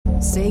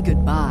Say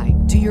goodbye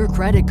to your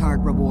credit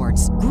card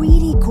rewards.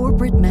 Greedy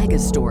corporate mega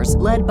stores,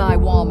 led by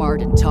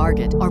Walmart and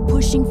Target, are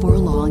pushing for a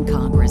law in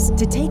Congress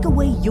to take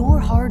away your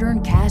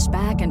hard-earned cash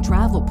back and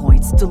travel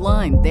points to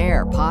line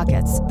their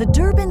pockets. The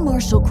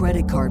Durbin-Marshall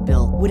credit card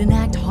bill would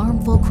enact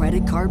harmful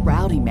credit card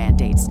routing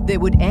mandates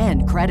that would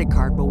end credit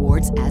card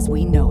rewards as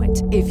we know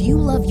it. If you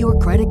love your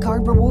credit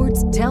card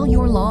rewards, tell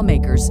your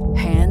lawmakers,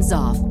 hands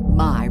off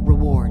my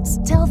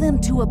rewards. Tell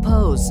them to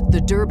oppose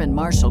the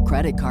Durbin-Marshall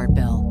credit card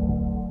bill.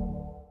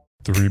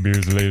 3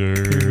 beers later.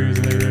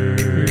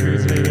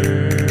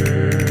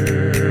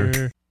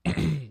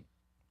 I'm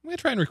going to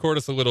try and record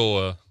us a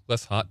little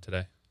less hot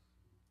today.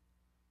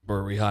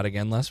 Were we hot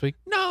again last week?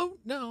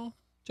 No.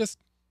 Just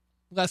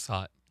less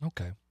hot.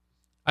 Okay.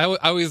 I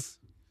always,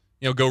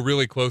 go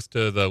really close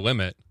to the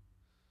limit.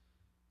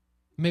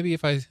 Maybe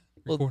if I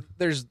record. Well,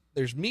 there's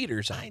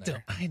meters on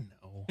there. I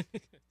know.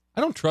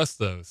 I don't trust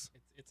those.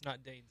 It's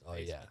not Dane's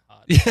basement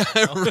hot.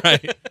 Yeah,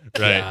 right.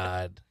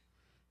 God.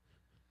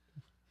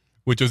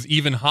 Which was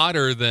even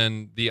hotter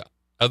than the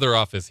other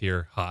office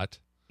here, hot.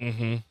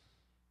 Mm-hmm.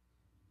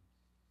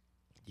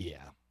 Yeah.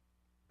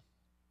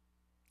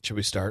 Should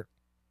we start?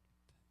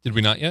 Did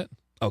we not yet?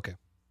 Okay.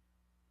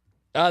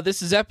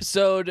 This is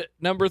episode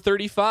number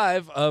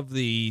 35 of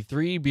the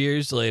 3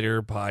 Beers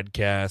Later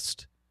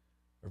podcast.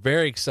 We're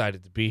very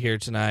excited to be here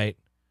tonight.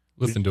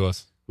 Listen to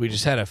us. We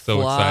just had a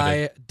So fly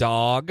excited.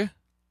 dog.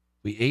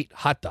 We ate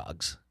hot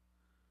dogs.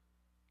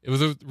 It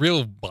was a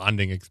real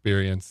bonding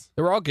experience.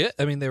 They were all good.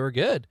 I mean, they were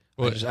good.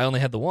 Well, I only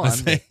had the one.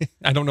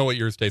 I don't know what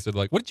yours tasted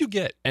like. What did you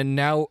get? And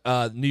now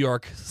New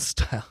York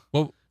style.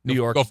 Well, New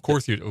York. Of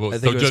course you. Well, I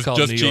think so it was called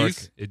just New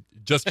cheese.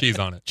 Just cheese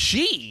on it.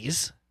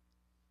 Cheese?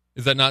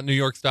 Is that not New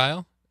York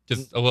style?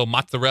 Just a little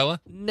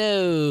mozzarella?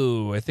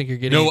 No, I think you're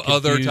getting No it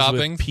confused other with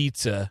toppings?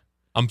 pizza.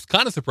 I'm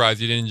kind of surprised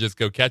you didn't just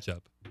go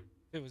ketchup. If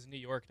it was New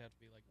York, it'd have to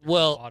be like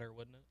Well- water,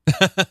 wouldn't it?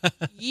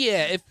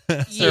 Yeah,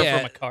 Served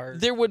from a card.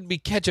 there wouldn't be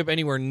ketchup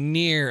anywhere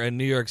near a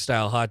New York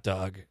style hot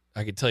dog.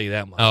 I can tell you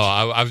that much. Oh,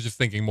 I was just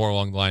thinking more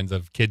along the lines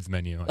of kids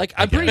menu. Like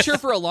I I'm pretty guess. sure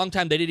for a long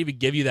time they didn't even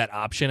give you that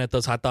option at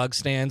those hot dog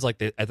stands,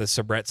 like at the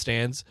Sabrett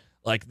stands.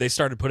 Like they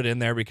started putting it in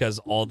there because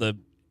all the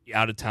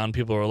out of town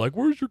people were like,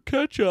 "Where's your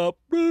ketchup?"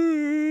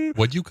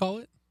 What'd you call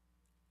it?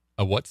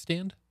 A what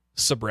stand?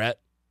 Sabrett.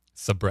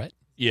 Sabrett?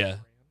 Yeah,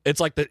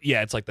 it's like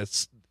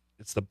it's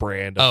the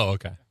brand. Oh,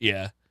 okay.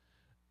 Yeah.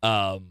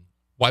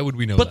 Why would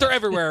we know But that? they're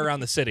everywhere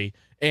around the city,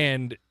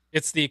 and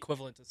It's the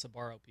equivalent to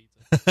Sbarro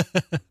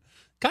pizza.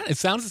 Kind of. It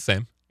sounds the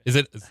same. Is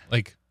it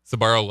like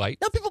Sbarro Light?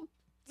 people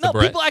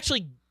Sabrett? people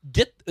actually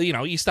get,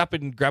 you stop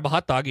and grab a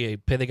hot dog, you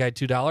pay the guy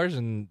 $2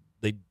 and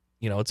they,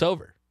 it's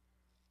over.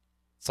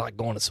 It's not like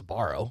going to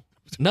Sbarro.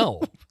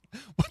 No.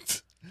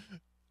 What?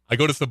 I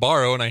go to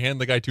Sbarro and I hand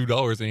the guy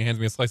 $2 and he hands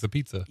me a slice of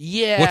pizza.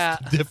 Yeah.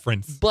 What's the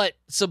difference? But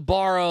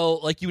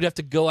Sbarro, like you would have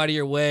to go out of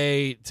your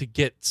way to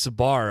get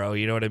Sbarro,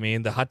 you know what I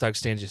mean? The hot dog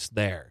stand's just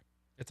there.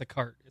 It's a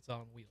cart. It's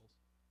on wheels.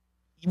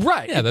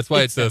 Right. Yeah, that's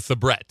why it's a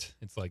Sabrett.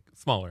 It's like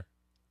smaller.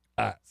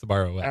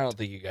 Sbarro Light. I don't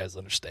think you guys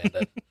understand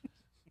it.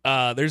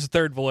 There's a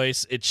third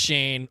voice. It's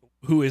Shane,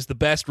 who is the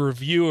best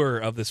reviewer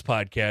of this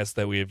podcast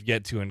that we have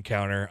yet to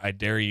encounter. I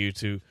dare you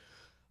to.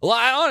 Well,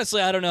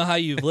 honestly, I don't know how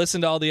you've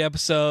listened to all the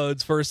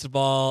episodes, first of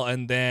all,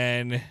 and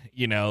then,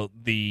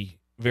 the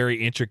very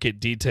intricate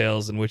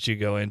details in which you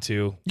go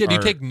into. Yeah, do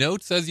you take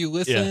notes as you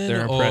listen? Yeah,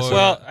 they're or- impressive.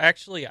 Well,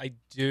 actually, I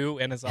do,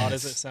 and as odd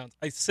as it sounds,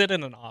 I sit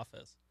in an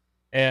office,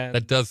 and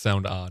That does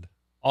sound odd.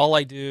 all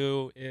I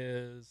do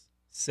is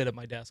sit at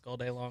my desk all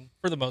day long,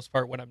 for the most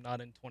part, when I'm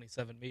not in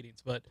 27 meetings.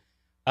 But,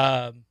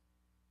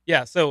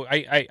 yeah, so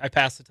I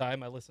pass the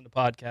time. I listen to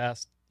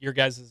podcasts. Your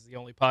guys is the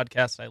only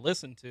podcast I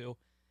listen to.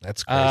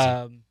 That's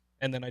crazy.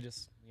 And then I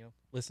just,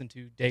 listen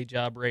to day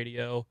job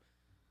radio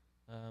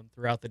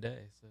throughout the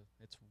day. So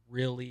it's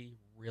really,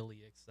 really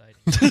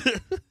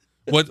exciting.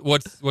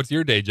 What's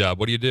your day job?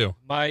 What do you do?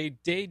 My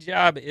day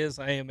job is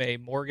I am a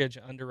mortgage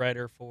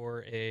underwriter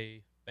for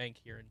a bank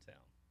here in town.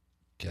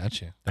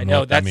 Gotcha. I know,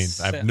 what that that's- means.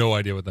 I have no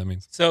idea what that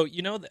means. So,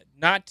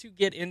 not to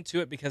get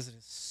into it because it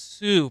is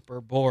super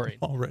boring.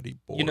 Already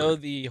bored. You know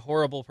the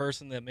horrible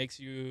person that makes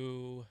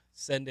you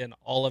send in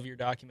all of your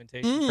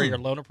documentation for your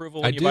loan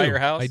approval when you buy your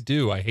house? I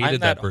do. I hated I'm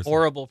that person.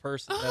 horrible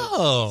person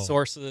Oh. that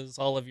sources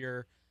all of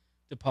your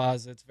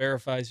deposits,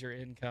 verifies your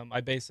income. I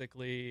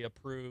basically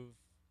approve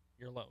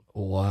your loan.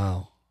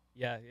 Wow.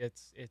 Yeah,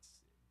 it's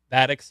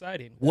that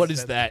exciting. What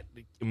is that?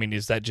 I mean,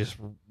 is that just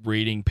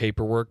reading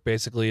paperwork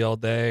basically all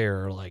day,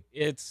 or like?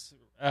 It's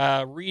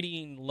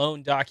reading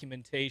loan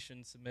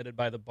documentation submitted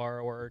by the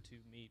borrower to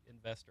meet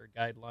investor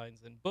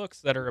guidelines and books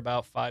that are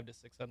about 500 to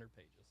 600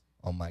 pages.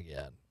 Oh my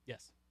god!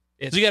 Yes,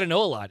 So you got to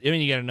know a lot. I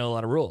mean, you got to know a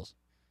lot of rules.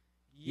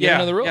 You yeah,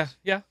 gotta know the rules.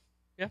 Yeah.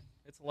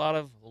 It's a lot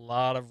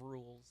of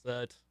rules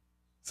that.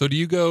 So do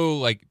you go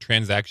like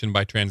transaction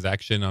by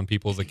transaction on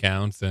people's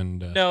accounts and?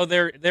 No,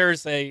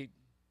 there's a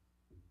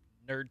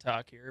nerd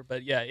talk here,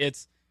 but yeah,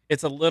 it's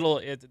a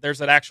little.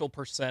 There's an actual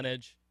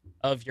percentage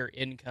of your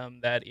income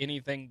that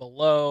anything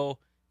below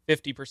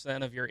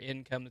 50% of your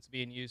income that's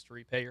being used to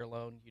repay your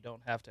loan, you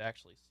don't have to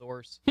actually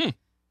source.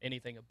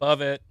 Anything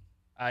above it,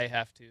 I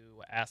have to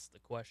ask the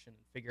question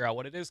and figure out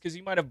what it is, because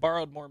you might have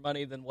borrowed more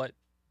money than what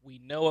we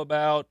know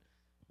about,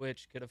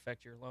 which could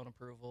affect your loan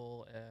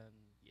approval. And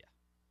yeah,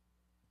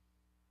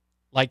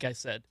 like I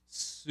said,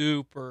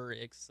 super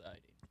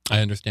exciting. I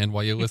understand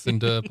why you listen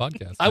to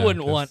podcasts. I now,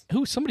 wouldn't 'cause- want.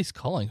 Who? Somebody's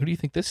calling. Who do you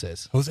think this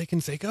is? Jose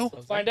Canseco?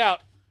 Let's find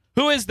out.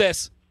 Who is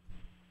this?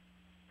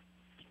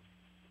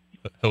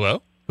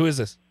 Hello? Who is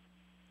this?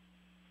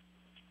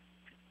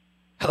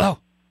 Hello.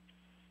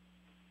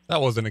 That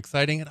wasn't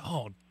exciting at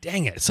all.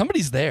 Dang it.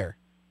 Somebody's there.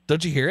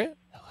 Don't you hear it?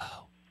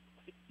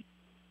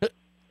 Hello.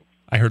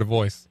 I heard a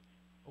voice.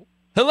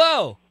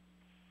 Hello.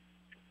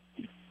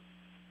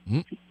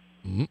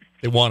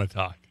 They want to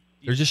talk.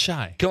 They're just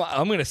shy. Come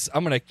on.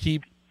 I'm gonna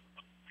keep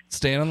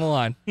staying on the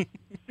line. Mel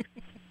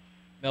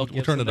We'll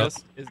Gibson, turn it up.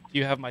 do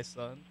you have my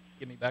son?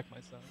 Give me back my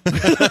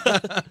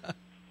son.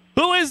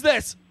 Who is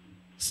this?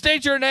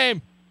 State your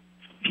name.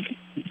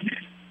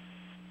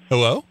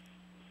 Hello?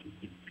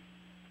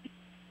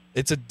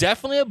 It's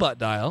definitely a butt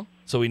dial,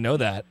 so we know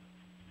that.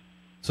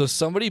 So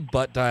somebody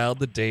butt dialed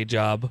the day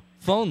job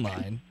phone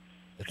line.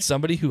 It's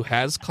somebody who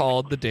has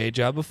called the day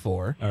job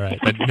before. All right.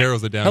 That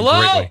narrows it down Hello?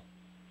 greatly.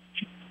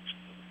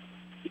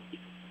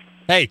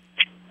 Hey.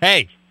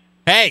 Hey.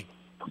 Hey.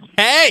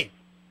 Hey.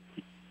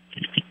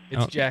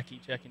 It's Oh. Jackie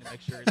checking to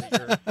make sure that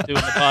you're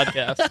doing the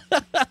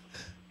podcast.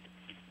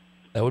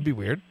 That would be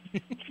weird.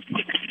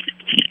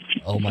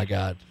 Oh my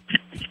god.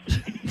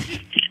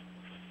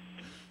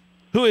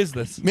 Who is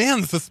this?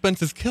 Man, the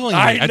suspense is killing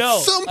me. I know.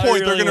 At some I point, really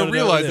they're going wanna to know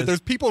realize who it that is.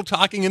 there's people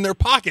talking in their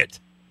pocket.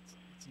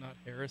 It's not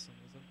Harrison,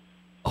 is it?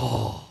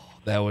 Oh,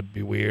 that would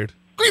be weird.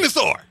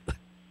 Greenosaur.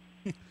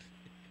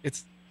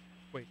 It's.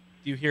 Wait,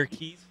 do you hear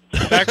keys in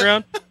the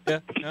background? Yeah.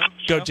 No?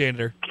 Go No?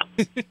 janitor.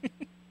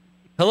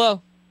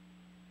 Hello.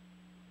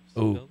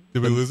 Still Ooh. building?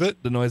 Did we lose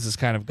it? The noise is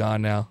kind of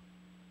gone now.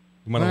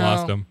 We might have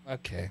lost him.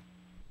 Okay.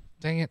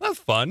 Dang it. That's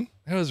fun.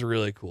 That was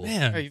really cool. Oh,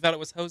 Man. you thought it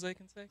was Jose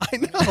Canseco? I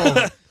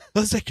know.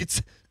 Jose,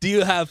 do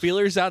you have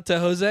feelers out to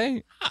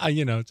Jose?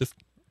 Just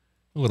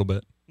a little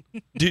bit.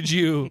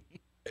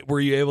 Were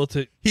you able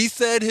to? He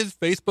said his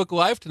Facebook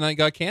Live tonight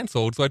got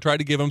canceled, so I tried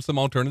to give him some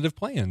alternative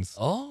plans.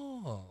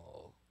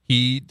 Oh,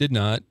 He did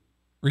not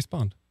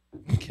respond.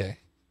 okay.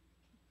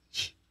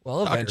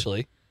 Well, Shocker.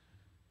 eventually.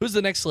 Who's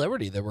the next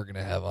celebrity that we're going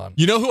to have on?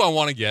 You know who I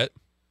want to get?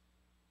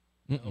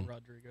 Oh,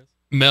 Rodriguez.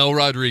 Mel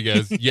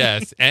Rodriguez,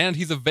 yes. And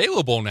he's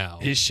available now.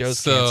 His show's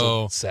so,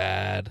 canceled.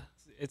 Sad.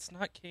 It's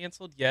not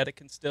canceled yet. It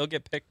can still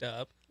get picked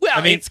up. Well,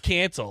 I mean, it's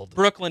canceled.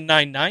 Brooklyn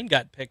Nine-Nine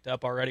got picked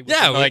up already within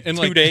Yeah, like in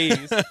 2 like-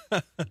 days.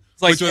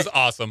 It's like which was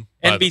awesome.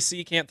 by the-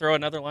 NBC can't throw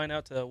another line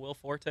out to Will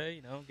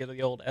Forte, get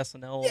the old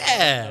SNL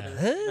Yeah.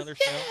 another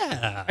show.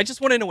 Yeah. I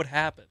just want to know what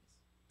happens.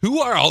 Who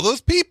are all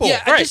those people?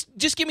 Yeah, Right.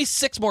 just give me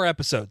 6 more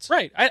episodes.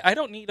 Right. I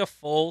don't need a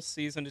full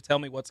season to tell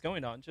me what's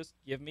going on. Just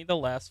give me the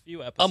last few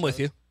episodes. I'm with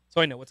you. So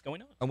I know what's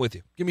going on. I'm with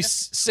you. Give me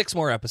 6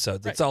 more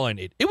episodes. That's Right. all I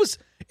need. It was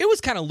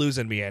kind of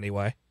losing me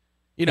anyway.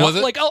 You know, Was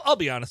it? like I'll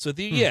be honest with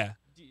you. Yeah,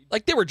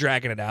 like they were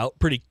dragging it out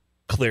pretty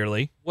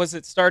clearly. Was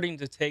it starting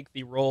to take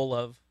the role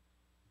of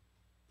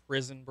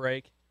Prison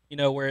Break?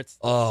 Where it's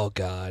Oh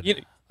God,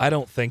 You- I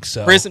don't think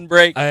so. Prison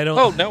Break. I don't-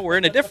 Oh no, we're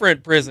in a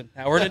different prison.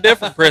 Now we're in a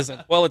different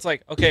prison. Well, it's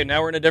like, okay,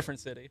 now we're in a different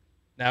city.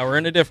 Now we're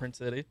in a different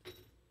city.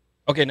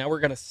 Okay, now we're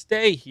gonna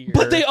stay here.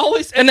 But they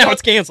always and end now up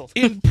it's canceled.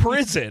 in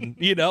prison.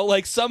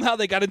 Like somehow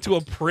they got into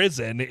a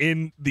prison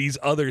in these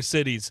other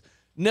cities.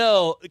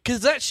 No,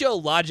 because that show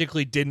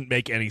logically didn't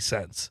make any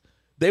sense.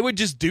 They would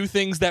just do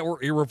things that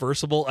were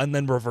irreversible and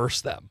then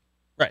reverse them.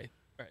 Right.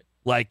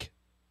 Like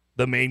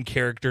the main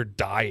character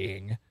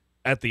dying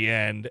at the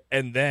end,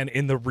 and then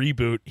in the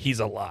reboot, he's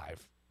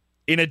alive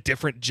in a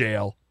different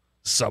jail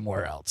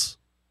somewhere else.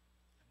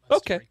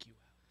 Must Okay. freak you out.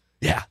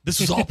 Yeah, this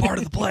was all part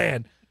of the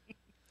plan.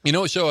 You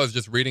know what show I was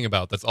just reading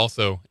about that's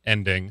also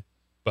ending,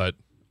 but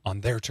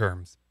on their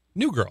terms?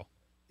 New Girl.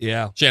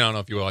 Yeah. Shane, I don't know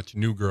if you watch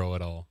New Girl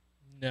at all.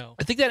 No.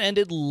 I think that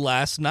ended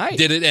last night.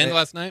 Did it end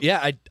last night?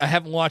 Yeah, I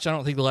haven't watched, I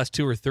don't think, the last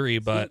 2 or 3,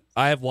 but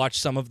I have watched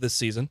some of this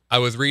season. I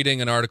was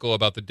reading an article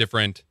about the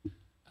different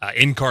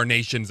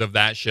incarnations of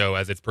that show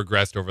as it's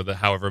progressed over the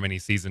however many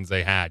seasons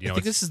they had. I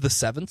think this is the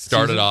 7th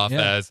started season. off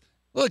Yeah. as,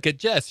 look at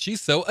Jess,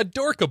 she's so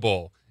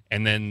adorkable.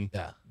 And then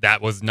Yeah.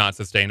 that was not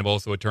sustainable,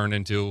 so it turned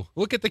into,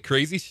 look at the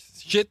crazy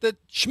shit that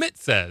Schmidt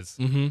says.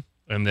 Mm-hmm.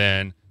 And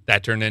then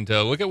that turned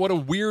into, look at what a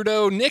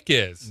weirdo Nick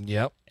is.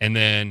 Yep. And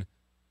then,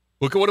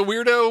 look at what a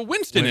weirdo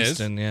Winston is.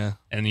 Yeah.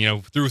 And,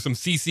 threw some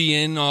CC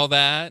in, all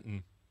that.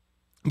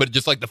 But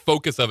just like the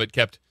focus of it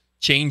kept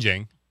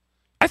changing.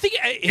 I think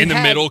In the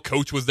middle,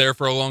 Coach was there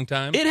for a long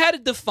time. It had a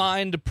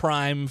defined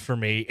prime for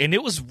me, and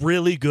it was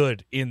really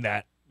good in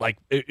that. Like,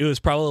 it was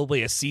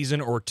probably a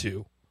season or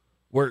 2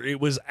 where it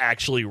was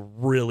actually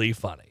really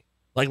funny.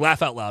 Like,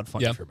 laugh out loud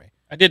funny Yeah. for me.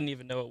 I didn't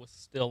even know it was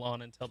still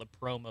on until the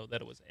promo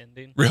that it was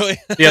ending. Really?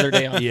 The other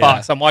day on Yeah.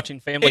 Fox, I'm watching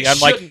Family It Guy. I'm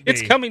like, shouldn't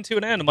it's be. coming to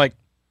an end. I'm like,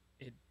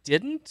 it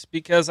didn't,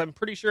 because I'm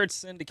pretty sure it's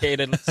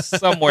syndicated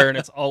somewhere and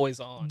it's always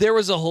on. There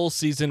was a whole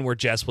season where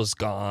Jess was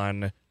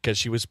gone because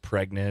she was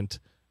pregnant.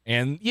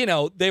 And,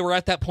 they were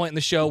at that point in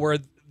the show where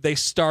they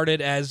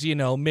started as,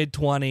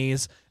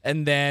 mid-20s,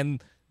 and then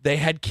they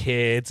had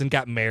kids and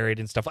got married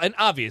and stuff. And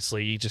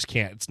obviously, you just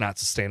can't. It's not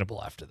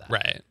sustainable after that.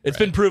 Right. It's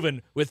been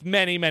proven with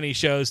many, many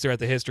shows throughout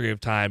the history of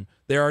time.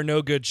 There are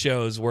no good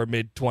shows where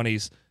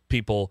mid-20s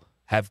people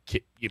have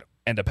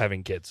end up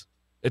having kids.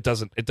 It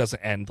doesn't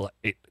end.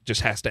 It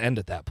just has to end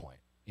at that point.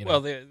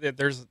 Well,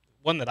 there's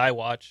one that I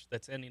watch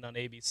that's ending on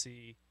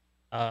ABC,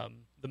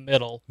 The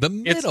Middle. The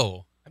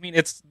Middle.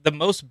 It's the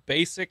most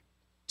basic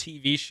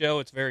TV show.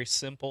 It's very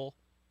simple,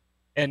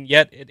 and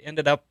yet it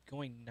ended up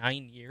going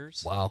 9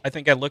 years. Wow. I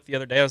think I looked the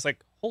other day. I was like,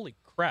 holy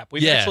crap.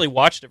 We've Yeah. actually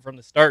watched it from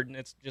the start, and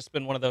it's just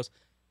been one of those,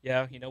 we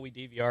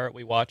DVR it,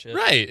 we watch it.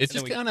 Right. It's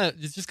And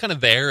just kind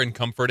of there and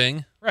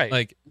comforting. Right.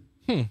 Like,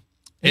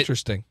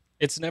 Interesting.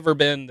 It's never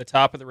been the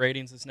top of the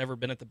ratings. It's never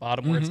been at the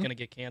bottom where it's Mhm. going to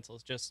get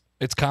canceled. It's just,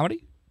 It's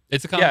comedy?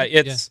 it's a comedy.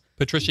 it's,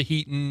 Patricia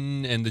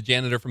Heaton and the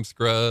janitor from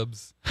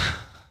Scrubs.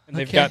 and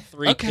they've got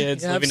three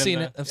kids Yeah, living I've seen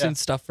in it. the, I've seen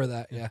stuff for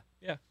that, yeah.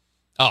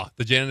 Oh,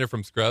 the janitor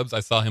from Scrubs. I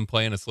saw him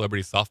play in a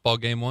celebrity softball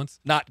game once.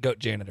 Not goat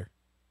janitor.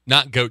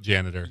 Not goat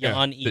janitor.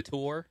 Jan The-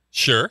 Etor.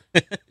 Sure,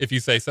 if you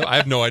say so. I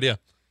have no idea.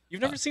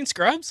 You've never seen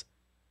Scrubs?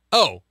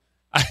 Oh,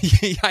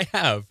 I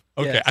have.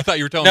 Okay, Yes. I thought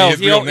you were telling No, me his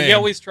real name. he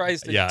always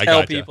tries to Yeah, I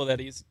tell gotcha. people that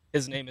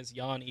his name is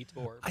Jan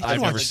Etor. I've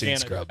I've never watched seen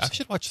Scrubs. I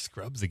should watch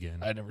Scrubs again.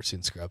 I've never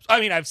seen Scrubs.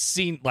 I've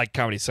seen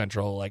Comedy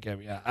Central. I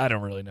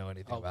don't really know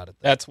anything about it.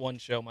 That's one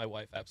show my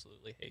wife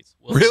absolutely hates.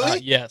 Will Really?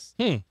 not- yes.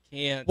 Hmm.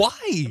 Can't.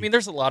 Why?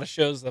 There's a lot of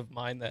shows of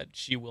mine that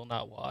she will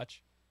not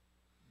watch.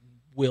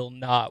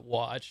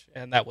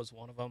 And that was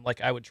one of them. Like,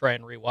 I would try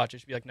and rewatch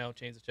it. She'd be like, no,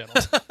 change the channel.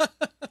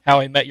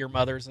 How I Met Your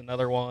Mother's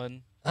another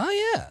one. Oh,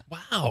 yeah.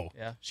 Wow.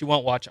 Yeah. She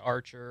won't watch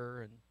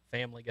Archer and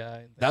Family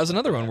Guy. And That was things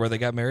another like one where they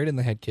got married and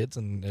they had kids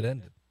and it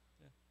ended.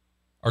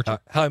 Archer.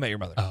 How I Met Your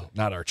Mother. Oh.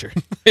 Not Archer.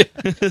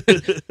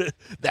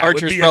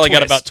 Archer's probably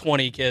got about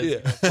 20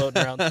 kids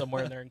floating around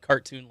somewhere in there in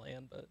cartoon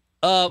land. But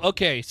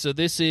Okay, so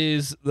this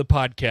is the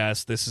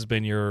podcast. This has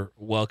been your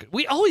welcome.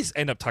 We always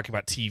end up talking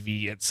about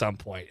TV at some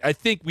point. I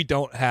think we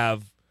don't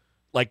have,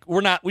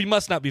 we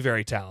must not be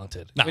very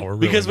talented. No, we're really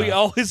because we not.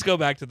 always go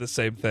back to the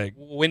same thing.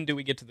 when do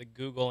we get to the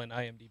Google and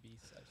IMDb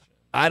session?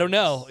 I don't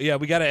know. Yeah,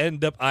 we got to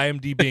end up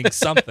IMDb being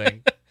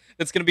something.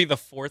 It's going to be the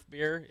fourth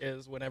beer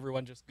is when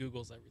everyone just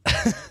Googles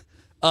everything.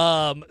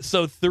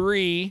 So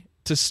 3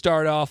 to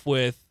start off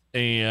with,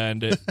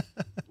 and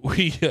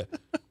we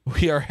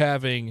are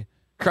having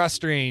Cross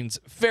Strains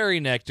Fairy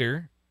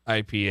Nectar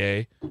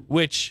IPA,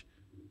 which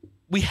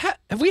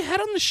have we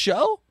had on the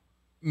show?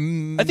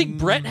 I think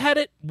Brett had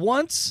it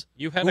once.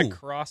 You had a Ooh.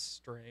 cross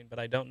strain, but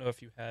I don't know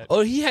if you had.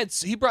 Oh,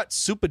 he brought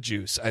Super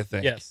Juice, I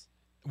think. Yes.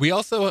 We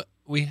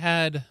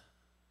had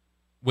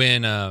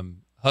when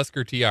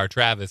Husker TR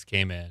Travis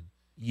came in.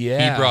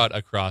 Yeah. He brought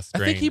a cross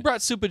strain. I think he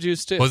brought Super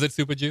Juice too. Was it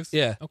Super Juice?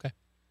 Yeah. Okay.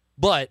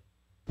 But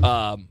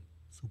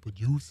Super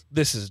Juice.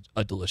 this is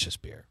a delicious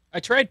beer. I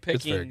tried It's very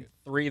picking good.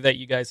 3 that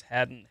you guys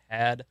hadn't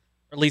had,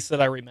 or at least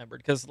that I remembered,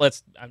 because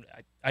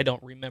I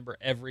don't remember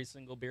every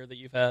single beer that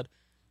you've had.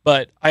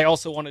 But I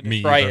also wanted to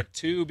Me try either. it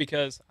too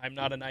because I'm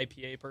not an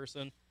IPA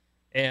person,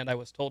 and I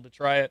was told to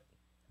try it.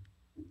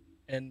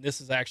 And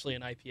this is actually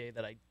an IPA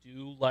that I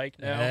do like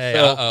now. Hey,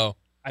 so uh-oh.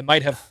 I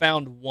might have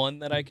found one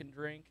that I can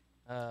drink.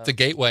 It's a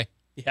gateway.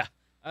 Yeah.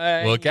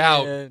 Look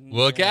out.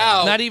 Look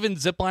out. Not even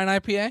Zipline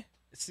IPA?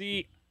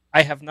 See,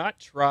 I have not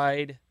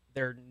tried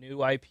their new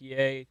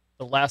IPA.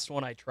 The last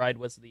one I tried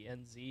was the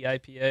NZ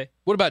IPA.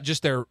 What about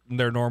just their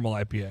normal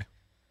IPA?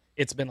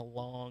 It's been a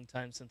long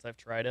time since I've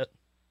tried it.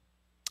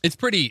 It's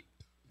pretty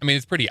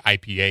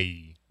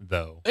IPA-y,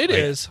 though. It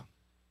is.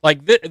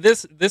 Like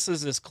this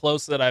is as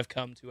close that I've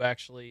come to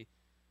actually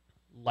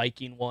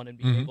liking one and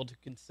being Mhm. able to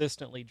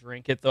consistently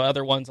drink it. The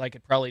other ones I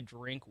could probably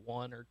drink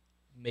 1 or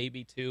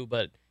maybe 2,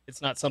 but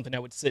it's not something I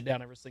would sit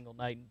down every single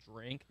night and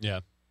drink.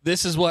 Yeah.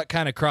 This is what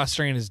kind of Cross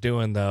Strain is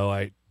doing, though.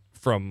 I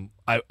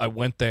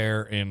went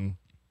there and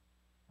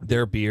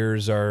their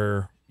beers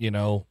are,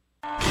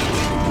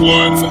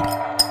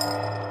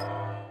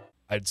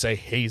 I'd say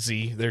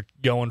hazy. They're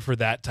going for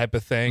that type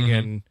of thing, Mhm.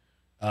 and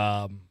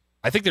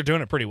I think they're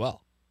doing it pretty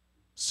well.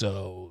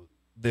 So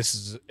this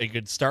is a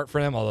good start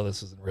for them, although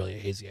this isn't really a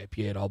hazy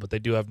IPA at all, but they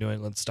do have New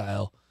England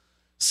style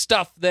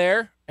stuff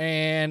there,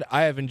 and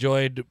I have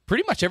enjoyed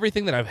pretty much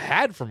everything that I've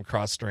had from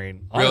Cross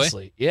Strain, Really?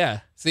 honestly.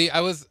 Yeah. See,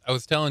 I was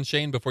telling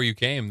Shane before you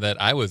came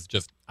that I was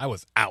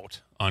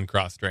out on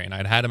Cross Strain.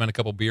 I'd had him in a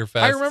couple beer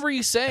fests. I remember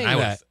you saying and I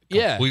that. was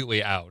Yeah.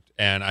 completely out,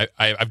 and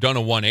I've done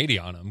a 180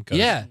 on them.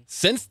 Yeah.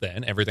 Since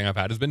then, everything I've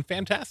had has been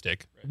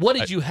fantastic. What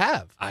did you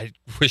have? I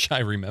wish I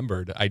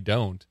remembered. I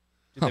don't.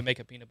 Did they make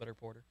a peanut butter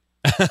porter?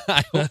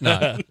 I hope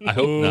not. I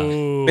hope not.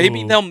 Ooh.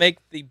 Maybe they'll make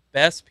the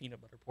best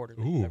peanut butter porter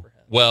that you've Ooh. ever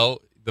had.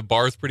 Well, the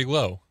bar's pretty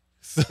low,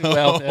 so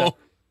Well, yeah.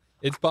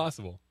 it's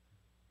possible.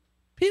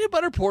 Peanut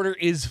butter porter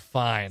is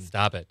fine.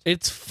 Stop it.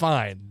 It's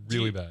fine.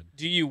 Really bad.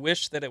 Do you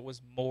wish that it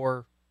was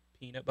more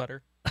peanut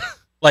butter?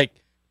 Like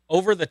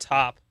over the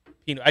top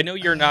peanut. I know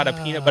you're not a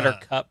peanut butter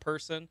cup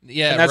person.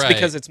 Yeah, And that's right.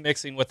 because it's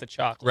mixing with the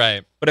chocolate.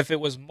 Right. But if it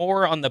was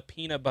more on the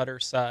peanut butter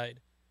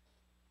side,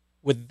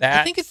 with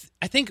that.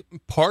 I think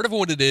part of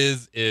what it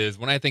is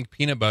when I think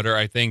peanut butter,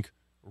 I think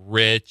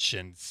rich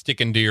and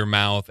sticking to your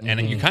mouth,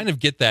 and you kind of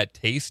get that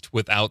taste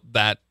without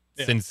that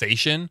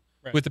sensation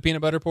with the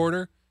peanut butter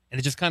porter, and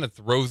it just kind of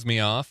throws me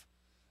off.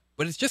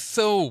 But it's just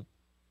so,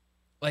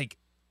 like,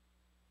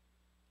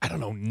 I don't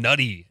know,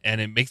 nutty, and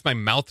it makes my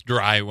mouth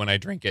dry when I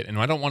drink it, and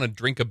I don't want to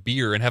drink a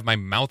beer and have my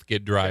mouth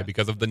get dry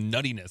because of the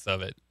nuttiness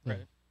of it.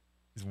 Right.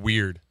 It's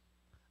weird.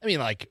 I mean,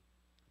 like,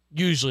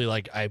 usually,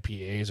 like,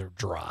 IPAs are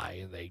dry,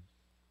 and they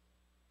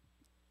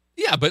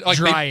but like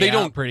dry they out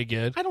don't. pretty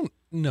good. I don't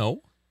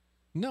know.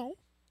 No,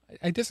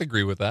 I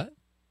disagree with that.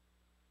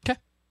 Okay.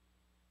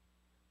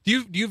 Do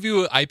you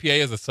view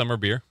IPA as a summer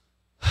beer?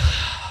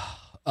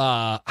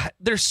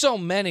 There's so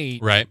many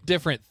Right.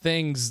 different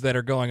things that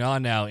are going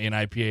on now in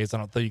IPAs. I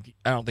don't think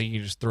you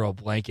can just throw a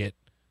blanket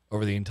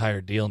over the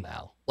entire deal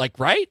now. Like,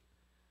 right?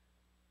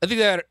 I think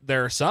that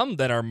there are some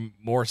that are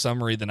more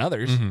summery than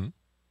others. Mm-hmm.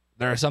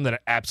 There are some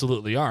that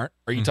absolutely aren't.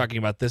 Are you talking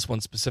about this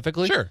one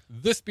specifically? Sure.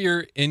 This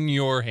beer in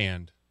your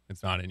hand.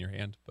 It's not in your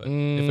hand, but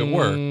if it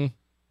were,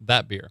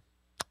 that beer.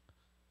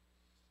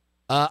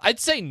 I'd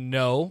say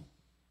no.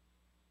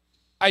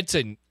 I'd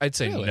say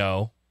Really?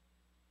 no.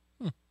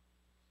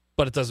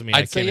 But it doesn't mean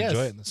I can't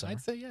enjoy it in the summer.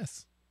 I'd say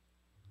yes.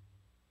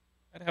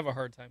 I'd have a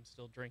hard time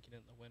still drinking it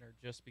in the winter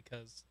just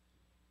because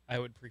I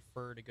would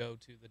prefer to go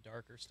to the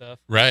darker stuff.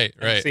 Right,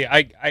 And right. See,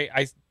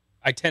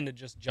 I tend to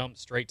just jump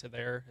straight to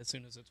there as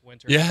soon as it's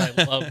winter. 'Cause Yeah.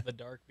 I love the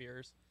dark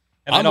beers.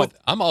 And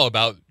I'm all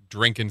about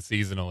drinking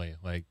seasonally.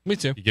 Like, Me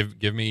too. you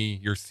give me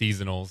your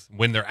seasonals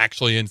when they're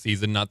actually in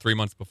season, not 3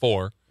 months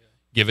before. Yeah.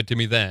 Give it to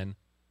me then.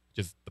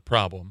 Just the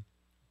problem.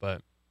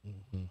 But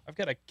I've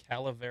got a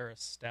Calavera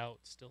Stout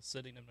still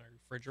sitting in my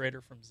refrigerator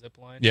from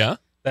Zipline. yeah,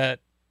 That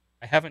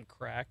I haven't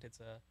cracked. It's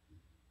a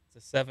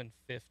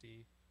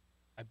 750.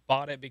 I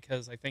bought it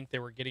because I think they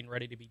were getting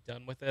ready to be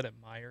done with it at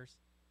Myers.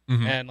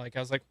 Mhm. And like I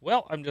was like,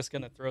 well, I'm just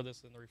gonna throw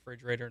this in the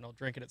refrigerator and I'll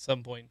drink it at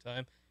some point in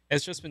time.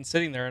 It's just been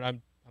sitting there, and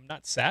I'm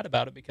not sad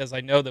about it because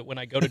I know that when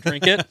I go to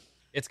drink it,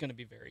 it's gonna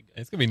be very good.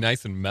 it's gonna be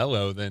nice and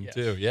mellow then Yes.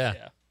 too.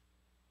 Yeah.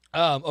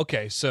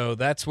 Okay, so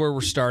that's where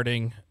we're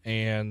starting,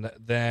 and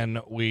then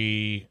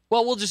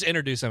we'll just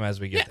introduce them as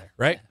we get there,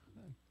 right?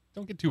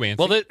 Don't get too antsy.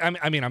 Well,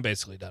 I'm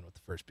basically done with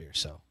the first beer,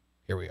 so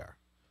here we are.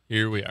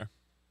 Here we are.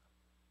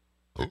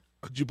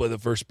 Did you play the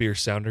first beer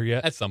sounder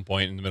yet? At some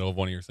point in the middle of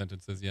one of your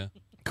sentences, yeah.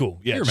 Cool.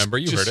 Yeah, You remember,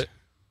 you heard it.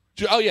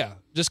 Oh yeah,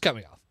 just cut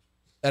me off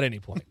at any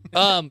point.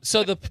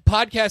 So the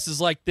podcast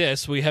is like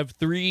this: we have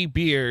 3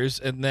 beers,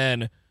 and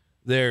then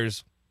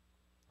there's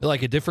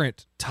like a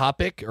different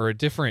topic or a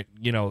different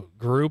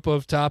group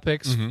of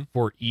topics Mhm.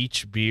 for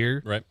each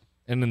beer. Right.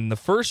 And then the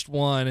first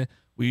one,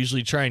 we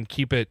usually try and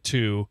keep it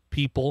to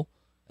people,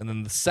 and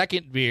then the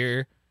second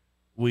beer,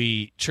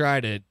 we try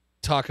to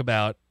talk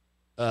about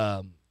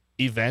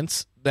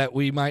events that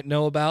we might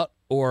know about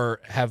or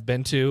have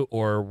been to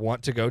or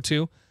want to go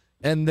to.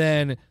 And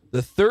then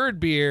the third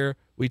beer,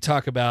 we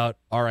talk about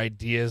our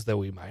ideas that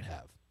we might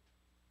have.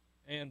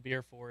 And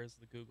beer 4 is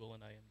the Google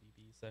and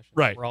IMDb session.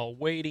 Right. We're all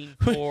waiting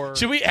for.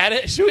 Should we add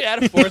it? Should we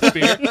add a fourth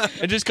beer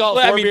and just call it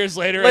Well, I 4 mean, beers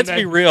later? Let's and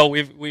be then, real.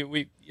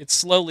 We it's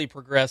slowly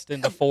progressed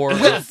into 4 or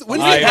When's the 5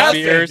 last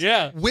beers.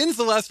 Yeah, When's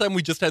the last time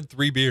we just had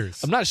 3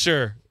 beers? I'm not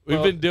sure. We've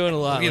Well, been doing a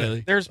lot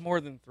lately. There's more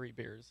than 3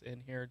 beers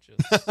in here.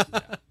 Just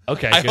yeah.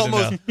 Okay, I good to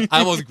know.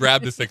 almost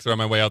grabbed a 6er on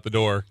my way out the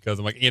door because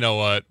I'm like, you know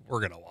what? We're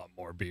gonna want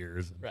more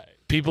beers. Right.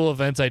 People,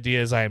 events,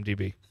 ideas,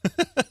 IMDb.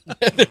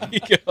 There you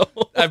go.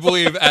 I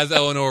believe, as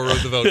Eleanor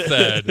Roosevelt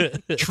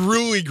said,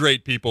 truly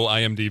great people.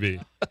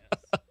 IMDb.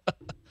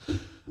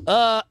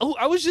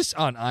 I was just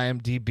on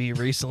IMDb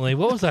recently.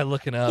 What was I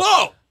looking up?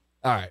 Whoa!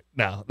 All right,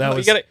 no, that No, you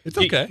was gotta- It's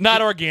he- okay.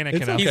 not organic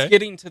It's enough. okay. He's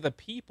getting to the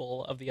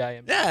people of the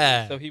IMDb.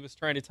 Yeah. So he was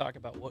trying to talk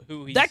about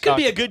who he's That could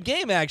be a talking good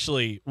game,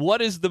 actually.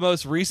 What is the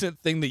most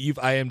recent thing that you've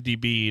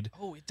IMDb'd? about.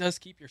 Oh, it does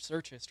keep your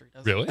search history,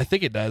 doesn't Really? I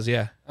think it does,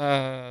 yeah.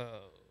 it?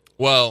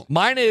 Well,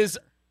 Mine is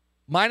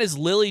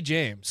Lily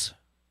James.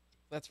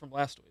 That's from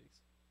last week's.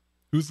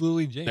 who's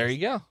Lily James? There you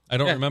go. I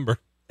don't Yeah. remember.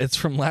 It's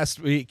from last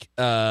week.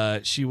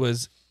 She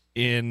was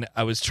in.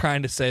 I was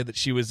trying to say that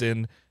she was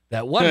in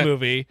that one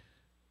movie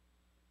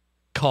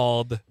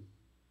called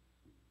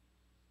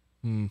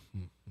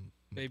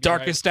Baby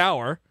Darkest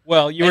Hour.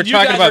 Well, you And were you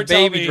talking guys were about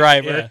telling Baby me-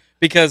 Driver yeah.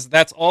 because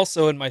that's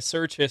also in my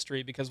search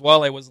history. Because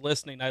while I was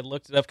listening, I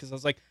looked it up because I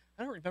was like,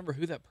 I don't remember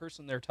who that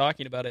person they're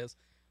talking about is.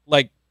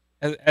 Like,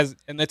 and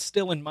that's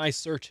still in my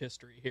search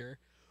history here.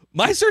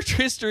 My search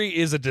history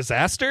is a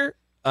disaster.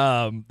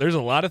 There's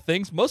a lot of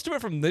things. Most of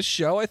it from this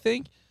show, I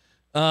think.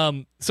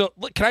 So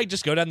look, can I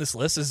just go down this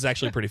list? This is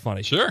actually pretty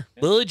funny. Sure.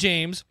 Lily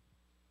James,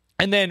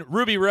 and then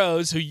Ruby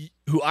Rose,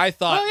 who I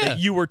thought Oh, yeah. that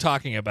you were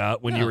talking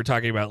about when you Yeah. were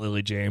talking about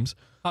Lily James.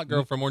 Hot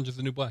girl from Orange is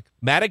the New Black.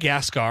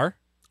 Madagascar,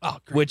 Oh,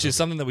 great which movie. is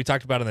something that we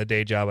talked about on the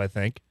day job, I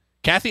think.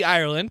 Kathy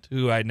Ireland,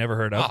 who I'd never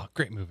heard of. Oh,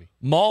 great movie.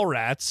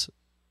 Mallrats.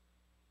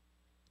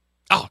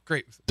 Oh,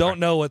 great. Don't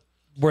know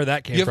where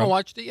that came You from. haven't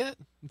watched it yet?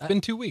 It's been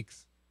 2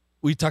 weeks.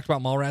 We talked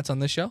about Mallrats on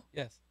this show.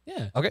 Yes,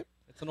 Yeah. Okay.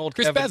 it's an old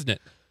Chris Kevin. Basnett.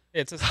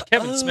 It's a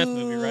Kevin Smith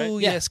movie, right? Oh,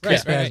 yes, Yeah,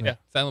 Chris right, Basnet. Yeah.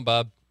 Silent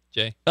Bob.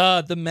 Jay?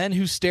 The Men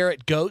Who Stare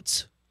at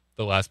Goats.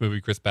 The last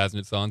movie Chris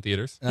Basnett saw in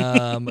theaters.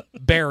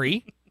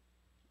 Barry.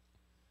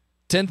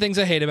 10 Things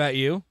I Hate About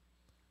You.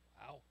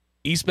 Wow.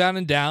 Eastbound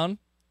and Down.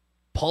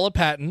 Paula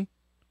Patton.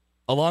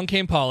 Along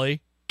Came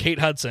Polly. Kate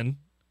Hudson.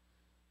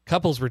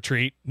 Couples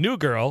Retreat. New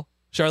Girl.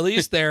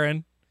 Charlize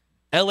Theron.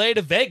 L.A.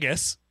 to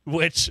Vegas,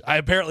 which I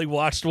apparently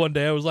watched one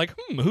day. I was like,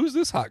 who's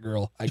this hot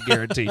girl? I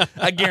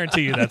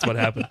guarantee you that's what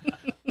happened.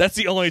 That's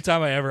the only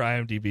time I ever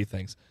IMDb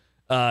things.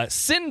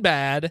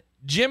 Sinbad,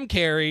 Jim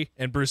Carrey,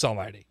 and Bruce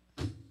Almighty.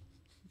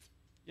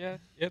 Yeah,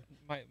 yep.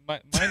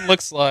 Mine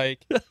looks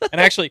like,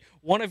 and actually,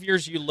 one of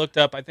yours you looked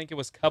up. I think it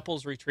was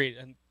Couples Retreat,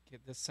 and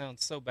this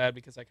sounds so bad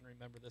because I can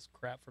remember this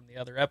crap from the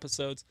other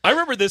episodes. I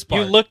remember this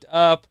part. You looked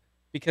up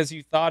because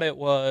you thought it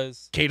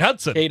was Kate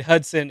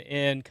Hudson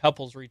in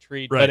Couples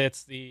Retreat, Right. but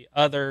it's the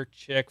other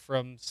chick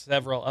from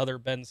several other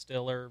Ben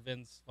Stiller,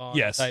 Vince Vaughn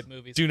type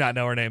movies. Do not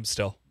know her name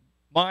still.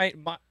 My,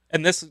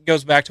 and this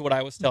goes back to what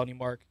I was telling you,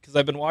 Mark, because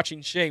I've been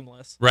watching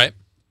Shameless. Right.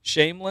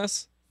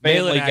 Shameless,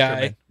 Family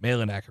Guy,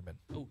 Malin Ackerman.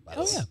 oh,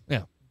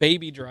 Yeah.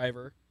 Baby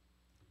Driver,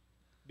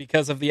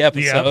 because of the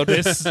episode.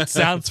 Yeah, this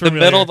sounds The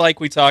familiar. middle,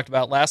 like we talked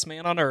about, Last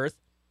Man on Earth,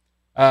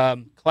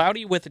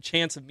 Cloudy with a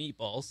Chance of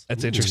Meatballs.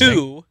 That's interesting.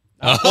 2,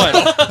 not 1.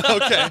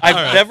 Okay.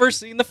 I've never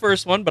seen the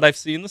first one, but I've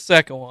seen the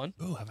second one.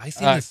 Ooh, have I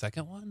seen the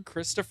second one?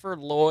 Christopher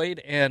Lloyd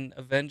and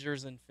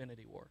Avengers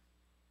Infinity War.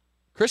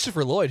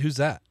 Christopher Lloyd, who's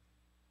that?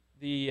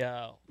 The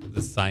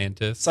The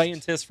scientist.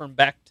 scientist from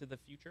Back to the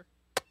Future.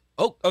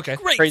 Oh, okay.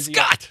 Great Crazy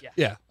Scott. Yeah.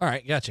 Yeah. All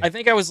right. Gotcha. I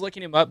think I was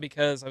looking him up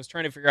because I was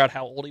trying to figure out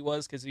how old he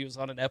was because he was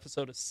on an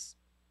episode of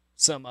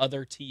some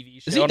other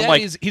TV show. Is he And dead? I'm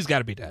like, He's got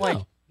to be dead. like,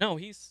 Oh. no,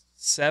 he's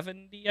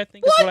 70, I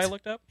think is What? what I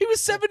looked up. He was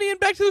 70 in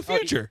Back to the Oh,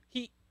 Future.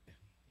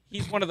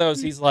 He's one of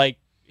those, he's like,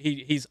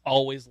 he's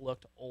always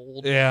looked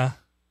old. Yeah.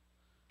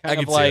 Kind I of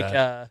can see like,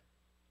 that.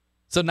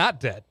 So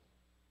not dead.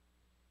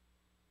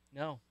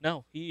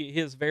 no, he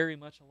is very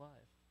much alive.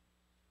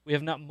 We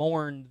have not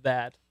mourned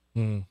that.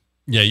 Hmm.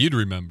 Yeah, you'd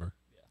remember.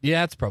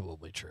 Yeah, that's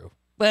probably true.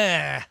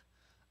 I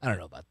don't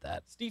know about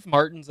that. Steve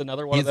Martin's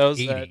another one He's of those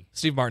 80. that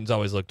Steve Martin's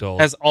always looked old.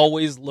 has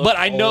always looked But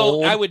I know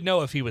old. I would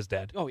know if he was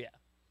dead. Oh, yeah.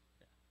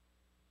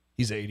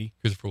 He's 80.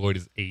 Christopher Lloyd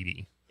is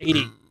 80. 80.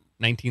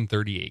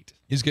 1938.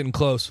 He's getting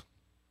close.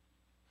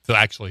 So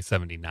actually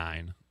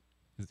 79.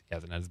 He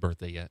hasn't had his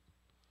birthday yet.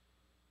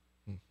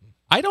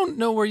 I don't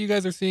know where you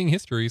guys are seeing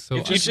history, so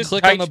If you just just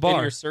click type on the bar.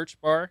 in your search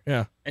bar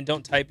Yeah. and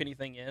don't type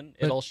anything in,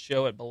 But- it'll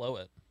show it below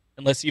it.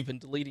 Unless you've been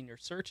deleting your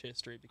search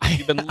history because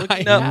you've been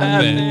looking up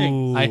bad haven't.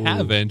 things. I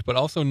haven't, but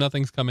also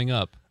nothing's coming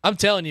up. I'm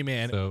telling you,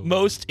 man, So-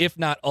 most, if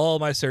not all,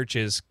 my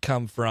searches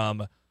come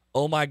from,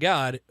 oh my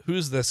God,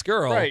 who's this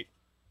girl? Right.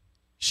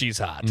 She's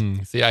hot.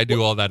 See, I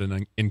do all that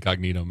in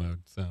incognito mode,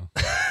 so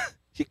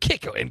You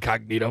can't go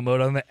incognito mode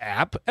on the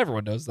app.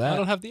 Everyone knows I that.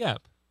 don't have the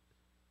app.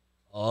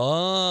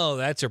 Oh,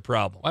 that's your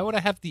problem. Why would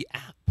I have the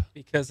app?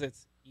 Because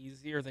it's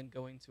easier than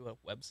going to a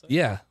website.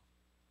 Yeah.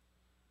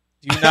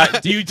 Do you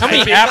not? Do you how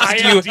many type apps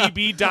in do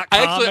you? IMDb.com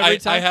Actually, every I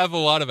time? have a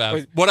lot of apps.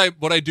 Wait.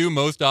 What I do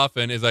most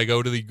often is I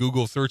go to the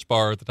Google search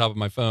bar at the top of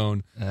my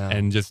phone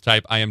and just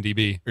type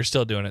IMDb. You're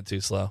still doing it too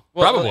slow.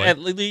 Well, Probably. At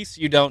least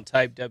you don't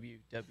type www.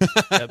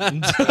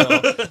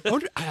 So,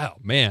 Oh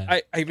man,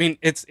 I mean,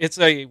 it's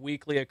a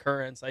weekly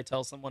occurrence. I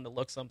tell someone to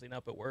look something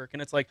up at work,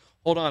 and it's like,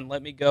 hold on,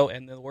 let me go.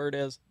 And the word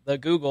is the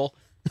Google.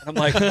 And I'm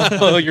like,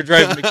 oh, you're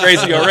driving me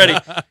crazy already.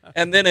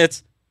 And then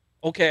it's,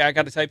 okay, I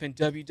got to type in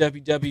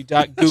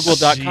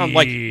www.google.com.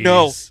 Like,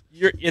 no, Jeez.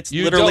 it's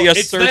You literally don't- a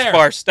it's search there.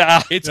 bar.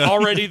 Stop. It's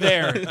already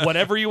there.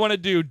 Whatever you want to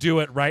do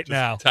it right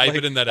now. type Like,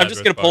 it in that. I'm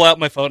just going to pull out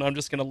my phone. I'm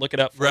just going to look it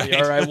up for Right. you.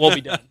 All right, we'll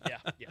be done. Yeah,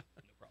 no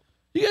problem.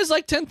 You guys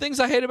like 10 Things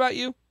I Hate About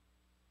You?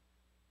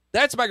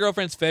 That's my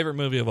girlfriend's favorite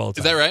movie of all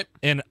time. Is that right?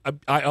 And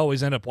I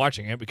always end up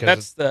watching it because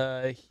That's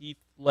the Heath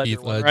Ledger Heath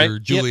one, Ledger,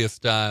 right? Julia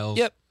Stiles.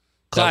 Yep.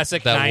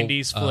 Classic That will,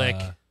 90s flick.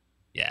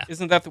 Yeah.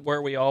 Isn't that where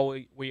we all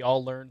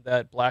learned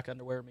that black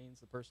underwear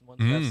means the person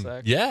wants to have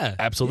sex? Yeah.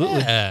 Absolutely.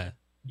 Yeah.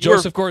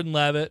 Joseph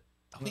Gordon-Levitt.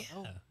 Oh,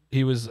 yeah.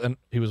 He was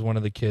one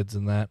of the kids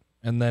in that.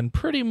 And then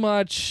pretty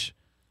much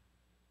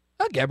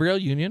Gabrielle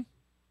Union.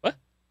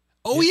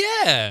 Oh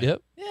yeah.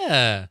 Yep.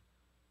 Yeah.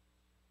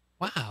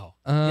 Wow.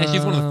 Yeah,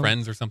 she's one of the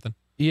friends or something.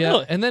 Yeah.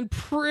 Really? And then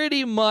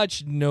pretty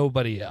much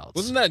nobody else.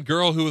 Wasn't that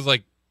girl who was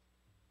like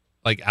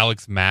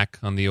Alex Mack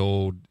on the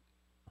old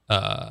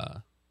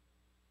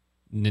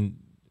Nintendo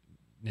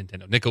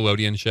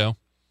Nickelodeon show?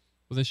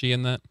 Wasn't she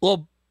in that?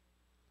 Well,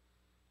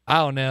 I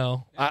don't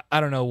know. I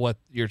don't know what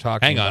you're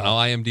talking Hang on, about. I'll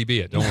IMDb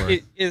it. Don't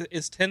worry.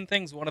 Is 10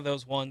 Things one of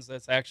those ones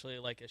that's actually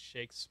like a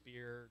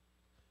Shakespeare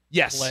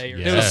Yes. play or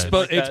Yeah. It was something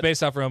like it's that?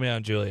 based off Romeo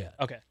and Juliet.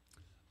 Okay.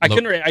 I Look-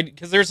 couldn't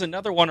because there's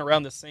another one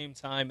around the same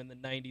time in the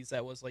 90s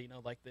that was like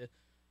like the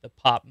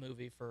pop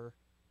movie for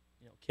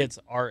kids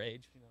our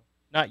age.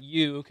 Not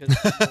you because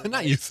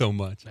Not you so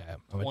much. Yeah,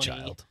 I'm a 20.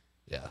 child.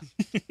 Yeah.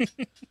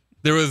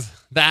 There was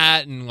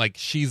that and like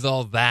She's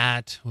All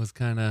That was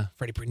kind of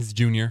Freddie Prinze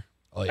Jr.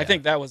 Oh, yeah. I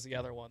think that was the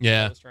other one. that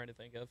Yeah. I was trying to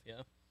think of.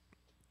 Yeah.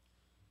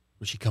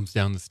 where she comes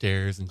down the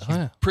stairs and she's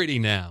yeah. pretty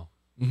now.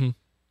 Mm-hmm.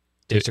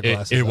 takes her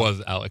glasses It off.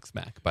 was Alex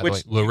Mack, by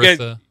Which the way. do you guys-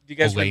 Larissa. Do you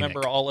guys Oleynik.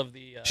 remember all of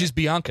the? She's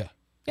Bianca.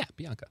 Yeah,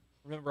 Bianca.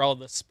 remember all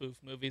the spoof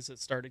movies that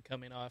started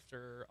coming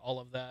after all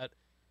of that.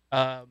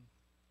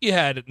 You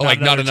had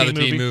Not another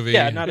teen movie.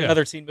 Yeah, not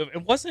another teen movie.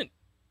 It wasn't.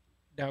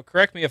 Now,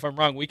 correct me if I'm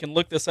wrong. We can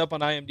look this up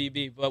on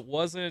IMDb, but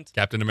wasn't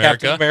Captain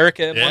America. Captain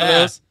America in one of Yeah.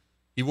 those?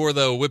 He wore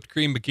the whipped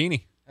cream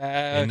bikini.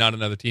 And not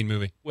another teen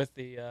movie. With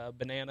the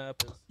banana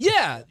up his...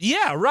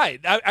 Yeah, right.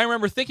 I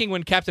remember thinking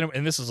when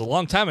and this was a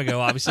long time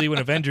ago, obviously, when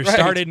Avengers Right.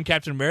 started and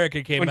Captain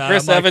America came When out.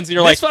 Chris I'm Evans, like,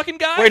 you're this like, fucking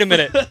guy? wait a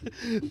minute.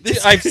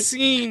 This I've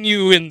seen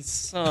you in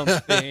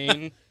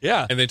something.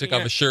 Yeah. And they took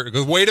off his shirt. It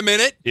goes, wait a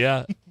minute.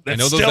 Yeah. That's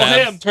know those still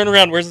abs. him. Turn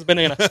around. Where's his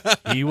banana?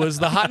 He was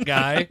the hot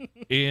guy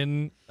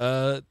in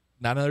Not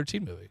Another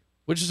Teen Movie,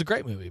 which is a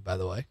great movie, by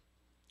the way. I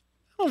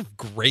don't know if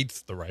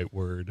great's the right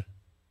word.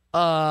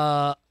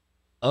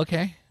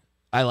 Okay.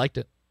 I liked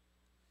it.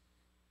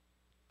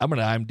 I'm going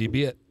to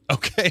IMDb it.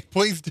 Okay,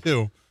 please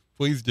do.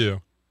 Please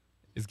do.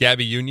 Is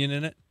Gabby Union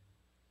in it?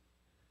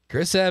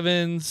 Chris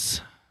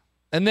Evans.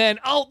 And then,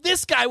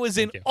 this guy was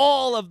in Thank you.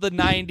 all of the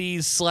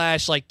 90s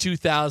 / like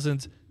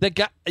 2000s. That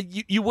guy,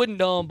 you wouldn't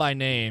know him by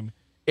name.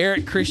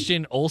 Eric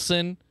Christian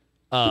Olsen.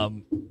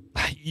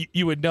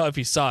 You would know if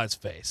you saw his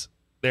face.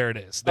 There it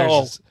is.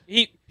 There's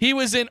he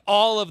was in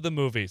all of the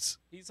movies.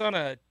 Isn't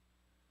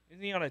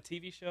he on a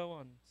TV show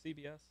on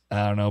CBS?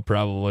 I don't know,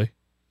 probably.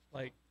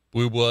 Like,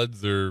 Blue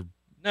Bloods or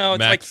no, it's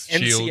Max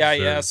like Shields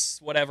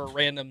NCIS, whatever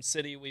random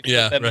city we've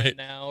Yeah, put them in right.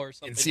 now or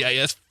something.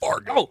 NCIS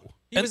Fargo? Oh,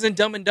 he was in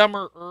Dumb and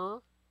Dumber.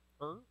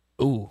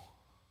 Ooh.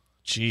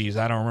 Jeez,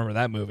 I don't remember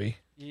that movie.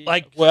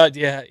 Like, well,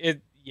 yeah,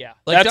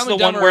 Like that's Dumb the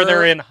and one where Dumber-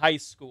 they're in high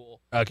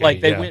school. Okay, Like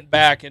they yeah. went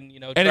back and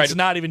And tried it's to,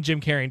 not even Jim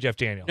Carrey and Jeff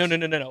Daniels.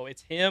 no.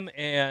 It's him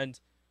and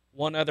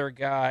one other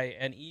guy,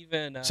 and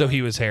even So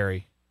he was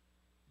Harry.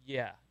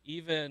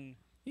 even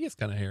He is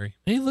kind of hairy.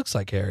 He looks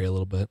like Harry a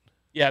little bit.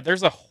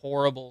 there's a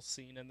horrible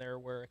scene in there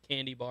where a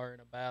candy bar in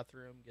a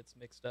bathroom gets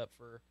mixed up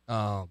for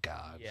Oh,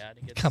 God. and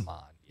it gets, Come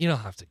on. You don't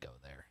have to go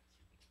there.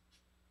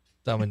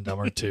 Dumb and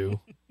Dumber 2.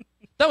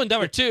 Dumb and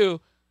Dumber 2,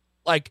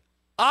 like,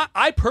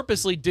 I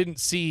purposely didn't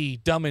see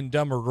Dumb and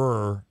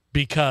Dumberer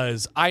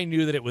because I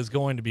knew that it was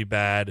going to be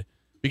bad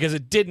because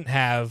it didn't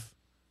have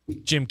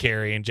Jim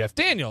Carrey and Jeff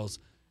Daniels.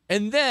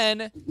 And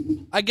then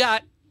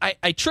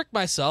I tricked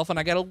myself and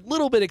I got a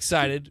little bit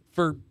excited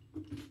for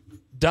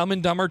Dumb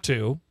and Dumber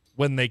 2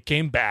 when they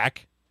came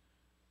back.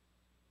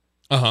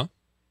 Uh-huh.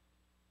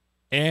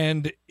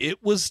 And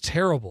it was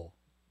terrible.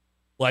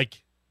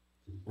 Like,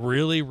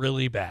 really,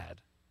 really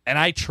bad. And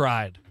I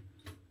tried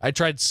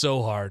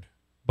so hard,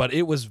 but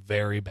it was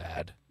very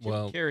bad. Jim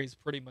Well- Carrey's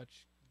pretty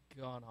much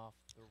gone off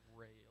the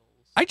rails.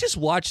 I just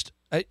watched,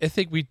 I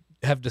think we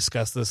have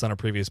discussed this on a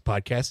previous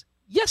podcast,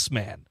 Yes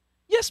Man.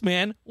 Yes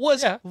Man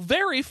was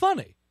very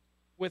funny.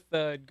 With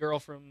the girl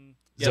from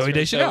Zoe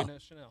Deschanel.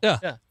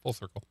 Yeah. Full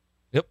circle.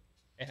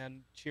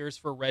 And cheers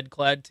for Red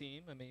Clad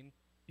Team. I mean,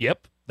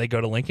 Yep. They go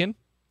to Lincoln.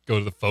 Go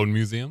to the phone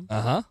museum.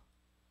 Uh-huh.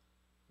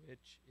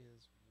 which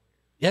is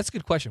Yeah, that's a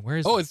good question. Where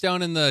is Oh, it? it's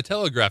down in the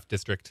Telegraph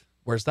District,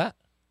 Where's that?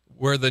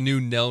 where the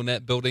new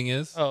Nelnet building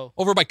is. Oh.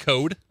 Over by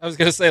Code. I was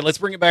gonna say, let's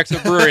bring it back to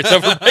the brewery. It's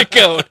over by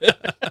Code.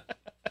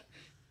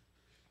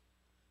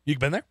 You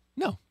been there?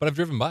 No, but I've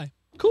driven by.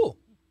 Cool.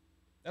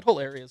 That whole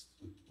area is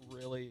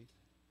really,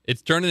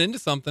 It's turning into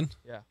something.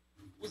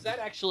 Was that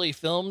actually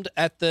filmed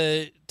at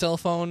the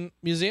Telephone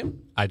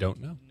Museum? I don't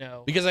know.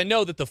 no. Because I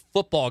know that the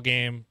football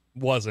game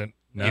wasn't.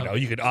 No. You know,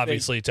 you could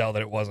obviously tell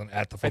that it wasn't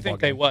at the I football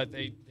think game.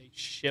 they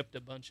shipped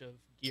a bunch of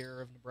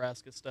gear of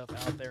Nebraska stuff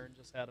out there and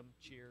just had them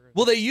cheer.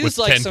 Well, they used With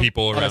like 10 some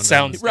people on a around.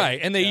 sound them.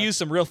 right, and they Yeah. used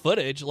some real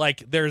footage.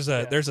 Like there's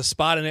a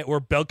spot in it where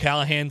Bill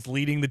Callahan's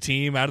leading the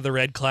team out of the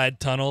red clad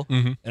tunnel,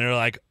 Mhm. and they're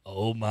like,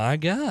 "Oh my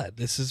god,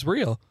 this is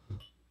real."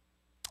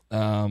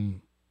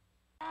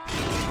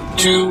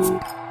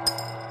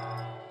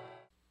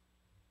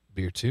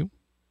 Beer 2.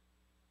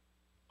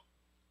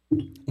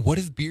 What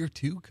is beer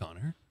 2,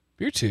 Connor?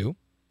 Beer 2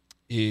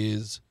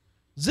 is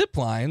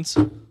Zipline's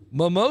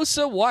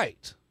Mimosa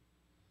White,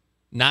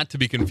 Not to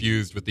be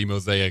confused with the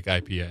Mosaic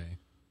IPA,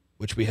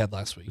 which we had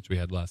last week. which we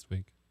had last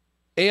week.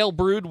 Ale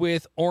brewed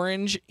with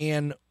orange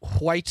and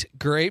white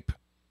grape.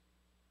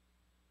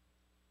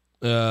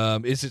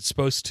 Is it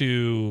supposed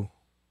to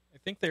I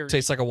think they're.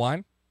 taste like a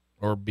wine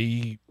or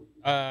be?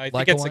 I think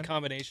like a it's a wine?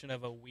 combination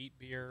of a wheat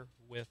beer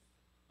with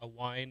a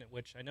wine,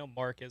 which I know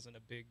Mark isn't a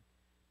big.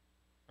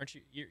 Aren't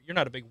you? You're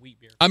not a big wheat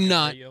beer. I'm fan,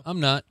 not. Are you? I'm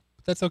not.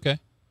 But that's okay.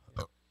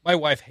 My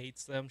wife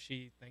hates them.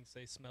 She thinks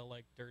they smell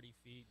like dirty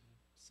feet and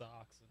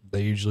socks. And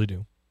They usually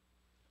do.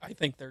 I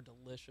think they're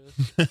delicious.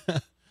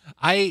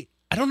 I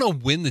don't know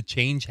when the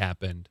change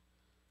happened.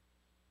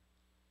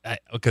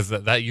 Because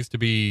that used to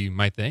be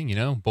my thing, you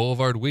know?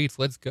 Boulevard Wheats,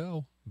 let's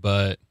go.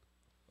 But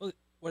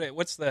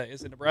What's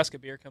is it Nebraska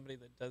Beer Company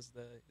that does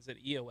the? Is it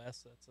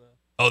EOS? That's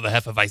a the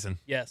Hefeweizen.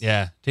 yes.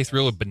 Yeah, tastes Yes.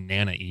 real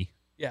banana-y,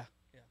 Yeah.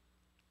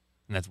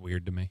 and that's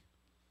weird to me.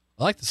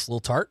 I like this little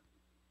tart.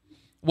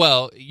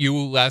 Well, you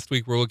last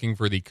week were looking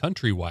for the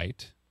Country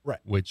White, Right.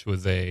 Which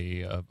was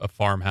a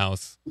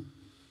farmhouse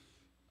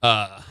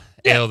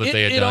ale that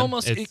they had done.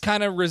 It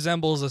kind of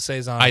resembles a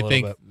saison. I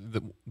think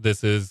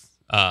this is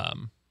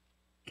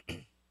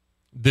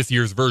this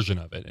year's version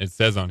of it. It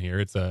says on here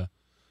it's a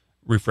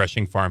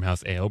refreshing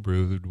farmhouse ale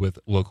brewed with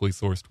locally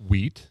sourced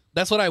wheat.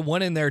 That's what I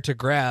went in there to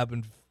grab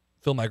and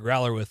fill my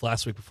growler with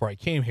last week before I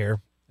came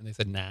here. And they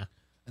said, nah.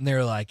 And they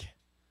were like,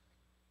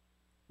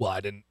 well,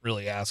 I didn't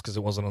really ask because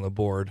it wasn't on the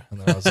board. And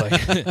then I was like,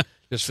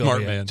 just fill Smart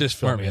me man. up. Just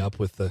fill Smart me man. up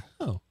with the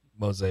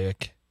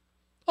mosaic.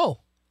 Oh,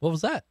 what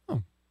was that?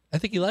 Oh. I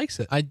think he likes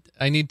it.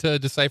 I need to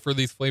decipher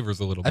these flavors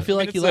a little bit. I feel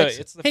like it's he likes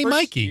It's the Hey, first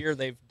Mikey. year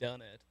they've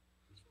done it.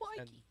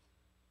 And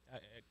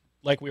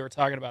like we were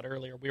talking about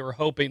earlier, we were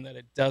hoping that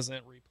it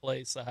doesn't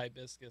replace the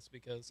hibiscus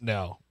because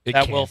No, it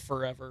that can't. will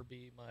forever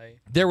be my.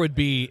 There would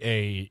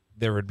be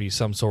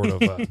some sort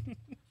of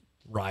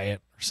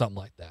riot or something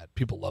like that.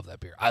 People love that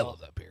beer. I love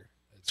that beer.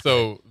 It's great.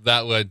 So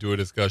that led to a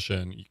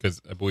discussion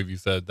because I believe you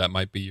said that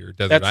might be your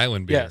desert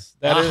island beer. Yes,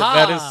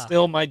 that is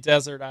still my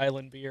desert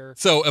island beer.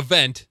 So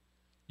event,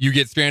 you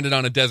get stranded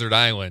on a desert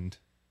island.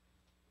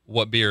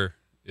 What beer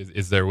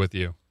is there with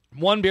you?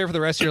 One beer for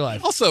the rest of your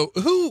life. Also,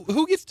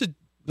 who gets to?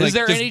 Is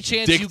there just any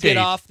chance you dictate? get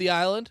off the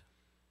island?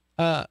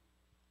 I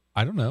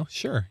don't know.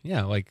 Sure,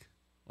 yeah, like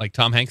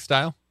Tom Hanks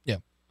style. Or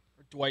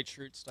Dwight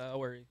Schrute style,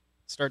 where he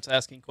starts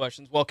asking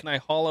questions. Well, can I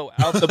hollow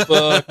out the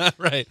book?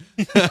 Right.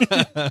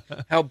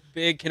 How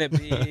big can it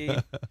be?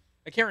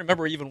 I can't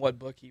remember even what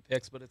book he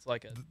picks, but it's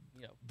like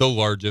The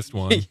largest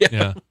one. Yeah.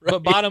 Yeah.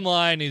 But bottom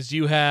line is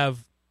you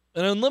have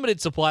an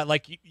unlimited supply.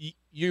 Like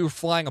you're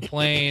flying a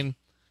plane,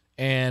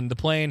 and the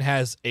plane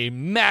has a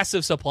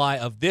massive supply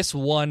of this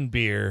one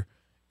beer,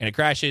 and it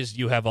crashes.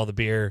 You have all the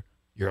beer.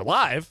 You're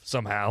alive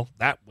somehow.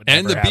 That would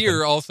And never the happen.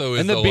 beer also is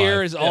and the alive.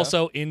 beer is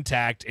also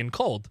intact and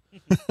cold.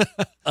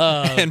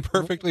 and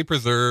perfectly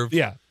preserved.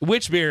 Yeah.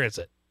 Which beer is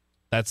it?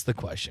 That's the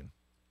question.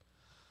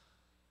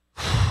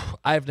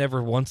 I've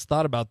never once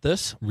thought about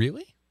this.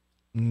 Really?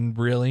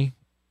 Really?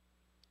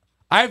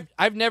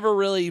 I've never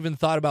really even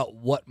thought about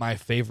what my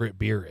favorite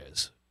beer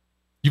is.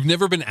 You've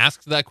never been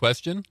asked that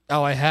question?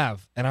 Oh, I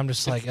have. And I'm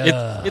just like,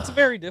 it's a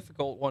very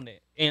difficult one to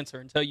answer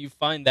until you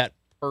find that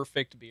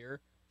perfect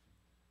beer.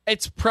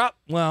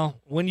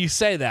 Well, when you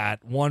say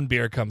that, one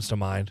beer comes to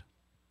mind.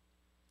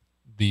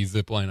 The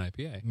Zipline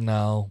IPA.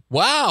 No.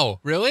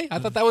 Wow. Really? I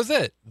thought that was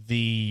it.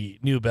 The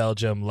New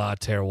Belgium La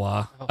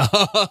Terroir.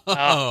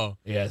 Oh.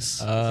 Yes. Is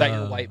that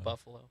your white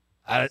buffalo?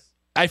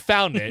 I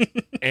found it,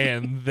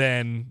 and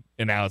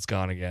now it's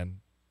gone again.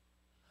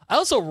 I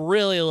also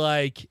really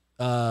like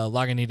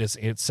Lagunitas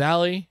Aunt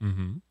Sally.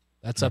 Mm-hmm.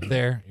 That's up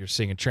there. You're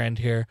seeing a trend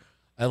here.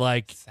 I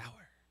like Sour.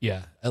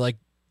 Yeah, I like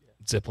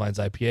Zipline's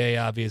IPA,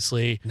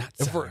 obviously. Not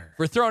If sour.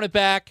 we're throwing it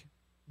back,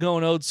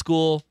 going old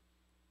school,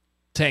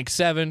 Tank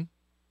 7,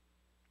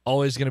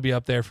 always going to be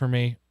up there for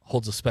me.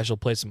 Holds a special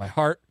place in my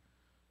heart.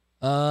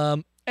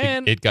 And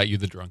it got you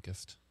the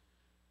drunkest.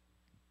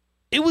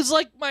 it was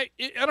like I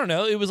don't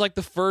know, it was like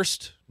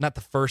not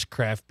the first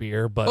craft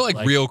beer, but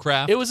like real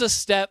craft. It was a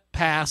step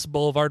past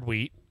Boulevard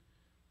Wheat.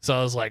 So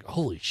I was like,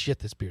 holy shit,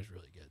 this beer's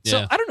really good. Yeah.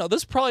 So I don't know,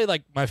 this is probably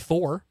like my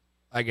 4,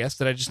 I guess.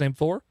 Did I just name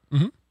 4?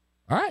 Mhm.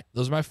 All right,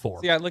 those are my 4.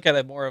 See, I look at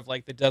it more of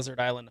like the desert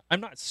island. I'm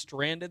not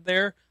stranded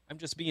there. I'm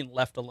just being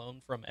left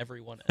alone from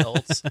everyone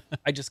else.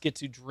 I just get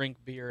to drink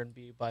beer and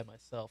be by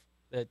myself.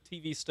 The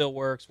TV still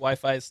works.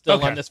 Wi-Fi is still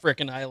Okay. on this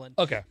freaking island.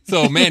 Okay.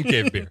 So man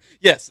cave beer.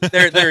 Yes,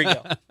 there you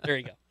go. There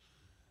you go.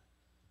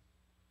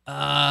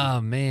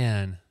 Oh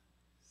man.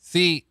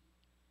 See,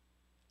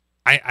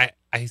 I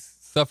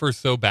suffer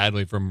so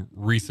badly from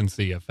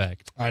recency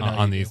effect I know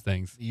on you these do.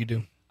 things. You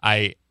do.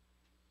 I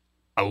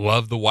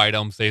love the White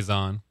Elm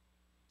Saison.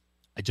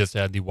 I just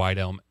had the White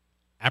Elm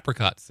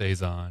Apricot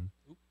Saison,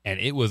 and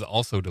it was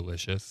also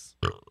delicious.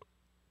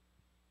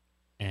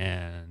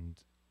 And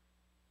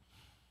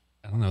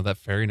I don't know, that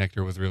Fairy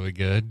Nectar was really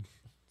good.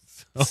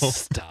 So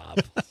Stop.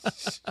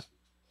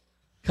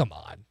 Come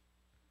on.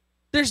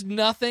 There's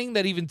nothing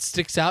that even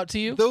sticks out to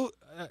you? though,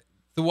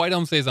 the White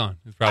Elm Saison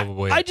is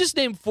probably I it. just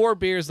named 4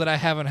 beers that I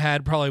haven't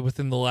had probably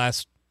within the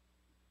last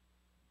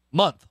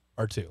month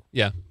or 2.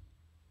 Yeah.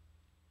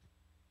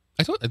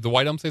 I told the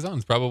White Elm Saison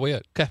is probably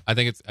it. Okay. I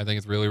think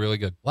it's really, really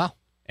good. Wow.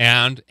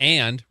 And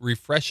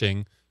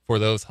refreshing for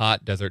those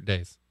hot desert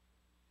days.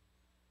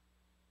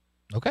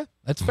 Okay.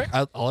 That's fair.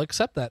 I'll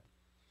accept that.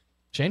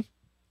 Shane?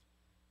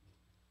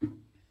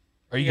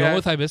 Are you Yeah. going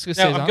with Hibiscus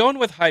No, Saison? I'm going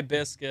with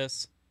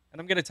hibiscus, and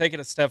I'm going to take it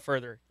a step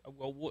further.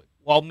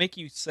 I'll make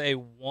you say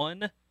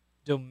one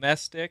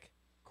domestic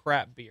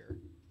crap beer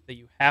that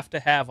you have to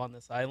have on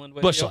this island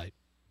with Busch you. Light.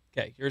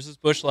 Okay, yours is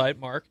Busch Light,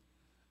 Mark.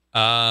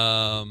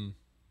 Probably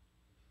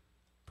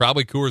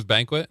Coors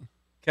Banquet.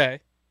 Okay,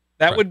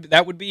 that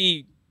would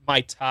be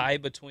my tie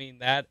between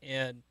that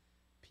and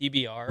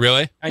PBR.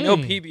 Really? I know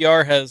Hmm.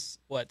 PBR has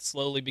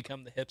slowly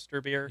become the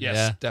hipster beer. Yes,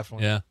 Yeah.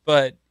 definitely. Yeah.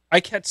 But I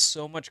catch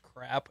so much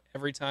crap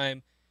every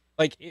time.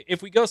 Like,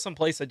 if we go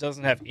someplace that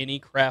doesn't have any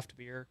craft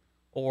beer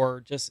or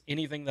just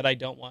anything that I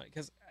don't want,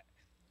 because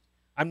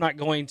I'm not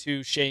going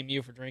to shame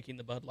you for drinking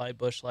the Bud Light,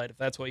 Busch Light, if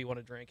that's what you want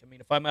to drink. I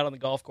mean, if I'm out on the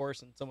golf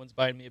course and someone's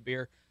buying me a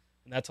beer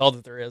and that's all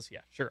that there is,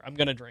 yeah, sure, I'm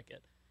going to drink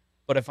it.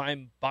 But if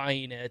I'm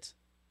buying it,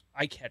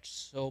 I catch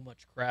so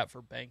much crap for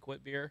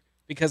banquet beer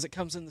because it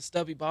comes in the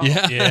stubby bottle.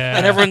 Yeah.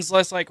 And everyone's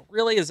less like,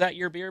 really, is that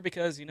your beer?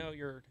 Because,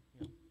 you're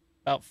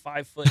about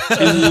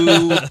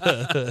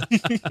 5'2".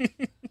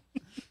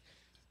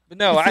 But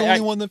no, It's the I only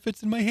one that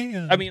fits in my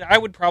hand. I mean, I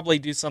would probably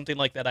do something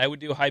like that. I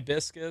would do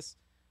hibiscus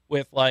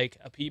with like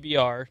a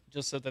PBR,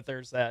 just so that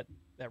there's that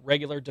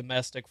regular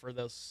domestic for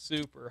those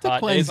super To hot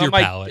cleanse days. your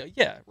palate.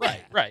 Yeah,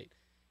 right.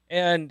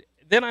 And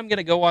then I'm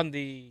gonna go on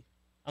the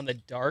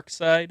dark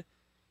side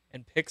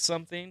and pick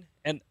something.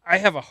 And I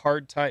have a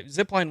hard time.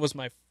 Zipline was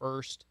my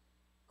first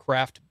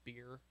craft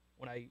beer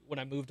when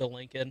I moved to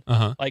Lincoln.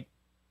 Uh-huh. Like,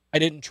 I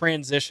didn't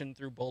transition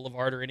through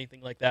Boulevard or anything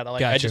like that. I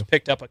Gotcha. just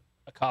picked up a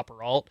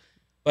Copper Alt.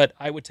 But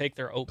I would take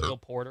their oatmeal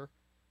porter.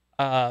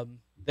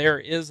 There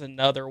is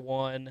another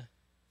one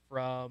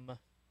from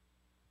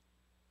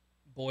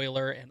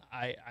Boiler, and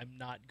I'm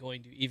not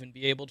going to even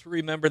be able to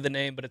remember the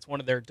name, but it's one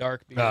of their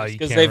dark beers you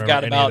because can't they've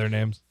got remember any of about their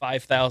names.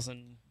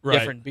 5,000 Right.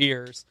 different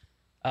beers.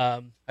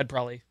 I'd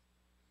probably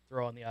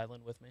throw on the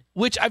island with me.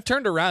 Which I've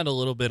turned around a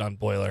little bit on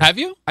Boiler. Have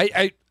you?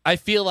 I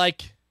feel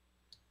like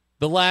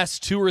the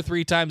last 2 or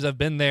 3 times I've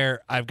been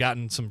there, I've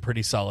gotten some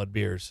pretty solid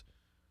beers.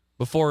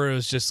 Before it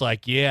was just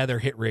like, yeah, their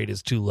hit rate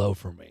is too low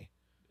for me.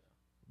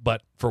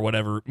 But for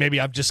whatever, maybe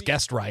I've just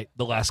guessed right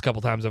the last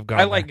couple times I've gone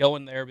I like there.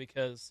 going there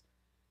because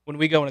when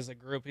we go in as a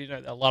group,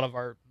 a lot of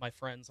my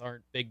friends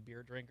aren't big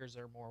beer drinkers;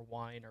 they're more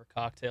wine or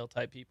cocktail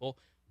type people.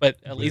 But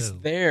at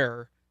least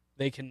there,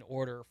 they can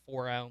order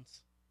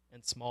 4-ounce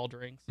and small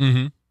drinks,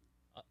 Mm-hmm.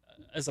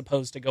 as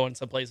opposed to going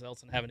someplace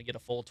else and having to get a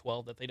full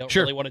 12 that they don't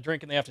Sure. really want to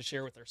drink and they have to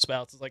share with their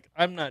spouse. It's like,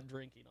 I'm not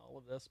drinking all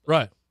of this. But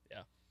Right.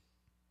 Yeah.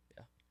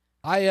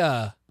 I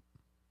I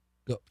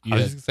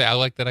was just gonna say I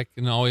like that I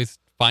can always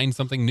find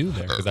something new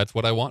there because that's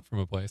what I want from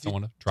a place. I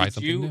want to try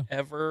something Did you new.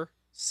 ever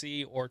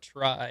see or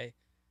try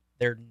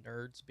their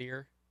Nerds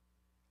beer?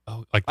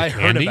 Oh, like the I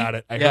heard candy? about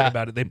it. I Yeah. heard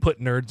about it. They put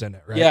nerds in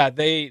it, right? Yeah,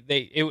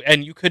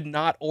 and you could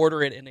not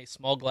order it in a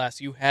small glass.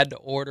 You had to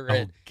order Oh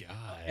it.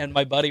 God! And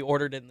my buddy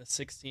ordered it in the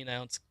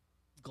 16-ounce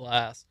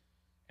glass,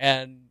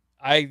 and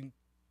I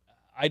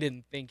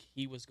didn't think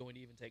he was going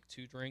to even take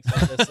 2 drinks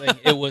of this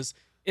thing.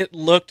 It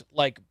looked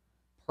like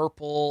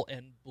purple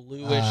and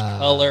bluish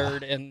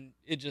colored, and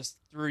it just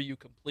threw you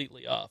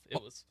completely off.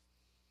 It was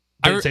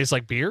Did it taste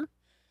like beer?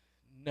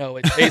 no,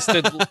 it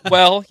tasted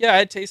well. Yeah,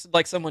 it tasted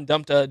like someone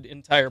dumped an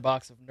entire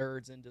box of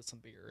Nerds into some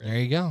beer. There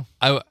you go.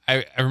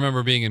 I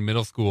remember being in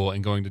middle school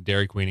and going to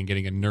Dairy Queen and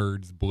getting a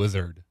Nerds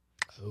Blizzard,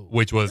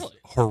 which was Really?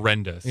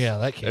 horrendous. Yeah,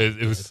 that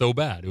can't It was so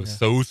bad. It was Yeah.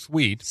 so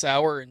sweet.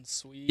 Sour and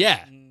sweet.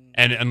 Yeah.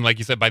 and- And like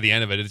you said, by the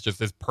end of it, it's just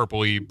this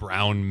purpley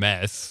brown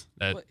mess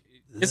that What-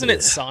 isn't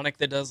it Sonic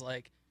that does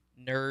like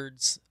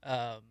Nerds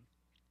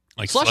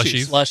like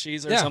Slushies.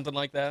 slushies or Yeah. something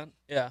like that?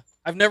 Yeah,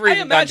 I've never I even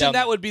gone imagine down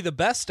that would be the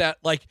best at,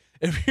 like,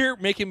 if you're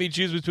making me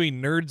choose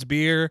between Nerds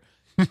beer,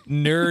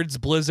 Nerds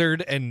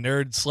Blizzard, and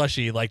Nerds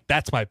Slushy, like,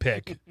 that's my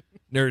pick.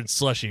 Nerds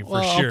Slushy, for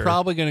Well, sure. I'm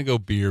probably gonna go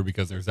beer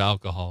because there's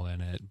alcohol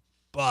in it.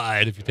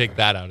 But if you take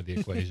that out of the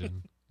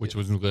equation, which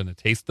wasn't going to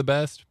taste the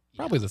best,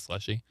 probably the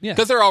slushy. Yeah.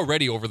 Because they're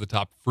already over the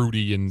top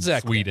fruity and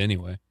Exactly. sweet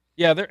anyway.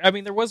 Yeah,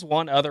 there was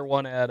one other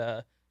one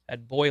at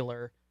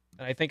Boiler,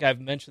 and I think I've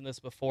mentioned this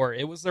before.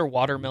 It was their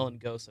watermelon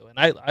gozo, and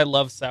I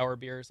love sour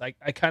beers. I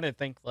kind of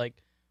think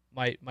like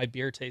my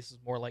beer taste is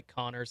more like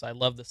Connor's. I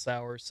love the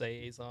sour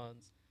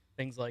saisons,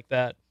 things like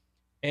that.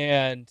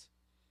 And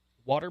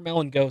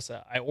watermelon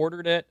goza, I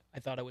ordered it. I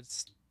thought it would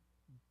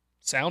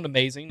sound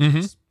amazing.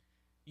 Mhm.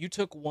 You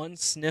took one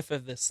sniff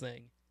of this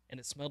thing, and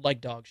it smelled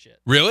like dog shit.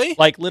 Really?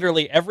 Like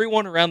literally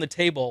everyone around the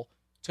table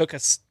took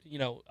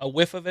a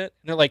whiff of it,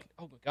 and they're like,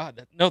 "Oh my god,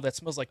 that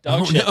smells like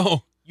dog Oh shit."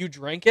 no! You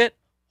drank it.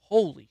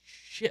 Holy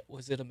shit,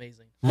 was it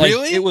amazing? Like,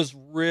 Really? it was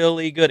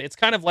really good. It's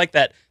kind of like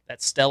that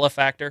Stella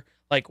factor.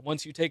 Like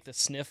once you take the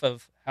sniff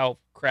of how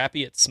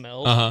crappy it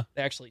smells, Uh-huh. it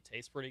actually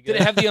tastes pretty good.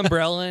 Did it have the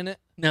umbrella in it?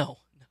 No,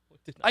 it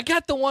did not. I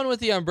got the one with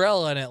the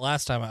umbrella in it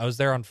last time. I was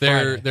there on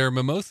Friday. Their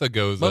mimosa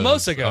goes.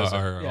 Mimosa Goza,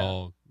 are yeah.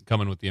 all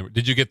coming with the.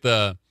 Did you get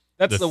the?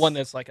 That's the- the one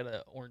that's like an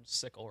orange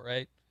sickle,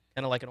 right?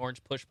 Kind of like an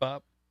orange push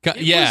pop. It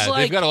Yeah, was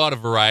like- they've got a lot of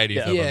varieties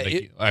Yeah. of Yeah,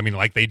 them. I mean,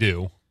 like they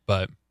do,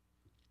 but.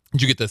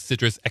 Did you get the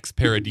Citrus Ex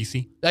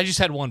Paradisi? I just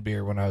had one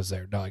beer when I was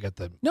there. No, I got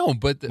the. No,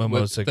 but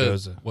Mimosa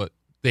Goza. What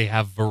they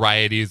have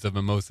varieties of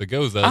Mimosa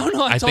Goza. I don't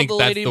know, I told think the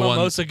that's lady the one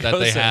Mimosa that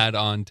they Goza. had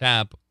on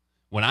tap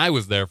when I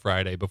was there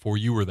Friday before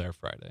you were there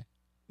Friday.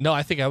 No,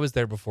 I think I was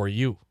there before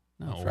you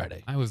No, on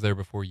Friday. I was there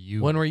before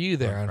you. When were you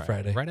there on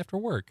Friday? Right after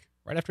work.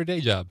 Right after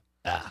day job.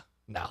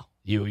 No,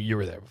 you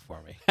were there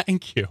before me.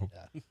 Thank you.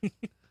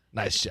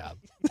 Nice job.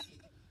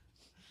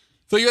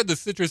 So you had the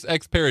Citrus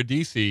Ex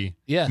Paradisi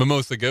Yeah,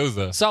 Mimosa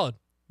Goza. solid.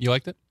 You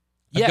liked it?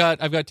 Yeah.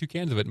 I've got 2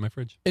 cans of it in my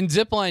fridge. And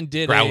Zipline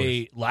did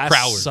Growlers. last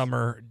Growlers.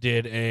 summer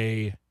did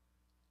a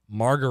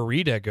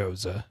margarita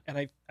goza.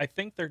 And I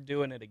think they're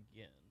doing it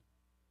again,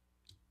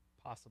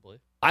 possibly.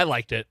 I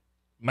liked it.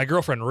 My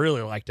girlfriend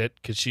really liked it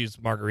because she's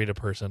a margarita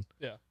person.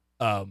 Yeah.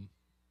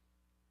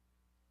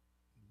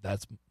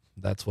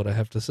 That's what I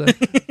have to say.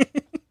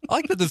 I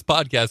like that this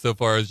podcast so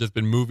far has just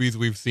been movies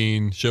we've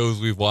seen,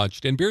 shows we've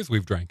watched, and beers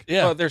we've drank.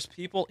 Yeah. Oh, there's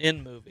people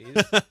in movies,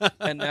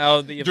 and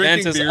now the event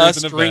Drinking is beer is us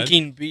an event.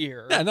 drinking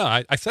beer. Yeah, no,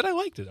 I said I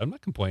liked it. I'm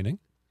not complaining.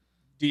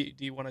 Do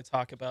you want to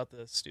talk about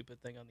the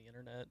stupid thing on the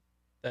internet?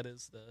 That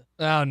is the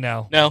Oh,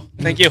 no. no.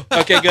 Thank you.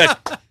 Okay, good,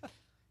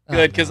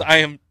 good. Because no.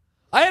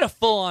 I had a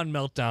full-on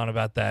meltdown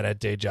about that at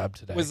day job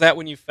today. was that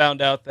when you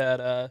found out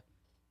that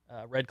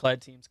Red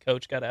Clad Team's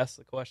coach got asked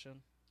the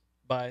question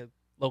by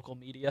local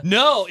media.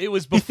 No, it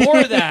was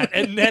before that,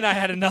 and then I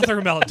had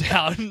another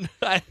meltdown.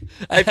 I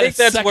I had think a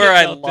that's second where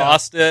I meltdown.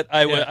 lost it.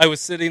 Yeah. I was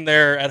sitting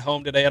there at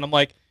home today, and I'm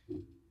like,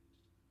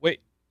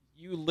 wait,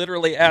 you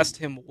literally asked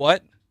him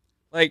what?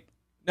 Like,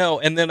 no.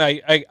 And then I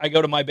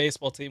go to my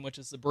baseball team, which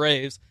is the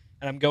Braves,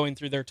 and I'm going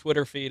through their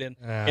Twitter feed, and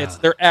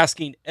they're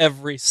asking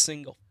every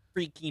single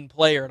freaking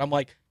player, and I'm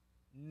like,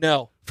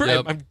 no,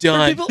 I'm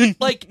done. For people,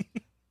 like,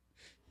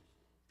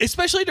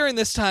 especially during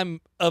this time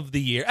of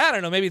the year. I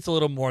don't know, maybe it's a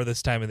little more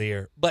this time of the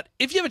year. But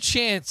if you have a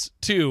chance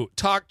to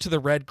talk to the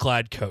Red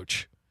Clad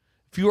coach,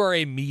 if you are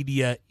a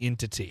media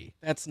entity,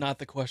 That's not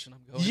the question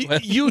I'm going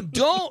with. you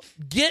don't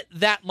get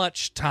that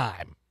much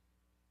time.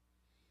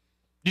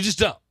 You just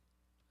don't.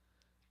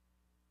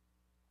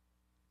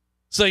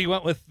 So you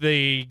went with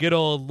the good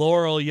old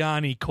Laurel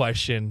Yanni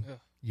question.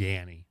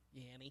 Yanny.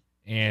 Yanny.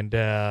 And,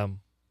 I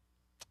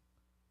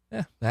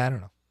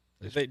don't know.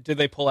 Did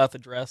they pull out the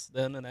dress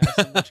then and ask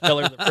him which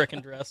color the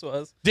frickin' dress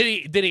was?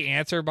 Did he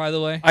answer, by the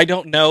way? I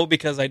don't know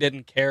because I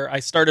didn't care. I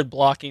started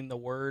blocking the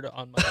word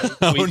on my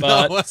Oh, tweet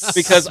no. bot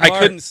because I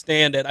Smart. couldn't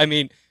stand it. I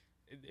mean,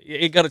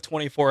 it got a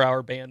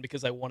 24-hour ban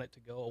because I want it to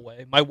go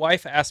away. My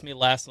wife asked me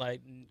last night,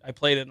 and I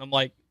played it, and I'm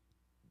like,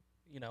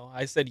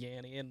 I said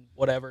Yanny and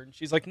whatever, and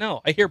she's like,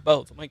 no, I hear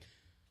both. I'm like,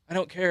 I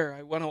don't care.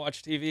 I want to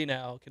watch TV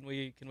now. Can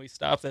we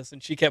stop this?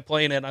 And she kept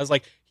playing it, and I was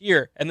like,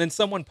 here. And then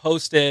someone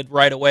posted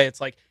right away. It's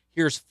like,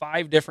 here's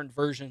 5 different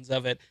versions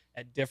of it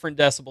at different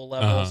decibel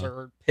levels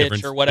or pitch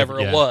Different- or whatever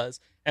yeah. it was.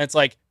 And it's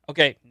like,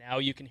 okay, now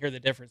you can hear the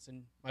difference.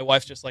 And my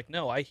wife's just like,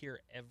 no, I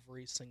hear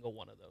every single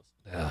one of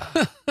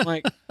those. I'm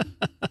like,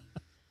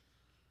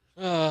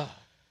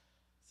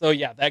 so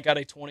yeah, that got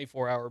a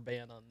 24-hour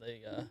ban on the.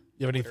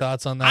 You have any Twitter.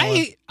 thoughts on that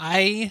one?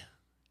 I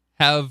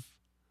have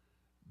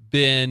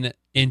been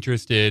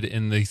interested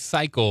in the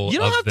cycle You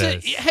don't of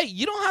have this. to. Hey,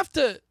 you don't have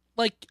to.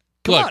 Like,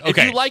 come Look, on.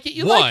 okay. If you like it,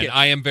 you One, like it.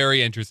 I am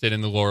very interested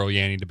in the Laurel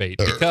Yanny debate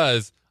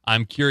because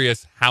I'm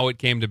curious how it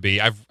came to be.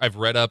 I've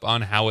read up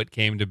on how it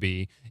came to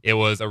be. It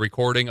was a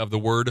recording of the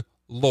word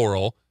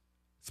Laurel.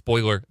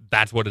 Spoiler,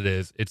 that's what it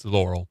is. It's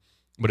Laurel.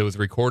 But it was a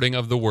recording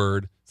of the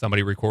word.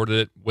 Somebody recorded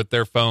it with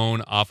their phone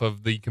off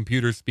of the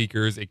computer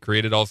speakers. It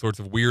created all sorts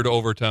of weird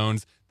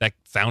overtones that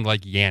sound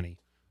like Yanny.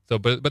 So,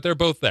 but they're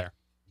both there.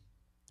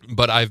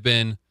 But I've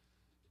been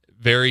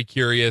very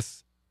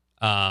curious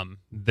then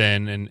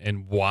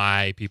and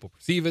why people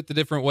perceive it the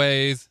different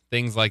ways,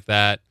 things like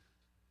that.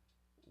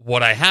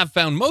 What I have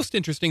found most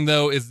interesting,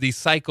 though, is the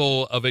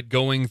cycle of it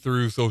going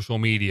through social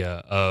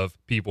media, of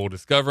people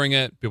discovering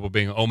it, people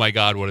being, oh my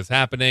God, what is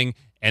happening?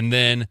 And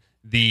then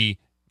the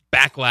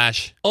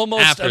backlash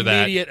Almost after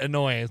that. immediate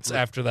annoyance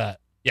after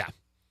that. Yeah.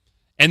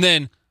 And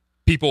then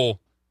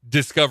people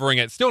discovering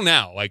it still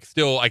now. Like,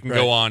 still, I can Right.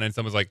 go on and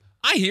someone's like,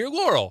 I hear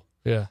Laurel.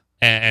 Yeah.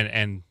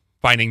 And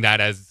finding that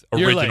as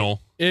You're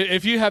original. late.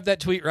 If you have that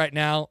tweet right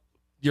now,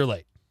 you're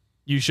late.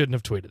 You shouldn't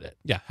have tweeted it.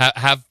 Yeah.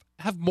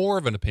 Have more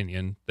of an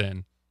opinion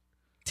than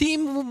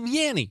Team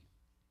Yanny.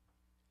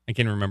 I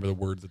can't remember the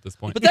words at this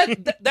point. But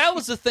that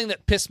was the thing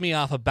that pissed me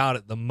off about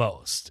it the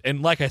most.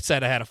 And like I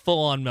said, I had a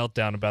full-on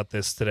meltdown about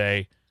this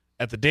today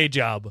at the day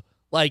job.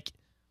 Like,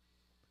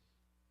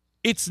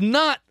 it's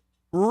not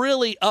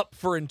really up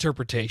for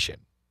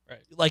interpretation. Right.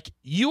 Like,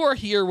 you are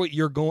here what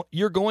you're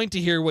going to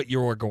hear what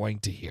you're going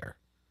to hear.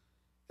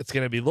 It's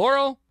going to be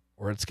Laurel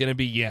or it's going to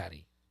be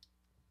Yanny.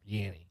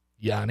 Yanny.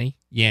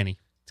 Yanny.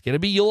 It's going to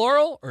be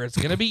Laurel or it's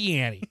going to be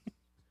Yanny.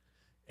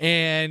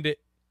 And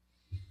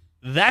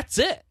that's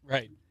it.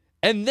 Right.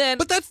 And then,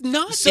 But that's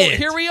not so it.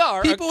 here we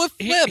are. People have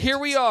flipped. Here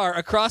we are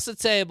across the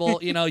table.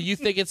 You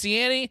think it's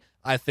Yanny.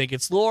 I think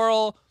it's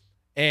Laurel.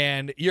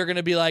 And you're going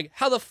to be like,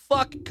 how the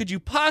fuck could you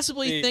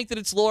possibly think that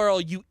it's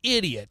Laurel, you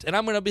idiot? And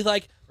I'm going to be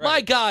like, my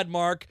Right. God,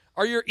 Mark,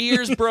 are your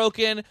ears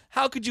broken?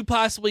 How could you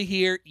possibly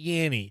hear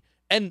Yanny?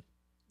 And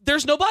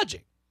there's no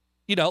budging.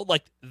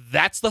 Like,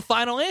 that's the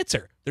final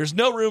answer. There's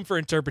no room for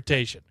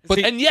interpretation.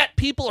 And yet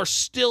people are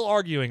still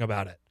arguing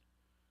about it.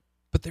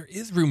 But there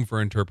is room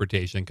for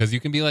interpretation because you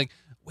can be like,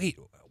 wait,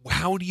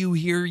 how do you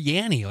hear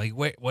Yanny? Like,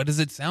 what does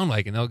it sound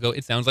like? And they'll go,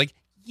 it sounds like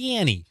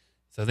Yanny.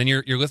 So then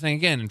you're listening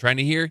again and trying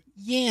to hear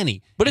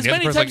Yanny. But And as the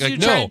other many person's times as you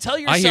try no, and tell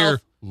I hear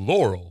yourself,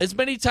 Laurel. as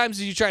many times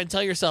as you try and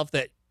tell yourself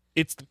that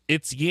it's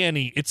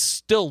Yanny, it's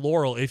still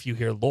Laurel if you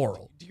hear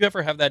Laurel. Do you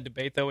ever have that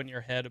debate though in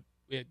your head,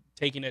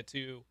 taking it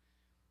to,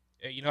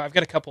 I've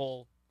got a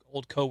couple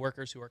old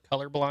coworkers who are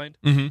colorblind,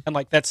 Mhm. and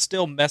like that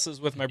still messes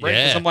with my brain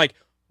because Yeah. I'm like,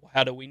 well,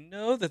 how do we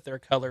know that they're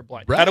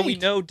colorblind? How do we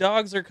Right. know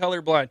dogs are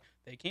colorblind?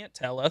 They can't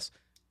tell us.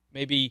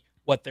 Maybe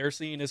what they're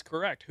seeing is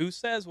correct. Who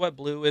says what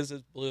blue is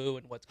blue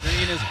and what's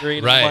green is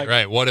green? Right,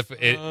 right. What if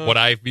what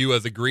I view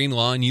as a green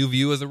lawn, you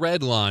view as a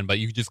red lawn, but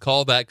you just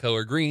call that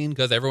color green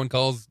because everyone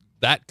calls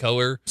that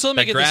color. So let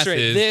me get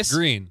this straight.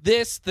 Green.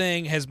 This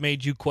thing has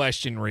made you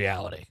question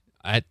reality.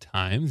 At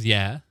times,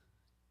 yeah.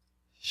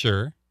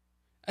 Sure.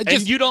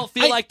 And you don't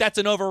feel like that's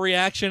an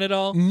overreaction at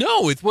all?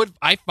 No, it's what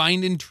I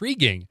find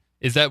intriguing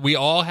is that we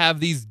all have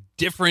these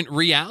different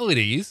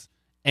realities,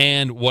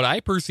 and what I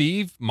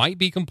perceive might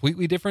be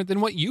completely different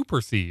than what you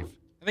perceive.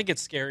 I think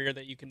it's scarier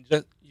that you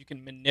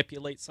can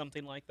manipulate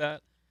something like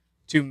that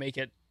to make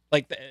it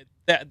like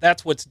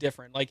that's what's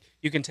different. Like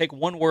you can take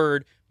one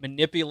word,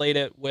 manipulate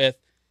it with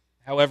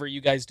however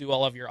you guys do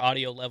all of your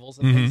audio levels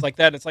and things like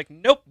that. It's like,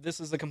 nope, this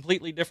is a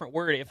completely different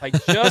word. If I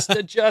just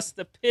adjust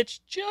the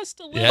pitch just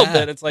a little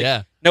bit, it's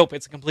like, nope,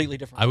 it's a completely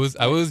different word.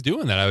 I was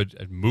doing that.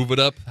 I'd move it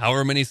up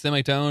however many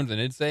semitones, and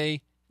it'd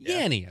say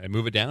Yanny. I'd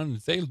move it down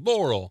and say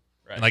Laurel.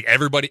 Right. And like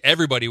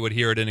everybody would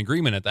hear it in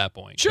agreement at that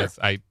point. Sure.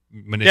 I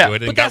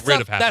manipulated and got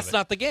rid of half of it. That's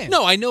not the game.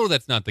 No, I know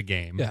that's not the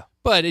game. Yeah.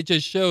 But it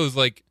just shows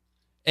like,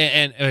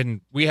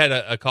 and we had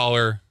a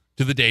caller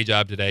to the day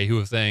job today who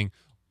was saying,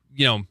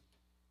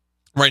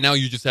 right now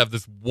you just have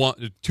this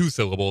two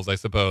syllables, I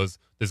suppose,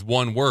 this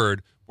one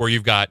word where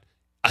you've got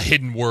a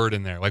hidden word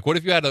in there. Like what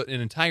if you had an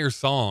entire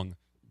song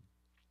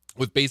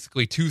with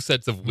basically two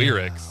sets of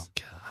lyrics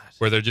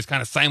where they're just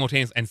kind of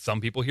simultaneous, and some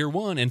people hear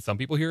one and some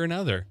people hear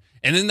another.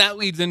 And then that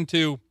leads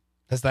into...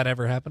 Has that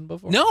ever happened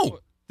before? No.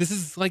 This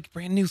is like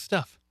brand new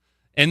stuff.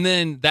 And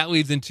then that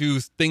leads into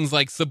things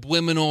like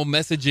subliminal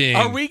messaging.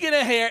 Are we going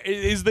to hear...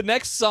 Is the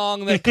next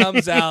song that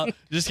comes out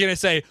just going to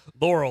say,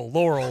 Laurel,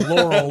 Laurel,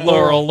 Laurel,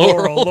 Laurel,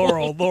 Laurel,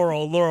 Laurel,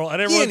 Laurel, Laurel,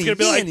 and everyone's going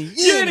to be like,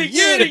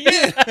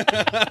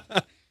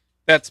 Yanny.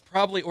 That's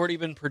probably already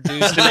been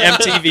produced, and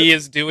MTV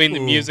is doing the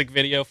music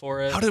video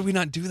for it. How did we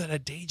not do that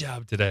at day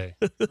job today?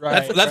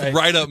 Right, that's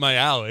right up my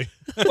alley.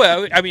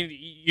 Well, I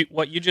mean,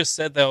 what you just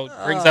said though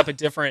brings up a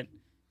different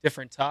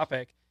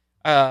topic.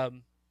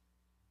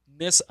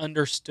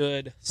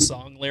 Misunderstood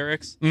song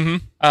lyrics.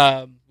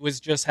 Was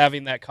just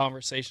having that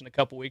conversation a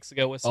couple weeks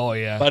ago with some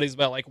buddies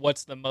about like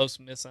what's the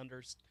most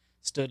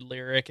misunderstood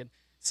lyric. And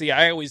see,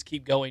 I always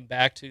keep going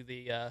back to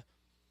the.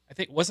 I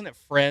think, wasn't it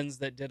Friends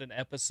that did an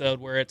episode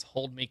where it's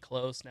Hold Me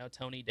Close, now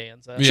Tony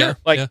Danza? Yeah.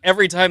 Like,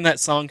 every time that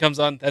song comes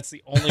on, that's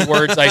the only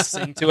words I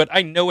sing to it.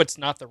 I know it's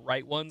not the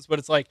right ones, but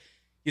it's like,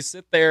 you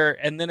sit there,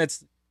 and then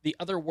it's the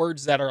other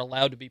words that are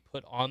allowed to be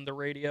put on the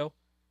radio.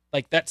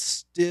 Like, that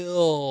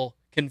still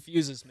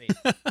confuses me.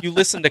 You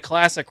listen to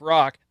classic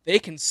rock, they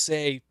can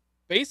say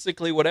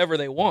basically whatever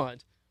they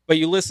want, but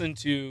you listen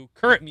to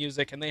current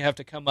music, and they have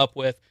to come up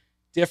with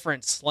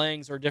different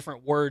slangs or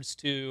different words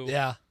to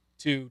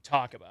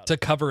talk about to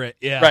cover it.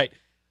 Right,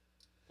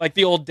 like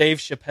the old Dave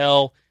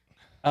Chappelle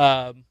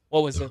what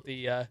was it,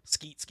 the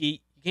skeet you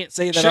can't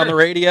say that on the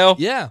radio.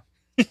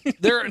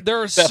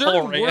 There are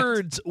certain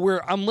words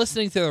where I'm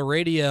listening to the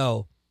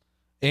radio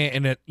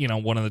and it,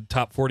 one of the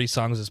top 40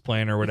 songs is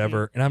playing or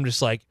whatever, and I'm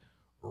just like,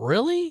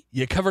 really,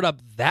 you covered up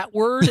that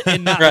word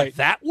and not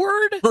that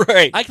word?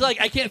 Right. I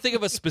can't think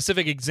of a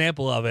specific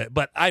example of it,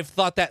 but I've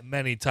thought that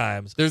many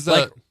times. There's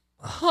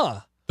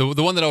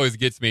The one that always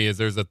gets me is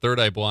there's a Third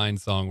Eye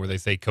Blind song where they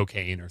say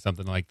cocaine or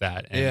something like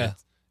that. And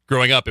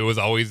growing up, it was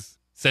always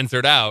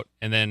censored out.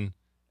 And then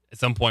at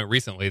some point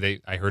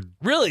recently, I heard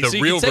the so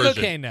you real can say version.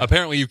 Cocaine now.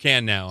 Apparently you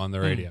can now on the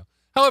radio.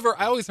 However,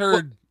 I always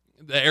heard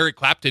the Eric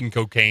Clapton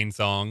cocaine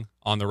song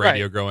on the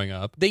radio growing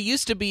up. They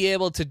used to be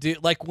able to do,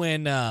 like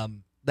when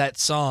that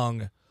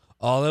song,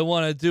 All I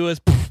Want to Do Is...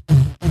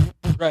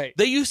 Right.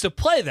 They used to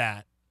play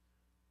that.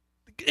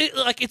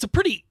 It's a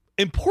pretty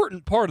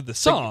important part of the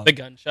song. The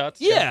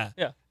gunshots. Yeah.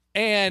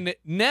 And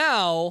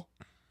now,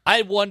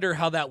 I wonder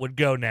how that would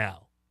go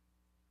now.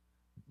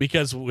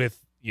 Because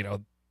with,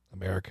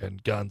 America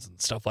and guns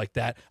and stuff like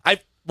that,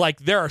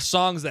 there are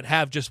songs that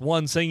have just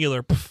one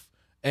singular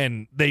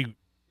and they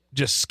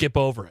just skip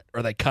over it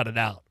or they cut it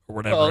out or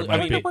whatever it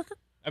might be.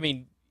 I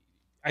mean,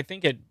 I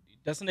think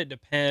doesn't it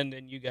depend,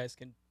 and you guys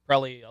can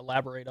probably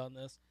elaborate on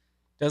this,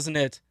 doesn't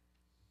it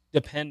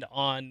depend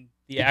on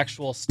the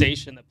actual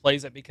station that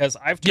plays it? Because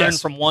I've turned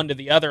from one to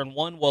the other, and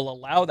one will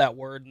allow that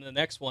word and the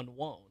next one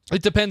won't.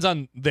 It depends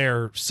on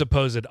their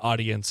supposed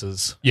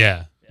audiences.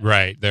 Yeah.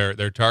 Right.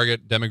 Their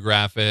target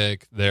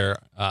demographic, their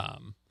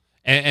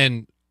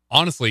and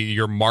honestly,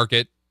 your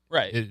market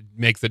it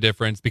makes a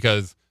difference,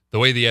 because the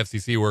way the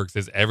FCC works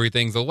is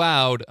everything's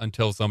allowed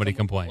until somebody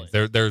complains.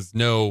 There's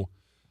no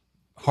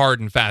hard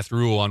and fast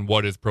rule on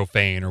what is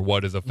profane or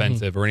what is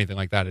offensive or anything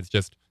like that. It's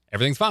just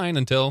everything's fine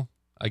until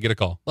I get a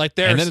call. And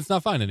then it's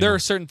not fine anymore. There are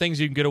certain things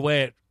you can get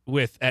away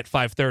with at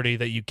 5:30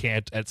 that you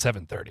can't at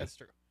 7:30. That's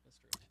true.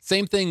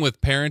 Same thing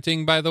with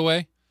parenting, by the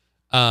way.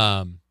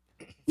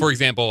 For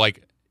example,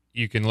 like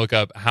you can look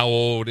up how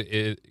old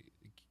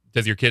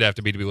does your kid have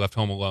to be left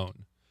home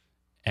alone?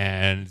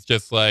 And it's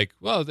just like,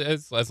 well,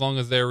 as long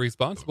as they're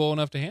responsible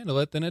enough to handle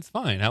it, then it's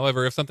fine.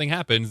 However, if something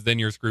happens, then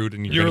you're screwed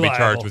and you're going to be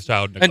charged with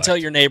child neglect. Until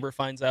your neighbor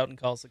finds out and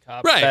calls the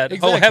cops. Right, that,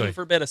 exactly. Oh, heaven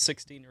forbid a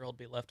 16-year-old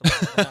be left alone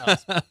in the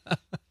house.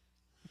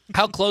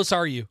 How close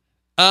are you?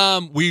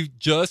 We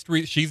just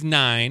she's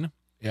 9.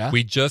 Yeah.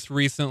 We just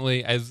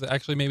recently, as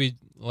actually maybe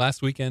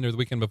last weekend or the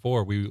weekend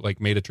before, we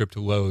made a trip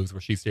to Lowe's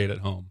where she stayed at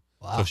home.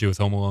 Wow. So she was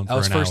home alone That for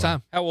was an first hour.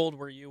 time. How old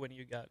were you when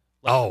you got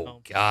left at Oh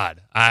home?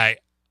 God,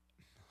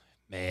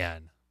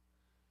 man.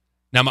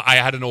 Now I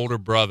had an older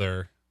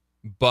brother,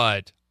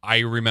 but I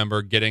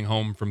remember getting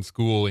home from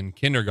school in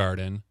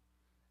kindergarten,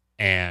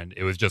 and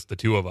it was just the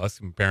two of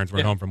us. My parents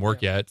weren't Yeah, home from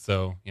work yet,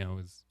 so it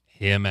was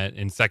him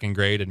in second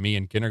grade and me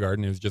in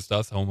kindergarten. It was just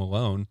us home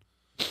alone.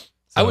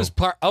 I So,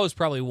 was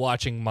probably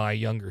watching my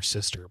younger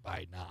sister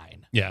by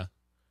 9, yeah.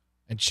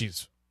 and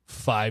she's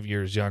 5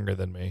 years younger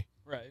than me.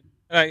 Right.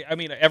 And I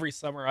mean, every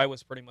summer I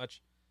was pretty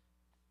much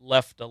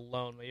left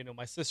alone. You know,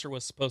 my sister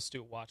was supposed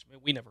to watch me.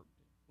 We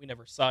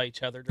never saw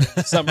each other during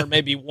the summer,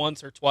 maybe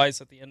once or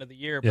twice at the end of the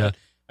year. But Yeah.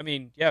 I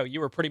mean, yeah, you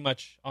were pretty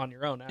much on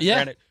your own. Yeah.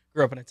 Granted,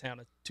 grew up in a town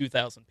of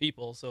 2,000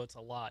 people, so it's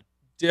a lot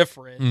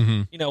different.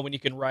 Mm-hmm. You know, when you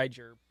can ride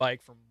your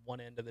bike from one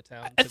end of the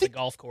town I to the think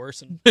golf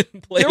course and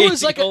play. There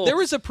was goals. there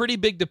was a pretty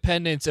big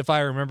dependence, if I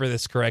remember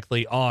this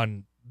correctly,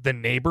 on the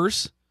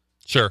neighbors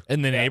Sure.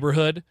 in the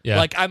neighborhood. Yeah.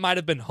 Like I might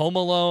have been home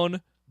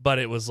alone, but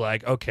it was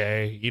like,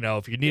 okay,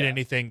 if you need Yeah.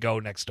 anything, go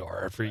next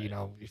door. If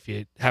if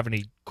you have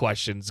any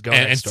questions, go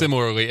And next door.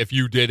 similarly, if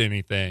you did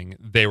anything,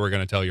 they were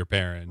going to tell your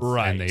parents,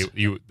 Right. And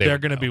They're would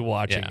going to know. be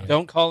watching Yeah. you.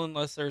 Don't call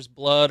unless there's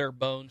blood or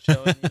bone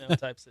showing,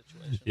 type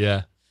situation.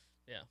 Yeah.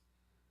 Yeah.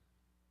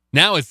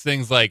 Now it's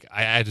things like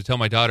I had to tell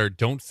my daughter,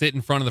 don't sit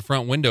in front of the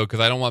front window because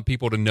I don't want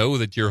people to know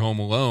that you're home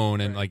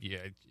alone. And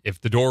Right. if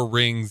the door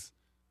rings,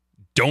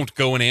 don't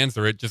go and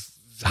answer it. Just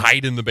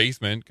hide in the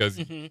basement because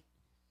Mhm.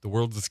 the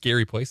world's a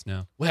scary place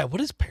now. Wow,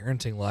 what is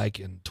parenting like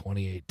in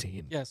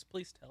 2018? Yes,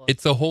 please tell us.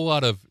 It's a whole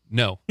lot of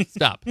no,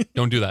 stop,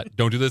 don't do that,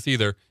 don't do this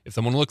either. If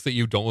someone looks at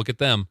you, don't look at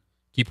them.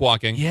 Keep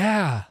walking.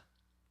 Yeah.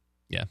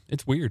 Yeah,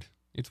 it's weird.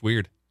 It's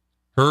weird.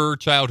 Her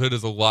childhood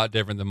is a lot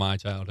different than my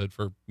childhood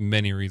for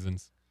many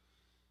reasons.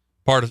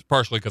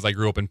 Partially because I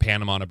grew up in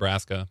Panama,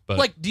 Nebraska. But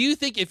Like, do you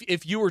think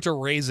if you were to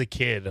raise a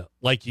kid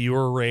like you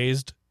were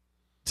raised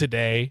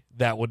today,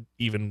 that would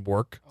even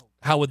work?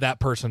 How would that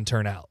person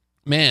turn out?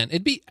 man,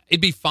 it'd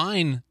be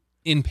fine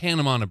in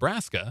Panama,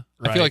 Nebraska.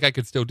 I Right. feel like I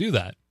could still do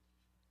that.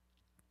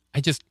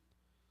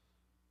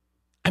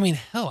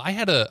 Hell, I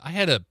had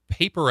a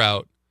paper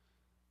out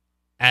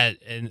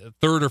in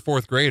third or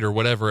fourth grade or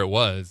whatever it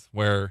was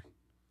where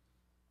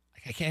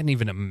I can't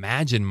even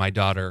imagine my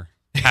daughter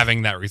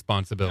having that No,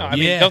 responsibility. I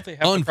mean, Yeah. don't they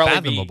have to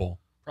Unfathomable.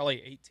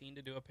 probably 18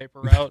 to do a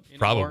paper route? anymore?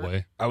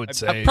 Probably. I would I'm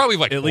say Probably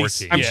like at 14.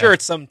 least. I'm yeah. sure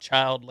it's some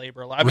child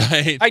labor. I mean,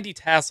 Right. I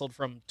detasseled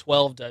from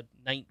 12 to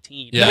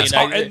 19. Yeah. I That's mean,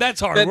 hard, and that's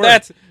hard work.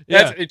 That's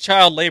Yeah. a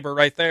child labor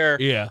right there.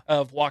 Yeah.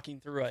 Of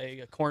walking through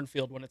a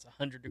cornfield when it's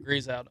 100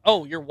 degrees out.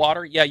 Oh, your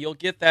water? Yeah, you'll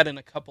get that in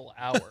a couple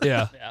hours.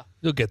 Yeah. yeah,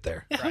 You'll get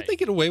there. Yeah, how'd Right. they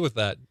get away with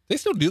that? They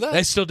still do that?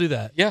 They still do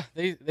that. yeah.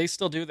 They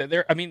still do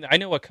that. I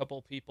know a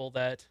couple people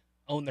that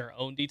own their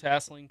own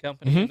detasseling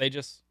company, Mhm. and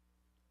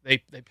they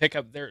pick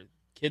up their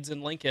kids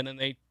in Lincoln and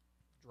they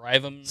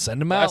drive them.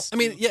 Send 'em out.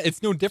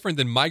 It's no different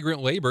than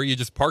migrant labor. You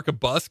just park a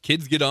bus,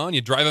 kids get on,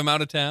 you drive them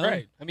out of town.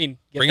 Right. I mean,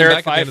 get Bring there 'em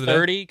at back at the end of the day.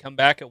 5:30, come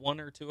back at 1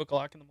 or 2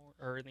 o'clock in the morning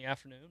or in the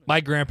afternoon.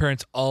 My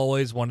grandparents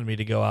always wanted me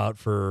to go out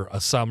for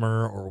a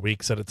summer or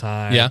weeks at a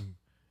time. Yeah.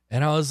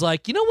 And I was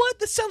like, you know what?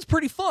 This sounds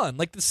pretty fun.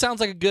 Like, this sounds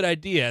like a good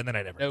idea. And then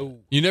I never did. No.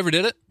 You never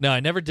did it? No,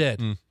 I never did.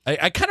 Mm.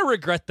 I kind of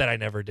regret that I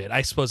never did.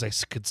 I suppose I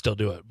could still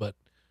do it, but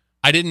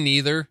I didn't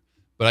either,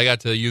 but I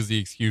got to use the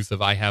excuse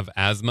of I have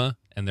asthma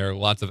and there are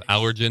lots of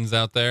allergens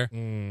out there.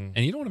 And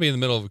you don't want to be in the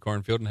middle of a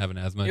cornfield and have an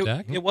asthma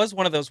attack. It was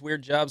one of those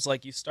weird jobs.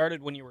 Like you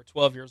started when you were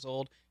 12 years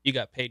old, you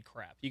got paid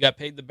crap. You got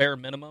paid the bare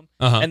minimum.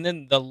 Uh-huh. And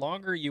then the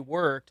longer you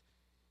worked,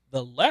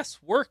 the less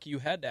work you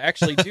had to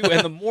actually do and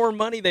the more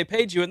money they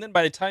paid you. And then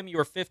by the time you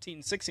were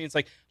 15, 16, it's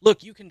like,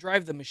 look, you can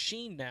drive the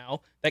machine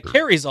now that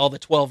carries all the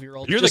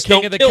 12-year-olds. you're Just the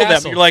king don't of the kill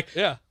castle. them. You're like,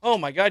 yeah. oh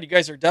my God, you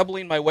guys are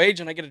doubling my wage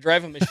and I get to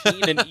drive a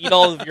machine and eat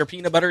all of your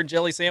peanut butter and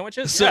jelly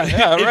sandwiches? So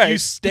yeah, if right. you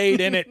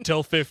stayed in it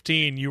till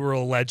 15, you were a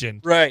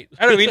legend. Right.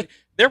 I mean,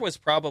 there was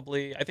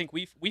probably, I think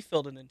we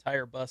filled an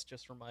entire bus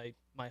just for my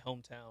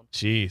hometown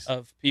Jeez.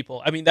 of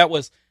people. I mean, that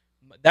was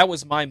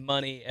my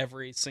money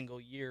every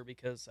single year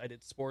because I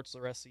did sports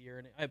the rest of the year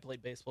and I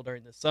played baseball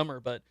during the summer,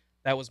 but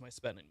that was my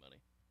spending money.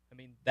 I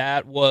mean,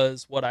 that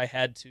was what I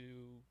had to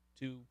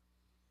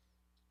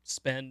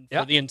spend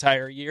Yeah. for the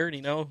entire year.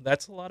 And,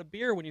 that's a lot of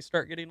beer when you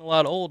start getting a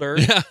lot older,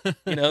 Yeah.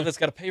 that's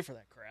got to pay for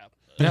that crap.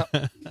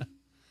 But,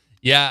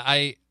 Yeah,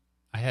 I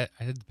had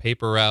the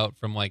paper route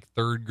from like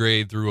third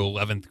grade through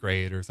 11th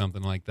grade or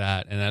something like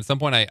that. And at some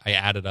point I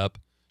added up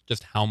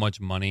just how much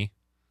money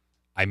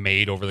I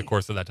made over the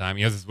course of that time.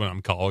 This is when I'm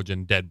in college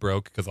and dead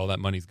broke because all that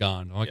money's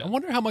gone. I'm like, Yeah. I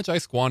wonder how much I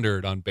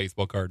squandered on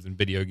baseball cards and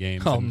video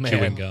games Oh, and man.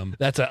 chewing gum.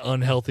 That's an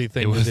unhealthy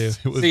thing It was, to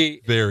do.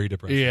 See, very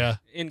depressing. Yeah.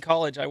 in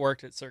college, I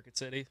worked at Circuit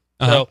City.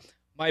 Uh-huh. So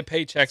my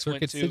paychecks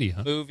Circuit went to City,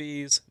 huh?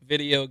 movies,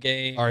 video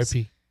games,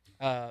 R.I.P.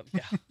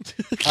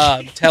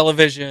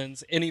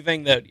 televisions,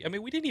 anything that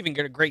we didn't even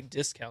get a great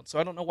discount, so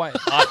I don't know why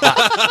I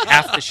bought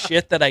half the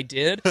shit that I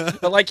did.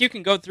 But like, you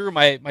can go through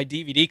my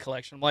DVD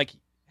collection. I'm like,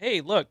 hey,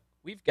 look,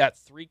 we've got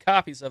 3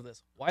 copies of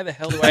this. Why the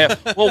hell do I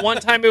have? Well, one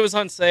time it was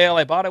on sale.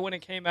 I bought it when it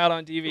came out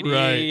on DVD.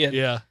 Right. And,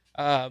 Yeah.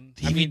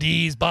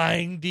 DVDs,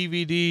 buying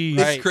DVDs.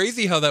 Right. It's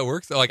crazy how that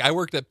works. Like I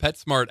worked at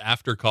PetSmart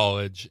after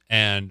college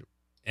and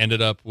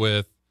ended up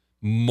with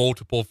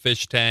multiple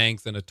fish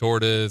tanks and a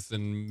tortoise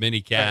and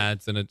mini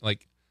cats and I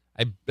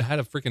had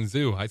a freaking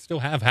zoo. I still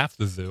have half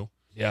the zoo.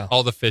 Yeah.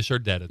 All the fish are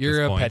dead at You're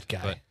this a point. pet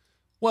guy. But,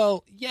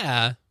 well,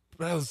 yeah,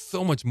 but I was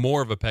so much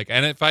more of a pet guy.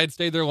 And if I had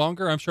stayed there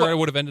longer, I'm sure I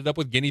would have ended up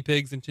with guinea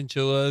pigs and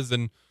chinchillas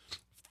and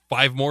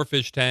 5 more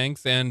fish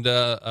tanks and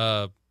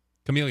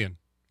chameleon.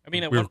 I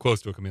mean, we were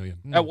close to a chameleon.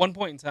 At one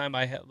point in time,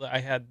 I had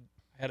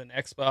an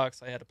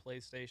Xbox, I had a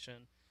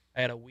PlayStation,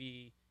 I had a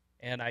Wii,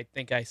 and I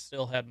think I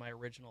still had my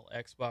original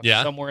Xbox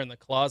somewhere in the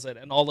closet,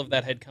 and all of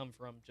that had come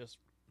from just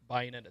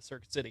buying it at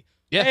Circuit City.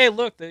 Yeah. Hey,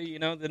 look, the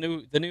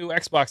new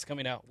Xbox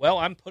coming out. Well,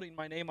 I'm putting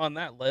my name on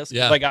that list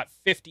because Yeah. I got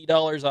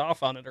 $50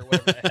 off on it or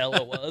whatever the hell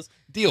it was.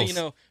 Deals.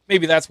 So,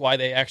 maybe that's why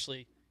they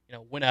actually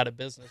went out of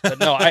business. But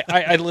no,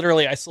 I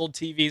literally I sold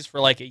TVs for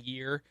like a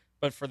year.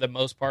 But for the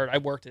most part, I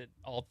worked it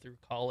all through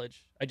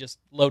college. I just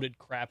loaded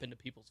crap into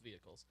people's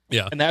vehicles.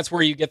 Yeah. And that's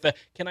where you get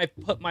can I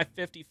put my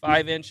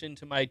 55-inch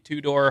into my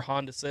 2-door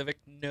Honda Civic?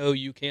 No,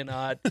 you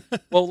cannot.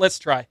 Well, let's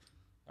try.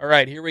 All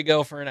right, here we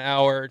go for an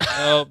hour.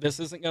 No, this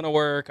isn't going to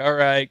work. All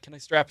right, can I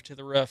strap it to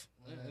the roof?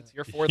 It's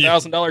your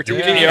 $4,000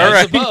 TV. Yeah, all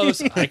right. I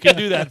suppose I can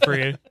do that for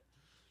you.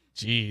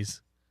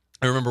 Jeez.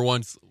 I remember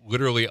once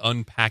literally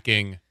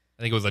unpacking,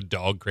 I think it was a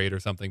dog crate or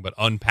something, but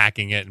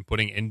unpacking it and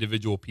putting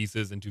individual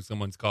pieces into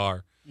someone's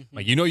car.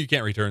 Like, you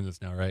can't return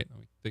this now, right?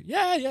 I'm like,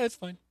 yeah, it's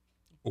fine.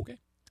 Okay.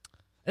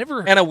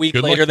 And a week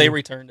Good luck later, to they you.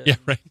 returned it. Yeah,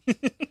 right.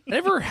 I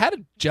never had a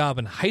job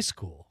in high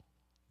school.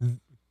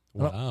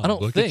 Wow, I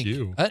don't look think. at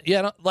you.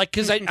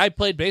 Because I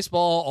played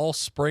baseball all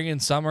spring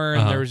and summer,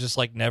 and Uh-huh. there was just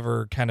like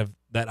never kind of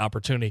that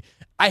opportunity.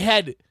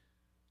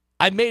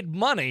 I made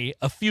money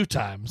a few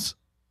times.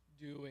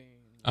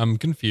 I'm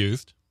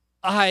confused.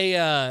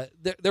 There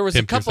was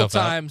Pimp a couple yourself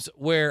out. times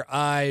where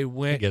I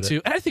went get it.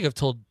 to, and I think I've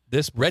told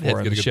this before Redheads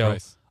on get the a good show.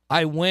 price.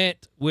 I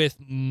went with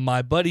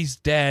my buddy's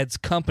dad's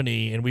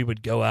company, and we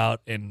would go out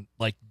and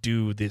like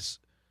do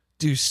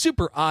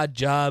super odd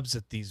jobs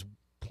at these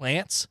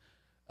plants.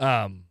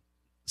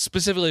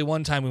 Specifically,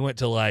 one time we went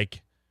to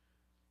like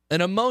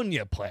an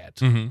ammonia plant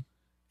Mm-hmm.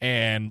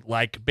 and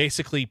like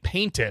basically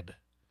painted.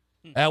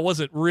 That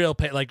wasn't real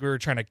paint. Like we were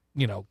trying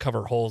to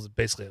cover holes,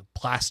 basically with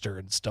plaster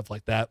and stuff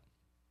like that.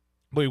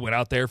 We went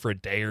out there for a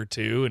day or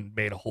two and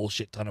made a whole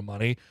shit ton of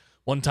money.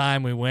 One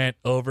time we went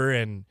over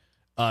and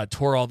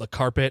tore all the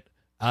carpet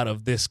out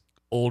of this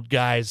old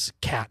guy's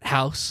cat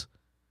house.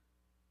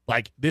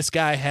 Like this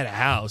guy had a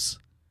house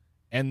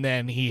and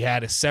then he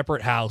had a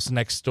separate house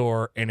next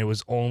door and it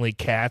was only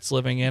cats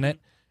living in it.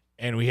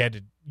 And we had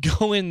to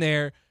go in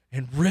there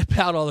and rip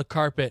out all the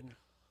carpet.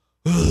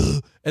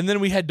 And then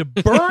we had to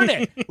burn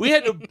it. We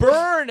had to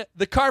burn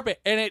the carpet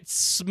and it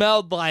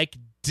smelled like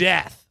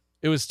death.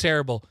 It was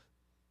terrible.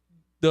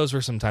 Those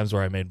were some times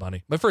where I made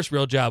money. My first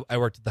real job, I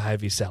worked at the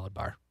Hy-Vee salad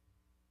bar.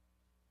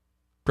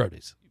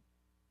 Produce.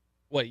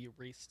 What, you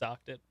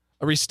restocked it?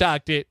 I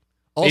restocked it.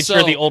 Made Also,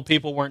 sure the old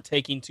people weren't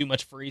taking too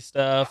much free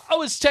stuff. I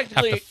was Have to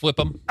technically flip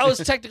them.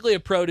 a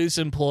produce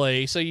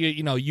employee. So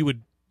you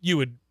would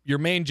your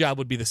main job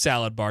would be the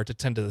salad bar, to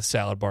tend to the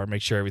salad bar,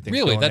 make sure everything's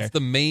Really? going That's there.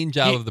 the main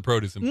job Yeah. of the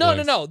produce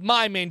employees? No.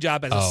 My main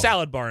job as a Oh.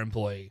 salad bar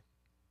employee.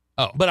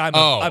 Oh. But I'm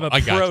a I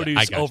gotcha. produce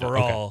I gotcha.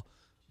 overall. Okay.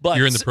 But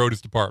You're in the produce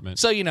department.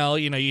 So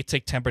you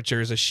take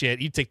temperatures of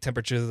shit. You take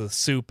temperatures of the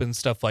soup and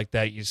stuff like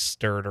that. You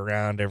stir it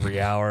around every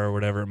hour or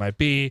whatever it might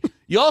be.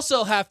 You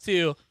also have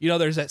to,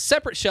 there's that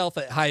separate shelf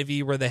at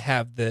Hy-Vee where they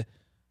have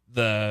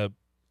the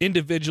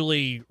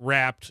individually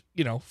wrapped,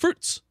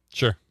 fruits.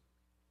 Sure.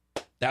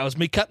 That was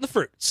me cutting the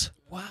fruits.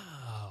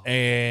 Wow.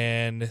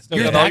 And Still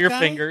You're got all that your guy?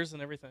 fingers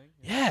and everything.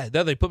 yeah,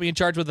 then they put me in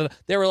charge with it.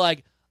 They were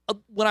like,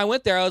 when I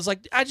went there, I was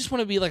like, I just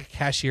want to be like a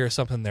cashier or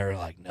something. They were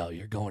like, no,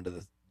 you're going to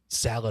the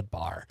salad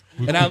bar.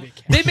 And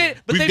they made it,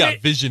 but We've they got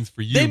made, visions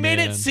for you, they made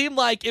man. it seem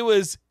like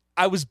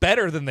I was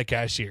better than the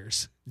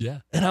cashiers. Yeah.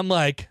 And I'm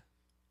like,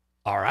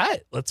 all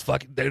right, let's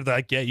fucking. They're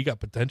like, yeah, you got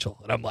potential.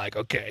 And I'm like,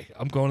 okay,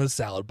 I'm going to the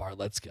salad bar.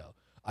 Let's go.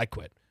 I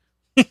quit.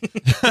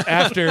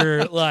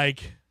 After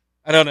like,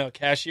 I don't know,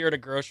 cashier at a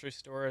grocery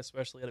store,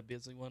 especially at a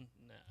busy one.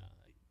 Nah.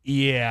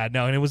 yeah,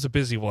 no, and it was a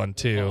busy one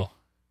too.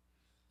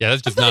 Yeah,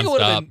 that's just I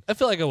nonstop.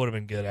 feel like I would have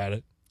been good at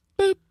it.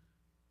 Boop,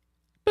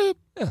 boop.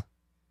 Yeah.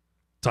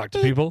 Talk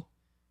to people,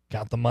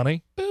 count the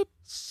money, boop,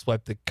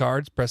 swipe the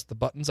cards, press the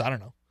buttons. I don't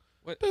know.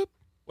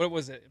 What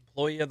was it?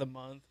 Employee of the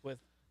Month with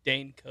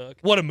Dane Cook.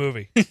 What a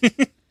movie!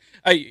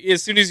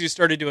 As soon as you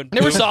started doing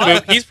Never boop, saw boop,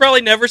 it. he's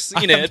probably never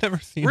seen I've it. never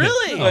seen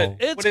Really? it. But No.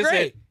 It's what is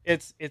great.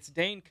 it? It's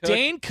Dane Cook,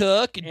 Dane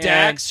Cook, and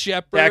Dax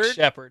Shepard, Dax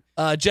Shepard.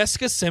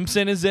 Jessica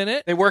Simpson is in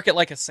it. They work at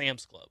like a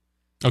Sam's Club,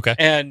 Okay.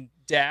 and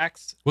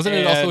Dax Wasn't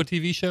it also a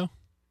TV show?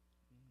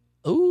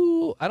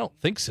 Ooh, I don't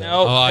think so.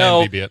 No. Oh, I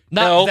no. IMDb it.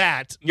 Not No,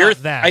 that. You're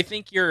Not that. I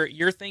think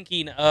you're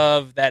thinking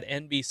of that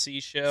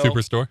NBC show.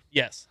 Superstore?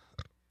 Yes,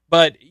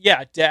 But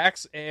yeah,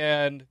 Dax,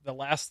 and the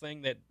last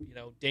thing that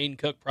Dane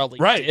Cook probably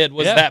Right, did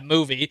was yeah. that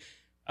movie.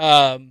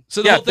 So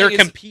the yeah, whole thing they're is-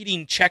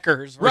 competing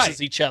checkers versus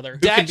Right. each other. Who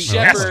can Dax be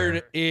Shepard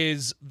faster?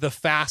 is the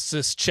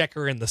fastest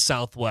checker in the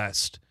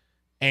Southwest,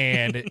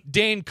 and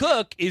Dane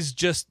Cook is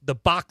just the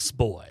box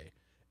boy.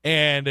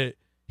 And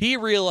he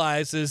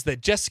realizes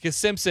that Jessica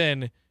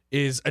Simpson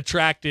is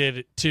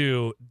attracted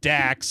to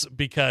Dax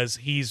because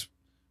he's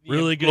The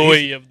really good.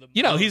 employee of the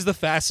He's the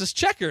fastest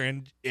checker,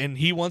 and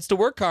he wants to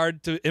work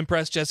hard to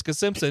impress Jessica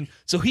Simpson.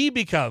 So he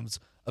becomes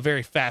a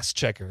very fast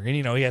checker, and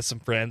he has some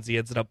friends. He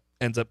ends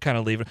up kind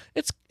of leaving.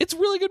 It's a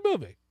really good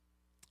movie.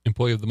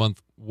 Employee of the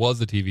Month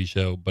was a TV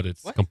show, but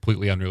it's What?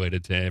 completely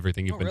unrelated to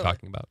everything you've been really?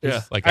 talking about. Yeah.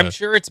 It's like I'm a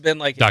sure it's been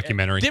like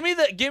documentary. Give me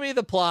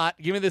the plot.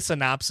 Give me the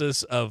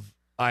synopsis of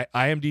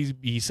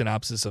IMDb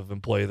synopsis of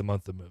Employee of the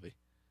Month the movie.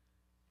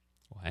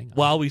 Well, hang on.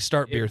 While we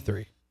start It beer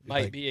 3,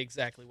 might be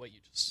exactly what you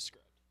just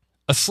described.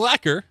 A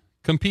slacker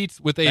competes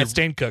with a That's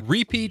Dane Cook.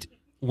 repeat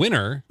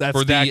winner That's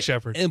for Dax the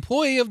Shepard.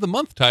 Employee of the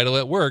Month title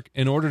at work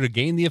in order to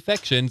gain the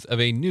affections of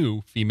a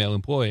new female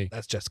employee.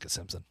 That's Jessica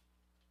Simpson.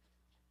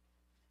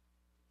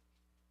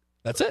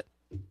 That's it.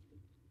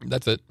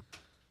 That's it.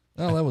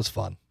 Oh, that was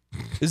fun.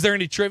 Is there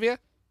any trivia?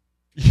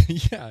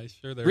 Yeah,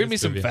 sure. There Read is me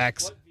some trivia.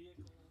 facts.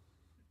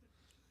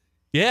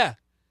 Yeah,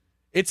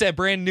 it's a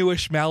brand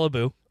newish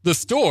Malibu, The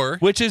store.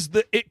 which is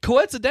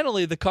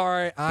coincidentally the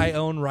car I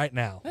own right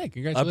now. Hey, A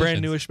congratulations.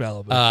 brand newish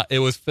Malibu. It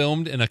was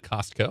filmed in a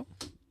Costco.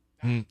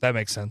 That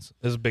makes sense.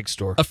 It's a big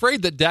store.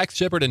 Afraid that Dax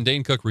Shepard and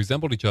Dane Cook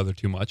resembled each other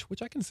too much,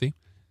 which I can see.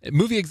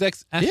 Movie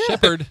execs asked Yeah.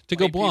 Shepard to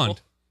go White people.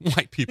 blonde.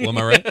 White people, am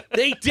I right?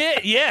 They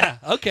did. Yeah.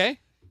 Okay.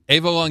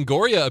 Ava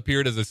Longoria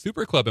appeared as a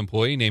Super Club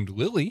employee named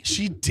Lily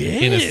She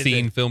did in a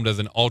scene filmed as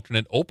an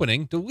alternate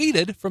opening,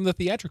 deleted from the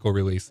theatrical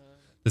release.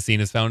 The scene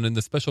is found in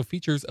the special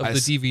features of I the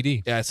s-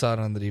 DVD. Yeah, I saw it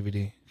on the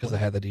DVD because I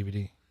had the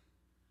DVD.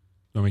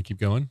 Want me to keep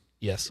going?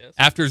 Yes. Yes.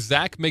 After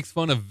Zach makes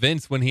fun of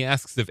Vince when he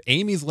asks if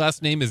Amy's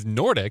last name is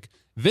Nordic,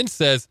 Vince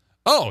says,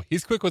 "Oh,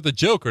 he's quick with a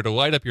joke or to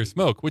light up your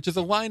smoke," which is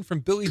a line from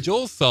Billy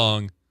Joel's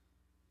song,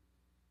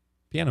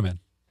 Piano Man.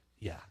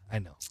 Yeah, I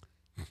know.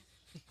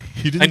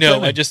 You didn't I know.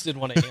 tell me. I just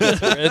didn't want to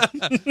answer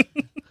it.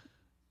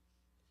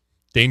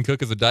 Dane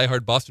Cook is a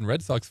diehard Boston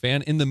Red Sox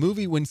fan. In the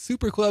movie, when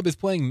Super Club is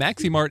playing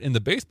Maxi Mart in the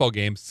baseball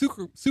game,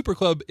 Super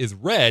Club is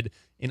red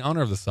in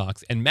honor of the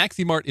Sox, and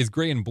Maxi Mart is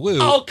gray and blue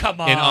Oh,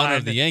 come on. in honor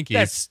of the Yankees.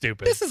 That's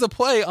stupid. This is a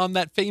play on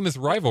that famous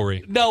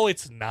rivalry. No,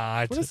 it's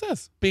not. What is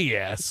this?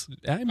 BS.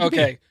 IMDb.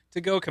 Okay, to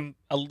go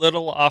a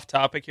little off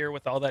topic here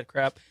with all that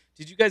crap.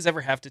 Did you guys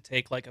ever have to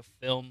take like a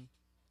film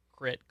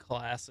crit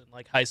class in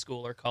like high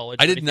school or college?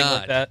 I or did anything not.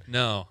 Like that?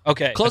 No.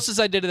 Okay. Closest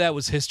I did to that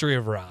was History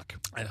of Rock.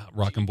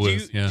 Rock and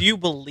blues. Do you, yeah. do you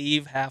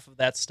believe half of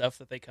that stuff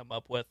that they come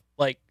up with?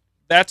 Like,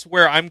 that's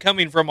where I'm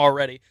coming from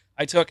already.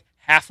 I took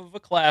half of a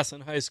class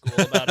in high school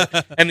about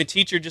it, and the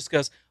teacher just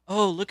goes,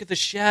 "Oh, look at the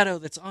shadow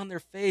that's on their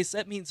face.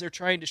 That means they're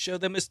trying to show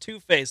them as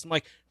Two-Face." I'm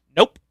like,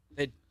 "Nope,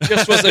 it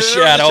just was a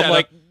shadow." I'm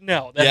like,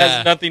 "No, that Yeah.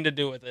 has nothing to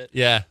do with it."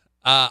 Yeah.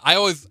 I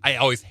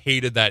always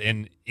hated that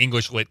in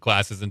English lit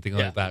classes and things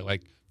Yeah. like that.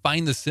 Like,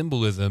 find the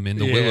symbolism in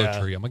the Yeah. willow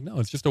tree. I'm like, no,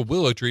 it's just a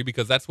willow tree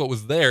because that's what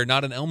was there,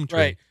 not an elm tree.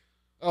 Right.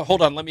 Oh,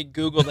 hold on. Let me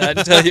Google that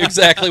and tell you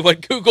exactly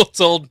what Google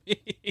told me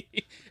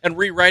and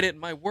rewrite it in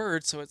my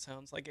words so it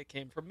sounds like it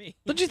came from me.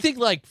 Don't you think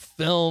like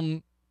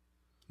film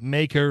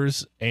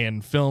makers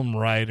and film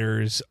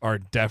writers are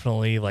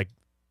definitely like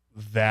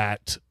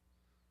that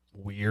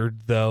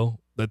weird though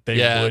that they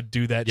Yeah. would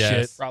do that Yes.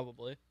 shit?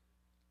 Probably.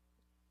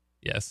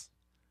 Yes.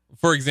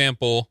 For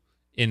example,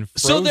 in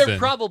So Frozen, they're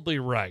probably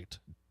right.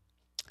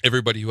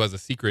 everybody who has a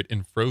secret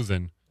in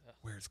Frozen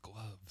wears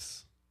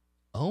gloves.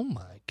 Oh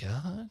my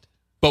god.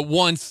 But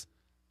once,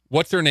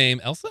 what's her name?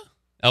 Elsa?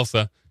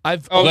 Elsa.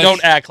 I've Oh, Let's-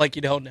 don't act like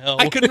you don't know.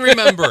 I couldn't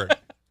remember.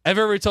 I've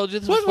ever told you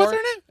this What's before. her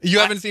name? You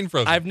haven't seen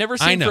Frozen. I've never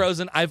I seen know.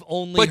 Frozen. I've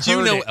only But you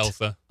heard know it.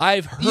 Elsa.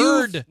 I've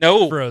heard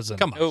No. Frozen.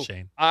 Come on, Oh.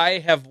 Shane. I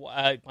have.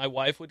 My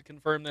wife would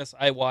confirm this.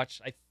 I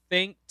watched, I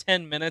think,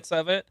 10 minutes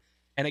of it,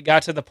 and it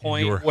got to the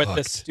point you were with the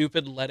hooked.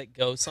 stupid "Let It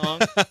Go" song,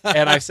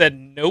 and I said,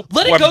 "Nope,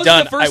 Let I'm it go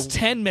done." the first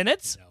 10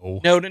 minutes?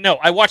 No. No.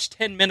 I watched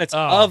 10 minutes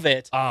Oh. of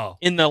it Oh.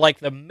 in the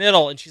the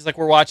middle, and she's like,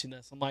 "We're watching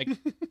this." I'm like,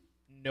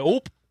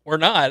 "Nope, we're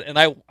not." And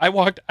I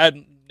walked.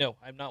 No,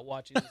 I'm not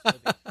watching this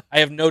movie. I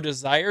have no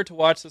desire to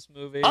watch this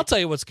movie. I'll tell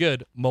you what's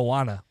good.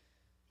 Moana.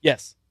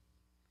 Yes,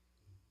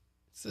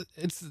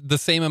 It's the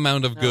same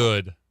amount of No.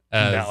 good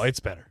as No, it's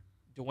better.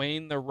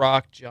 Dwayne the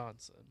Rock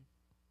Johnson.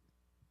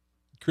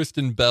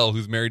 Kristen Bell,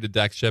 who's married to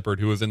Dax Shepard,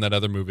 who was in that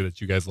other movie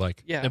that you guys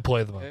like. Yeah.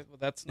 Employee of the month. Okay, well,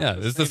 that's not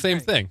Yeah, it's the same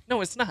thing. No,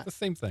 it's not. The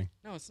same thing.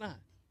 No, it's not.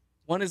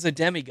 One is a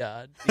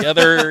demigod. The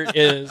other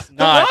is The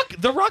not. Rock,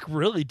 The Rock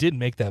really did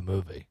make that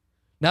movie.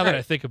 Now that Right.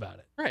 I think about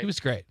it, Right. he was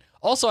great.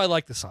 Also, I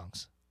like the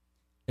songs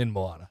in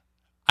Moana.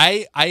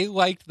 I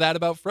liked that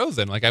about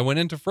Frozen. Like I went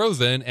into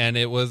Frozen and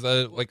it was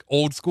a like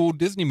old school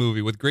Disney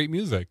movie with great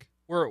music.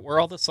 Were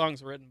all the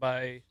songs written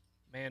by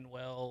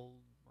Manuel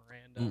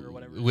Miranda or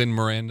whatever? Lin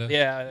Miranda.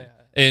 Yeah.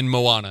 In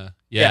Moana.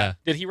 Yeah.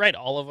 Did he write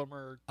all of them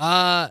or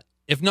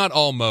If not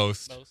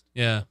almost. most?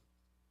 Yeah.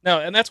 No,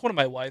 and that's one of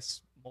my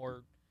wife's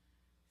more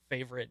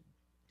favorite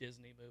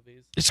Disney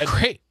movies. It's And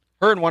great.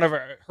 Her and one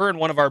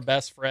of our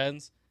best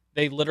friends,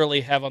 they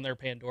literally have on their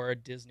Pandora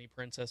Disney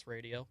Princess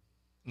Radio,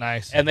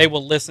 Nice. and they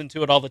will listen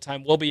to it all the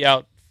time. We'll be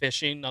out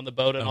fishing on the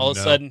boat, and Oh, all of a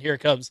no. sudden, here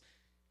comes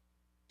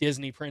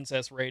Disney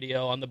Princess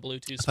Radio on the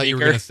Bluetooth I thought you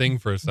were speaker. going to sing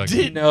for a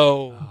second.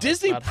 No,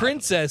 Disney not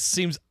Princess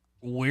seems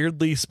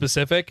weirdly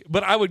specific,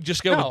 but I would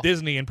just go No. with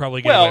Disney and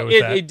probably get away Well,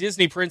 with that. a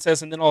Disney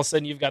Princess, and then all of a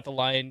sudden you've got the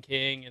Lion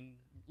King and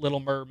Little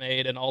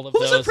Mermaid and all of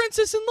Who's those. the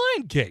princess in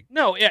Lion King?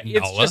 No, yeah,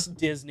 it's Nala? just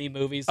Disney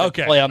movies that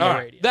Okay, play on the all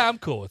right. radio. I'm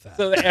cool with that.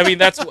 So I mean,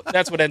 that's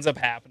what ends up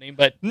happening.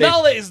 But they-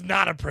 Nala is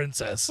not a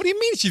princess. What do you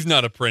mean she's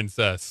not a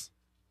princess?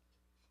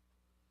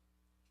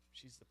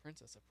 she's the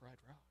princess of Pride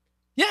Rock.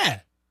 Yeah.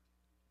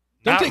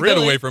 Don't Not take really.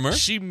 that away from her.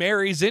 She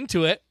marries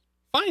into it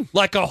Fine.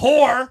 like a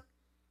whore.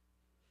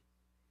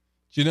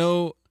 Do you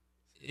know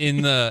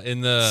in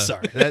the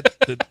Sorry, that's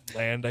the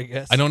land, I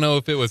guess. I don't know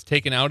if it was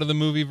taken out of the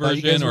movie Thought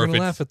you guys version were or if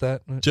gonna it's laugh at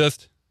that.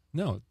 just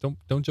no,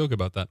 don't joke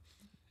about that.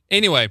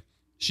 Anyway,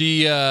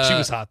 she She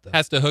was hot though.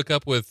 has to hook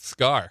up with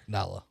Scar.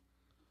 Nala.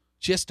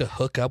 She has to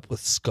hook up with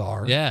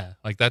Scar. Yeah,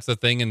 like that's the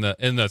thing in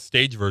the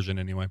stage version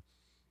anyway.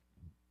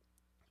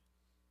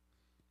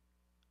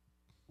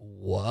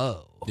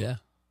 Whoa. Yeah.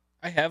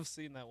 I have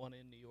seen that one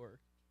in New York.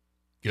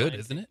 Good, Lion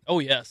isn't King. it? Oh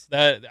yes,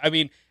 that I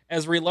mean,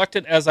 as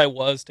reluctant as I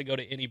was to go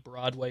to any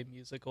Broadway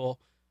musical,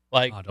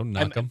 like Oh, don't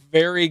knock I'm 'em.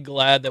 very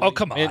glad that Oh, we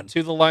come on. went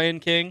to the Lion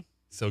King.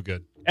 So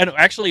good. And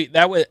actually,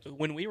 that was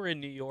when we were in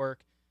New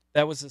York.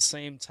 That was the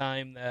same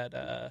time that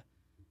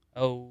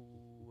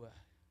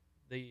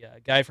the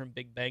guy from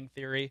Big Bang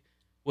Theory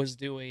was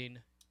doing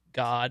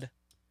God.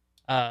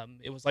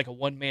 It was like a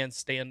one-man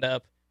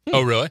stand-up.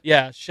 Oh, really?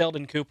 Yeah,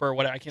 Sheldon Cooper or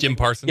whatever. I can't Jim think-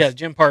 Parsons? Yeah,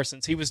 Jim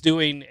Parsons. He was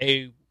doing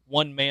a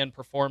one-man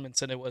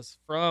performance, and it was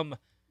from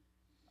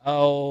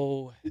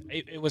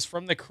it was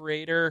from the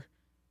creator.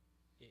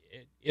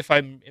 If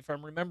I'm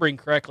remembering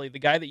correctly, the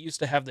guy that used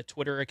to have the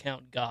Twitter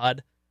account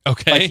God.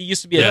 Okay. Like he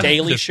used to be Yeah. a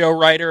Daily Show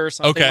writer or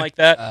something Okay. like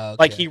that. Okay.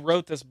 Like he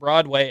wrote this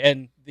Broadway,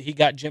 and he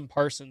got Jim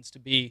Parsons to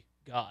be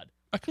God.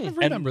 I kind of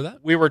And remember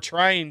that. we were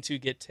trying to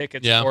get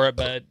tickets Yeah. for it,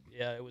 but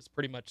yeah, it was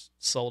pretty much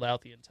sold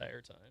out the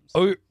entire time. So.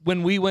 Oh,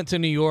 when we went to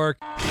New York,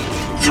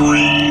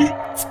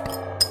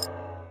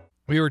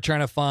 we were trying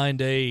to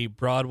find a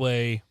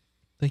Broadway.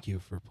 Thank you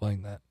for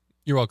playing that.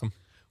 You're welcome.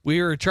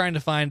 We were trying to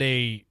find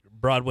a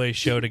Broadway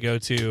show to go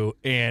to,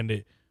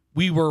 and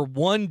we were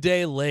one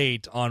day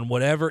late on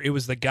whatever. It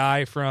was the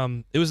guy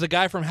from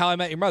How I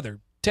Met Your Mother,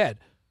 Ted.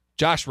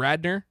 Josh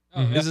Radnor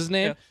is his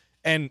name. Yeah.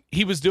 And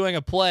he was doing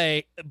a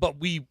play, but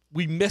we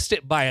missed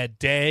it by a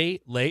day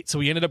late. So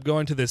we ended up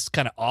going to this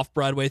kind of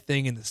off-Broadway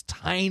thing in this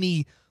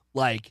tiny,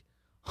 like,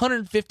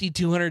 150,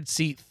 200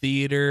 seat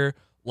theater.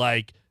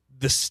 Like,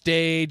 the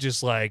stage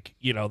is like,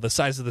 the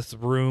size of this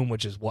room,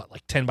 which is what,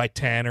 like 10 by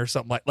 10 or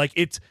something like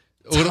it's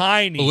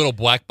tiny. A little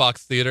black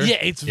box theater. Yeah,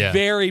 it's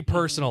very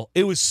personal.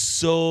 It was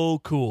so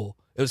cool.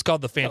 It was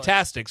called The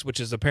Fantastics, which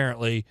is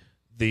apparently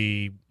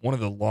one of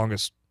the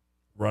longest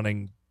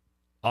running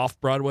off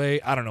Broadway.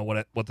 I don't know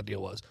what the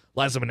deal was.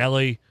 Liza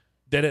Minnelli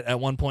did it at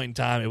one point in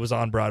time. It was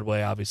on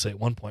Broadway, obviously, at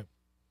one point.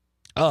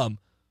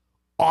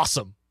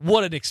 Awesome.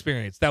 What an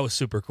experience. That was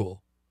super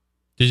cool.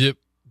 Did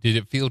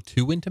it feel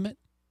too intimate?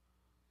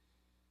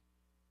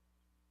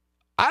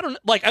 I don't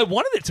like. I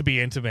wanted it to be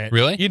intimate.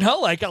 Really?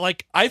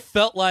 I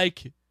felt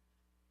like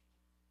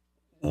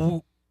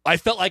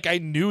I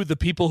knew the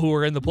people who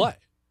were in the play.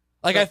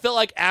 Like I felt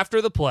like after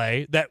the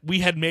play that we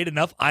had made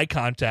enough eye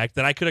contact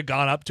that I could have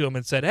gone up to them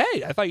and said,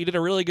 "Hey, I thought you did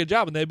a really good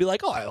job," and they'd be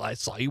like, "Oh, I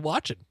saw you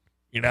watching,"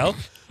 or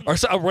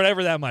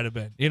whatever that might have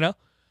been.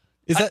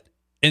 Is that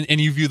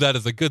and you view that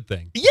as a good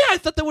thing? Yeah, I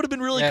thought that would have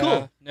been really Yeah.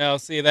 cool. No,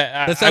 see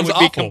that That sounds I would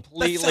be awful. That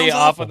completely sounds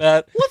off awful. of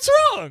that. What's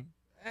wrong?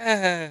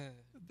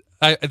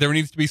 There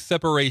needs to be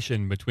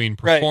separation between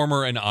Right.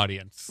 performer and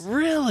audience.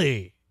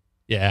 Really?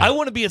 Yeah. I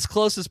want to be as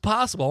close as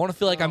possible. I want to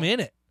feel like I'm in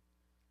it.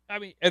 I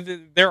mean,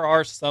 there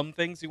are some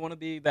things you want to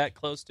be that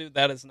close to.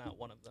 That is not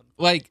one of them.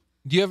 Like,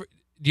 do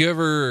you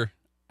ever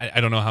I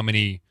don't know how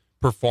many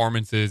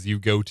performances you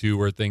go to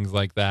or things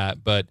like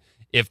that, but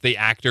if the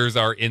actors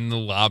are in the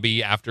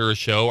lobby after a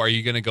show, are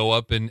you going to go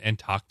up and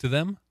talk to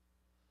them?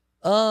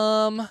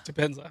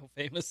 Depends on how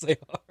famous they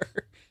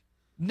are.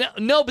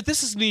 No, but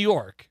this is New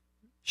York.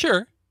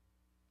 Sure.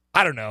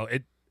 I don't know.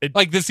 It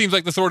Like, this seems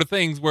like the sort of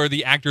things where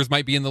the actors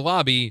might be in the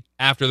lobby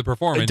after the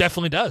performance.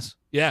 definitely does.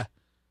 Yeah.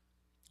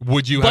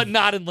 Would you But have,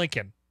 not in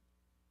Lincoln.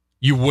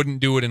 you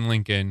wouldn't do it in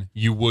Lincoln.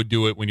 You would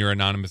do it when you're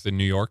anonymous in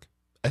New York.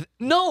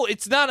 No,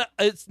 it's not.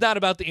 It's not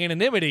about the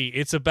anonymity.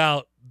 It's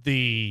about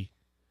the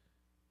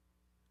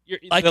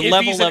like. The If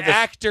level he's an of the,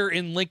 actor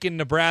in Lincoln,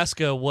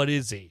 Nebraska, what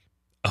is he?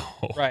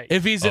 Oh. right,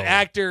 If he's an Oh.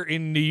 actor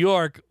in New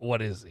York,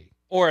 what is he?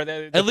 or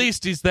the At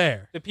least he's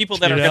there. the people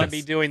that are Yes. going to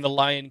be doing the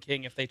Lion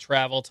King, if they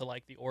travel to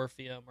like the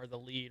Orpheum or the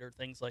Lead or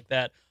things like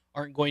that,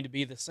 aren't going to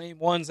be the same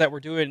ones that we're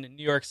doing in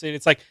New York City.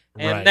 It's like,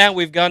 and Right. now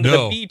we've gone to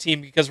No. the B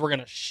team because we're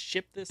going to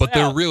ship this But out.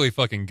 they're really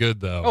fucking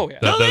good, though. Oh, yeah.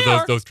 No, they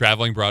are. Those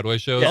traveling Broadway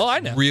shows. Oh, I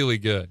know. Really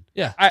good.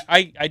 Yeah.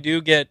 I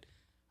do get,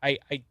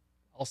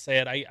 I'll I'll say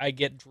it. I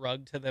get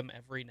drugged to them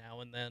every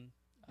now and then.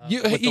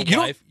 You with the don't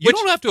wife,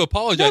 don't have to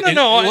apologize.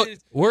 No.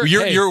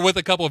 You're with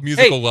a couple of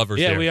musical lovers.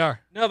 Yeah, here. we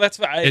are. No, that's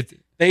fine.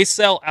 They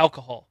sell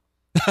alcohol.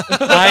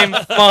 I'm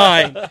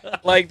fine.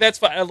 Like that's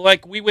fine.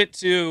 Like we went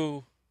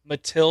to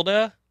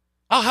Matilda.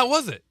 Oh, how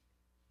was it?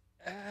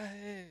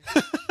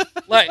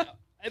 Like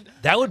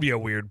That would be a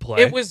weird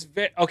play. it was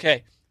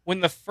okay. When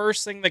the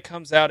first thing that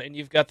comes out and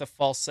you've got the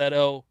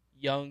falsetto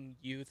young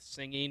youth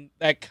singing,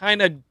 that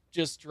kind of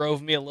just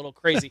drove me a little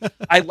crazy.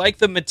 I like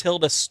the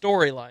Matilda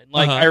storyline.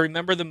 Like I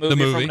remember the movie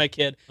from when I was a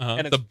kid,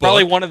 and it's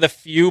probably one of the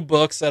few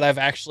books that I've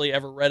actually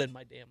ever read in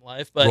my damn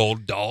life. But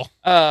Roald Dahl.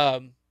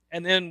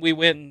 And then we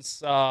went and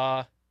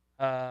saw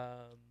The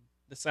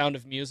Sound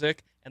of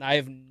Music, and I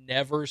have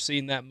never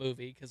seen that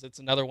movie because it's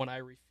another one I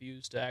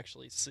refuse to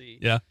actually see.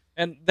 Yeah.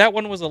 And that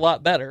one was a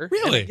lot better.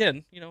 Really?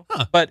 And again,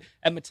 but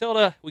at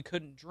Matilda, we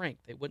couldn't drink.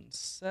 They wouldn't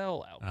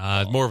sell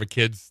alcohol. More of a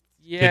kids.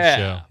 Yeah. Kids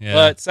show. Yeah.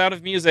 But Sound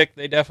of Music,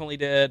 they definitely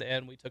did,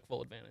 and we took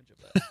full advantage of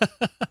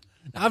that.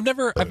 I've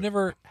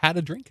never had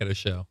a drink at a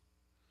show.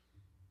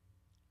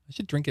 I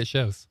should drink at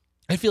shows.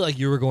 I feel like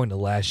you were going to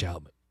lash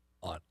out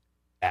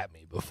at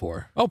me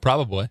before. Oh,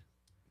 probably.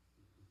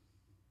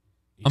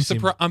 I'm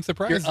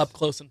surprised. You're up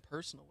close and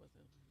personal with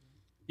him.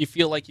 You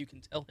feel like you can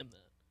tell him that.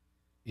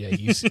 Yeah,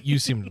 you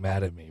seemed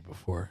mad at me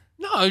before.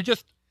 No,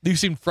 You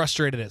seemed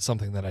frustrated at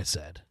something that I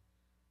said.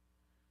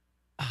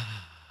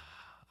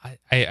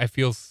 I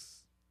feel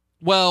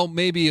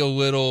maybe a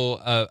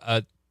little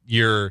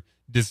your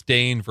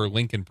disdain for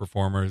Lincoln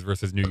performers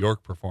versus New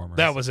York performers.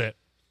 That was it.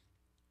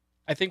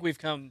 I think we've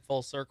come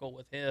full circle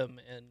with him,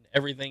 and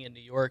everything in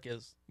New York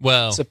is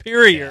Yeah,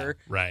 superior,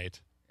 right?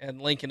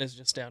 And Lincoln is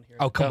just down here.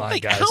 Oh, come on,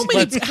 guys! How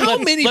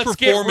many let's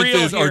get real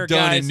performances here, are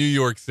done guys. in New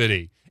York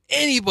City?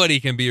 Anybody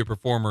can be a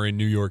performer in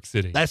New York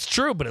City. That's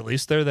true, but at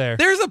least they're there.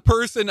 There's a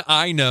person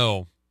I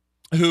know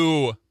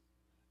who,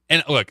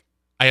 and look,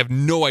 I have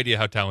no idea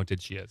how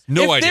talented she is.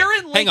 No idea. If they're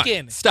in Hang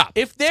Lincoln, on. Stop.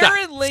 If they're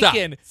Stop. in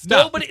Lincoln,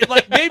 Stop. nobody,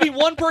 like maybe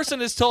one person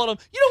has told them,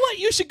 you know what,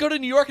 you should go to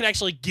New York and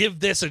actually give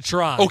this a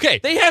try. Okay.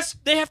 They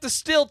have to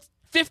still,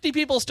 50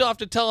 people still have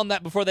to tell them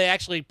that before they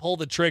actually pull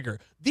the trigger.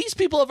 These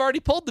people have already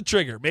pulled the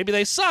trigger. Maybe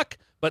they suck,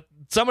 but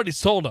somebody's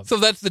told them. So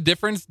that's the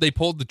difference. They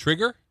pulled the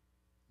trigger.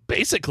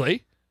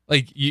 Basically.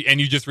 Like,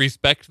 you just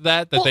respect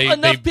that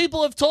enough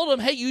people have told them,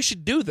 hey, you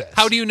should do this.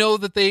 How do you know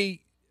that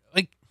they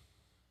like?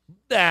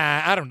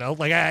 I don't know.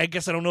 Like, I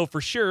guess I don't know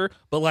for sure,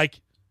 but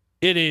like,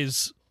 it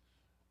is.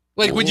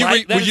 Like, would you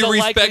that is a likely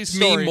respect me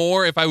story.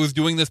 more if I was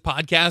doing this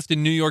podcast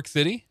in New York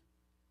City?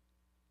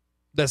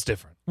 That's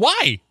different.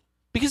 Why?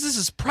 Because this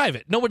is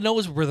private. No one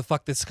knows where the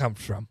fuck this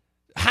comes from.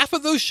 Half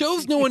of those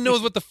shows, no one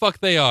knows what the fuck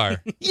they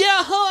are.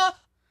 Yeah, huh?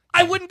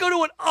 I wouldn't go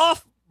to an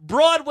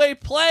off-Broadway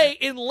play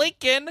in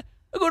Lincoln.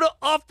 I go to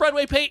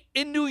off-Broadway play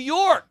in New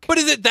York. But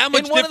is it that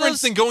much In one of difference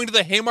those- than going to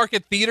the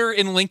Haymarket Theater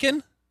in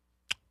Lincoln?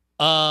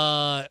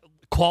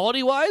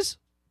 Quality-wise,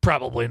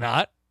 probably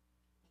not.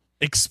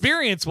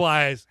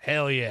 Experience-wise,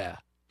 hell yeah.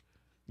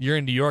 You're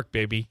in New York,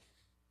 baby.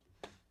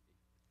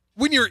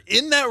 When you're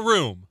in that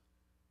room,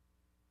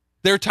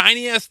 they're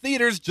tiny-ass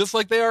theaters just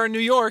like they are in New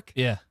York.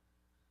 Yeah.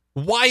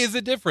 Why is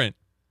it different?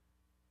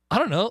 I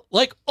don't know.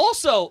 Like,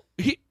 also,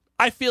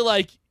 I feel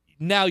like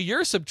now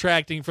you're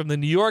subtracting from the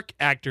New York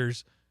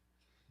actors.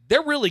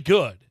 They're really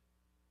good.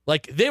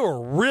 Like, they were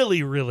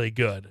really, really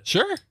good.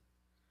 Sure.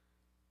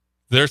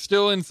 They're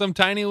still in some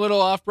tiny little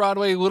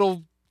off-Broadway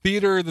little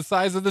theater the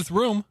size of this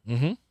room.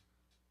 Mm-hmm.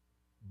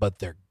 But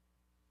they're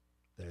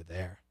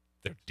there.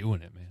 They're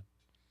doing it, man.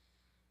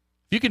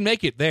 If you can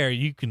make it there,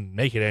 you can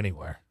make it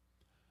anywhere.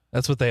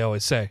 That's what they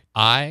always say.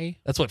 I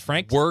That's what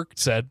Frank worked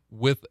said.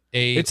 with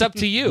a It's up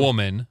to you.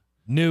 woman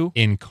New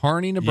in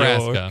Kearney,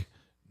 Nebraska. York.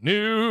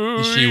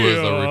 New She was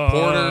a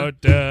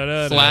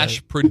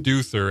reporter /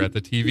 producer at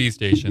the TV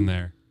station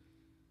there.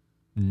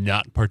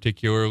 Not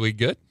particularly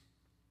good.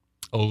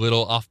 A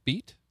little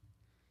offbeat.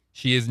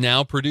 She is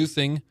now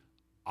producing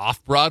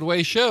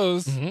off-Broadway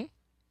shows Mhm.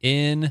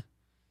 in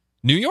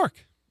New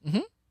York.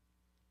 Mhm.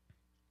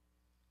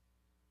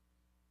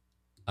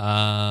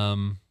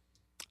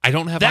 I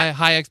don't have That-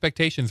 high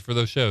expectations for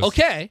those shows.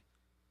 Okay.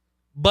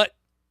 But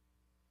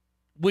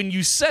when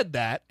you said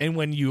that and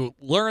when you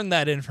learned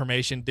that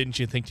information, didn't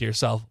you think to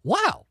yourself,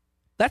 wow,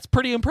 that's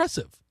pretty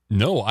impressive?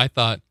 No, I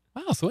thought,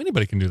 wow, so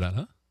anybody can do that,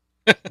 huh?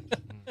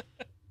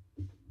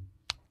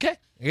 Okay.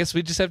 I guess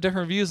we just have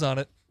different views on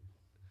it.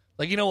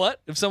 Like, you know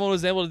what? If someone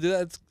was able to do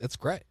that, that's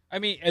great. I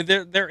mean,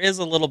 there is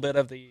a little bit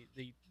of the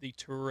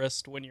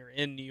tourist when you're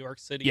in New York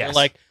City. Yes. You're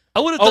like, I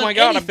would have oh done my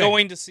god, anything. I'm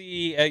going to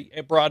see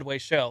a Broadway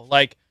show.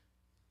 Like,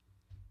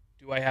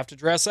 do I have to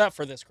dress up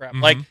for this crap?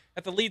 Mhm. Like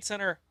at the Lead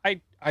Center,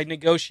 I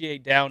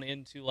negotiate down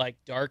into like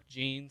dark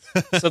jeans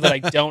so that I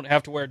don't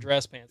have to wear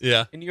dress pants.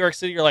 Yeah. In New York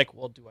City, you're like,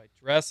 well, do I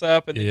dress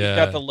up? And then Yeah. you've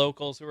got the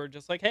locals who are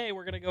just like, hey,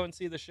 we're gonna go and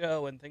see the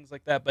show and things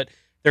like that. But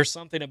there's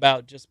something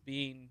about just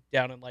being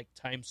down in like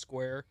Times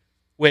Square,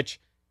 which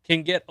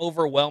can get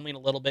overwhelming a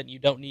little bit, and you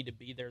don't need to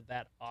be there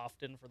that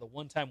often. For the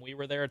one time we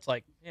were there, it's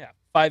like, yeah,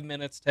 5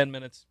 minutes, 10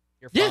 minutes,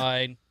 you're Yeah.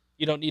 fine.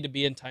 You don't need to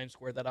be in Times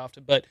Square that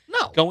often, but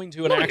No. going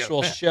to an Nobody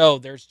actual goes, show,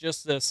 there's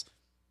just this.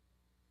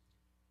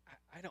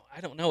 I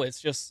don't know. It's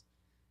just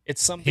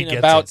something gets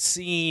about it.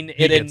 seeing He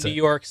it in gets New it.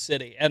 York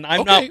City, and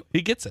I'm Okay. not.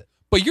 He gets it.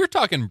 But you're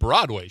talking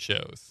Broadway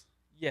shows.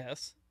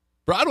 Yes.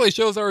 Broadway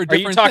shows are a Are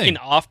different you talking thing.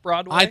 off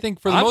Broadway? I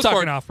think for the I'm most talking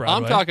part,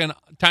 off-Broadway. I'm talking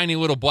tiny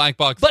little black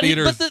box But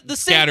theaters the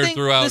same scattered thing,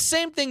 throughout. the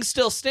same thing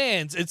still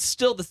stands. It's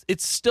still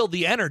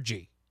the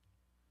energy.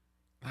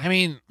 I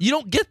mean, You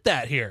don't get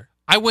that here.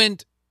 I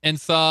went and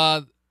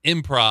saw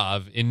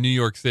Improv in New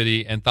York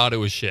City and thought it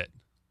was shit.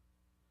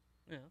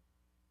 Yeah.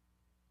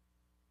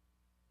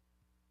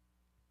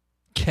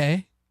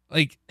 Okay.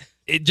 Like,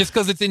 it just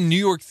because it's in New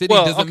York City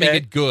Well, doesn't make okay.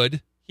 it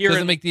good. Here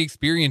Doesn't in, make the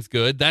experience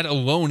good. That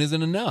alone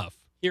isn't enough.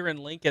 here in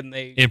Lincoln,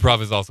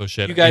 Improv is also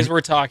shit. you guys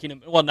were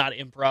talking. Well, not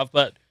improv,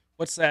 but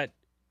what's that?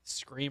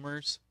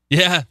 Screamers.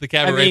 Yeah, the I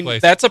cabaret mean,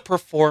 place. that's a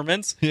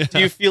performance. Yeah. Do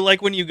you feel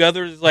like when you go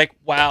there, it's like,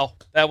 wow,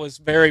 that was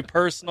very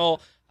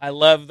personal. I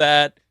love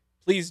that.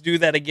 Please do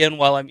that again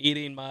while I'm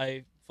eating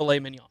my filet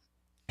mignon.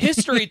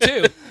 History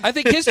too. I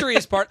think history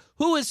is part.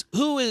 Who is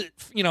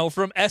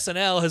from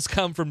SNL has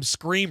come from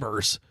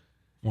Screamers,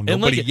 Well, and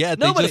nobody Lincoln- yet.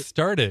 nobody- They just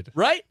started.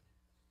 right?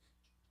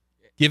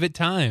 Give it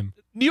time.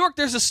 New York,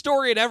 there's a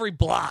story at every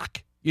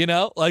block.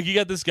 Like you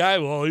got this guy.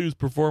 Well, he was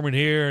performing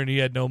here and he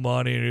had no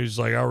money, and he was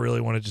like, I really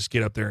want to just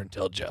get up there and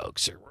tell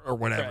jokes or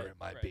whatever Right, it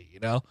might right. be.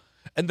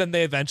 And then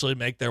they eventually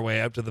make their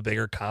way up to the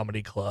bigger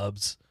comedy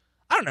clubs.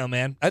 I don't know,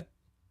 man. I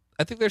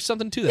think there's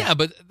something to that. Yeah,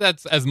 but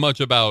that's as much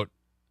about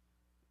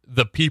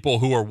the people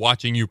who are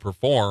watching you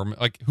perform.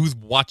 Like, who's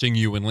watching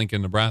you in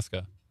Lincoln,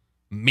 Nebraska?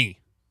 Me.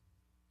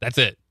 That's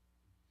it.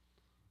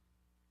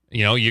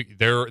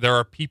 There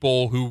are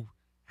people who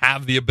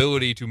have the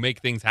ability to make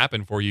things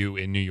happen for you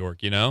in New York,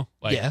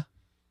 Like, yeah.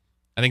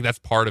 I think that's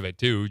part of it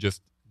too,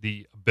 just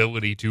the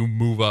ability to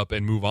move up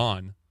and move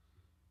on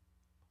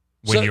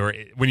when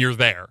you're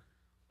there.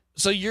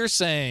 So you're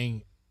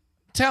saying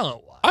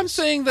talent-wise, I'm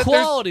saying that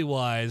there's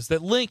quality-wise,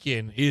 that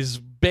Lincoln is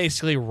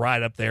basically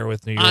right up there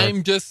with New York.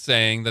 I'm just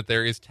saying that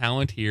there is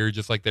talent here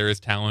just like there is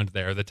talent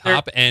there. The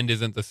top end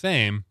isn't the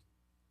same.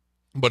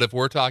 But if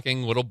we're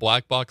talking little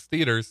black box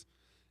theaters,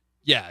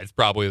 yeah, it's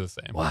probably the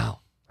same. Wow.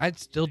 I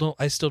still don't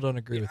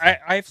agree with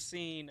that.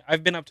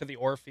 I've been up to the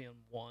Orpheum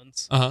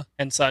once Uh-huh.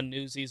 and saw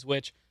Newsies,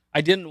 which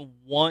I didn't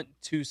want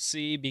to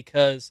see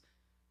because,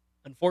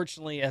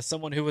 unfortunately, as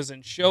someone who was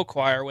in show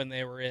choir when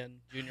they were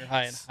in junior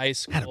high and high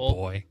school,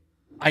 Boy.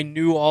 I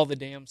knew all the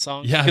damn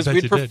songs Yeah, I because bet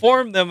we'd you did.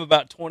 performed them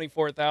about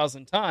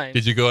 24,000 times.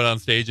 Did you go out on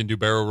stage and do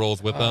barrel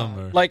rolls with them?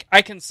 Or? Like,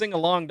 I can sing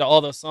along to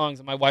all those songs,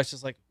 and my wife's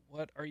just like,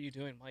 what are you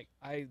doing? I'm like,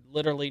 I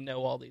literally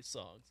know all these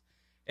songs.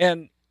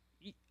 And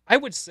I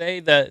would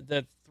say that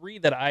the three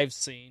that I've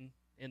seen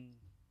in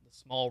the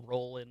small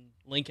role in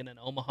Lincoln and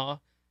Omaha,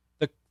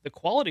 the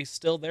quality's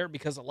still there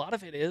because a lot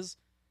of it is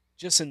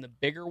just in the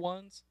bigger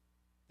ones.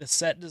 The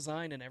set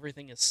design and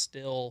everything is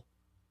still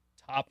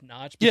top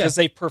notch because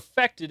they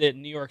perfected it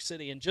in New York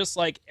City. And just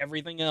like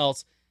everything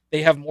else,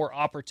 they have more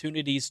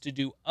opportunities to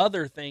do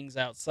other things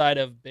outside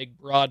of big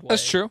Broadway.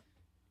 That's true.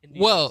 In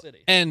New York City.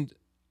 and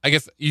I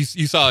guess you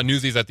saw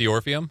Newsies at the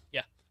Orpheum?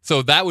 Yeah.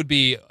 So that would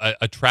be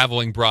a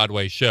traveling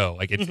Broadway show.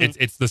 Like,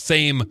 it's the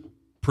same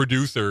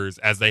producers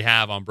as they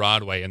have on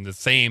Broadway and the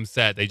same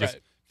set. They just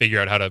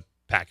figure out how to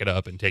pack it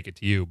up and take it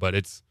to you. But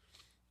it's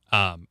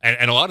and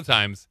a lot of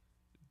times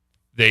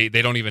they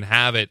don't even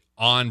have it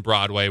on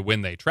Broadway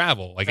when they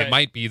travel. Like, it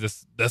might be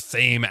the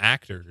same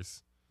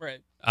actors. Right.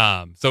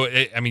 So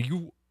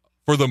you,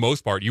 for the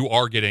most part, you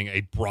are getting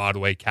a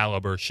Broadway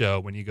caliber show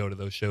when you go to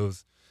those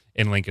shows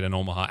in Lincoln and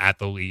Omaha at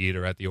the Lead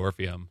or at the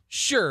Orpheum.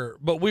 Sure,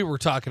 but we were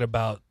talking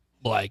about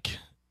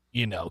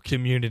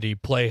community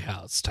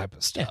playhouse type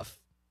of stuff.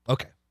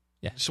 Okay.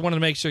 Yeah. Just wanted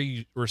to make sure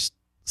you were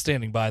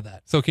standing by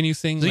that. So can you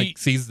sing So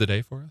Seize the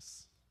Day for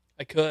us?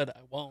 I could. I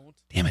won't.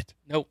 Damn it.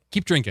 Nope.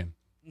 Keep drinking.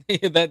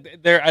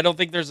 I don't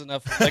think there's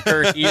enough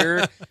liquor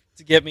here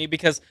to get me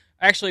because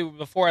actually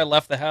before I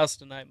left the house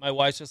tonight, my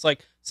wife's just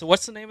like, so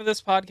what's the name of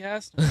this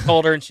podcast? I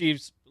told her and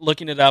she's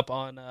looking it up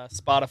on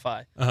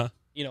Spotify. Uh-huh.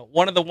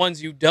 One of the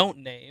ones you don't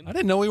name. I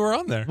didn't know we were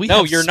on there.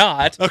 No, you're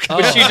not. Okay.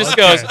 But she just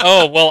goes,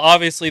 oh, well,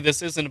 obviously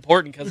this isn't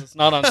important because it's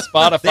not on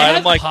Spotify. They And have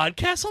I'm like,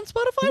 podcasts on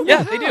Spotify? yeah,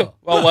 Wow. they do.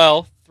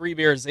 Well, 3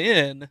 Beers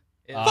In.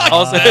 Is Oh,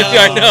 also,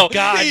 I know.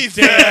 God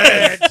Jesus.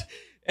 damn it.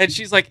 And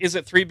she's like, is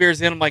it 3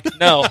 Beers In? I'm like,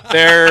 no,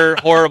 they're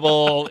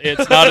horrible.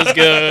 It's not as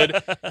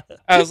good.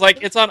 I was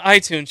like, it's on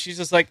iTunes. She's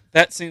just like,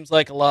 that seems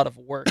like a lot of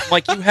work. I'm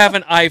like, you have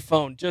an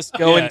iPhone. Just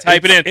go and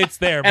type it in. It's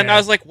there, man. And I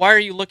was like, why are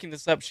you looking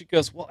this up? She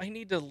goes, well, I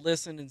need to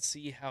listen and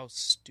see how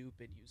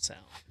stupid you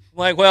sound. I'm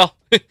like, well,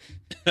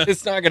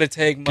 it's not going to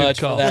take much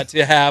for call. that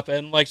to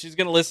happen. Like, she's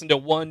going to listen to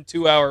 1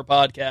 2-hour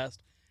podcast,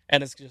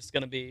 and it's just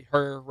going to be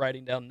her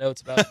writing down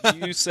notes about,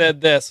 you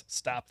said this.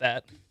 Stop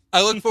that.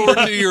 I look forward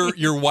to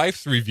your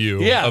wife's review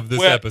of this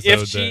Well, episode.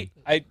 If she,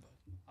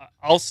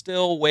 I'll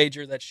still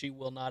wager that she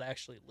will not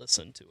actually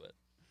listen to it.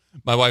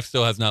 My wife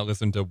still has not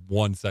listened to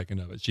 1 second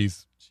of it.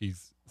 She's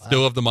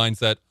still of the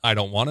mindset, I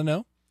don't want to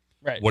know.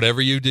 Right.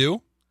 Whatever you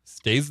do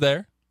stays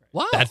there.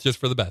 Wow. That's just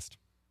for the best.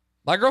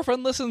 My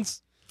girlfriend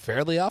listens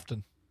fairly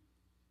often.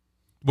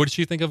 What did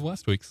she think of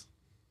last week's?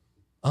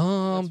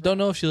 Don't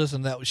know if she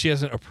listened to that. She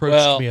hasn't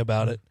approached me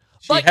about it.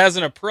 She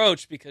hasn't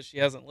approached because she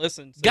hasn't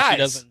listened, so guys, she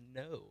doesn't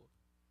know.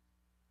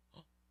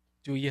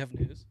 Do you have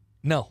news?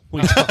 No,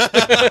 we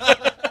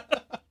don't.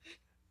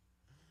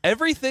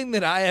 Everything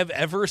that I have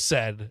ever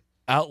said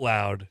out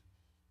loud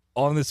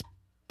on this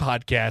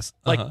podcast,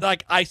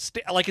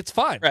 like it's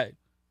fine, Right.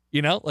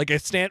 You know, like I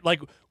stand,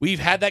 like we've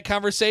had that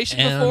conversation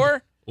And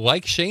before.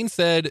 Like Shane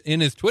said in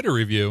his Twitter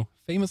review,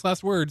 famous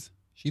last words,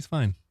 she's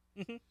fine.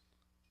 Mm-hmm.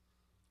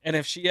 And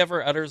if she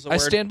ever utters a I word,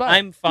 stand by.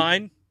 I'm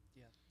fine.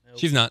 Yeah, no.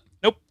 She's not.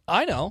 Nope.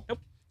 I know. Nope.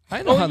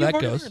 I know how you've that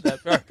already goes. heard that.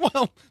 Right.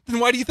 Well, then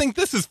why do you think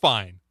this is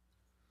fine?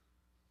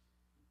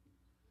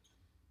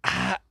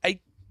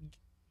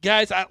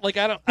 Guys, I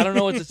don't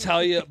know what to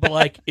tell you, but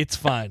like it's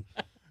fine.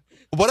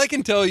 What I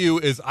can tell you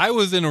is I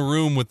was in a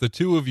room with the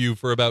two of you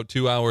for about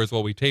 2 hours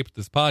while we taped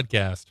this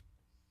podcast,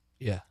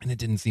 Yeah. and it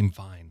didn't seem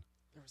fine.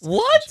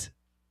 What?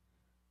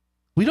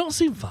 We don't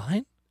seem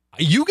fine.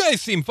 You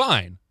guys seem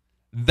fine.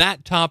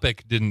 That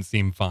topic didn't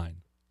seem fine.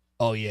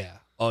 Oh yeah.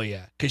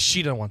 Because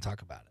she don't want to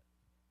talk about it.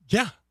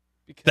 Yeah,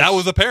 Because that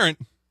was apparent.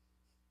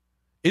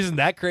 Isn't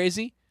that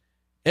crazy?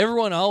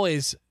 Everyone is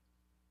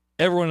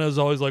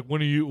always like,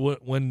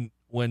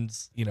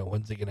 when's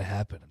it gonna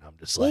happen? And I'm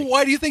just like, Well,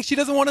 why do you think she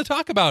doesn't want to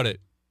talk about it?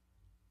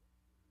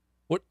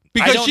 what?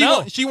 Because I don't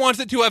know. she wants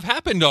it to have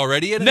happened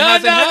already, and it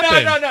hasn't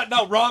happened.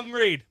 No, wrong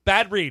read.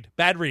 Bad read.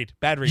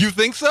 You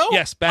think so?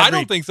 Yes, bad I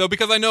don't read. think so,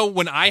 because I know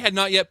when I had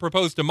not yet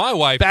proposed to my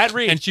wife, Bad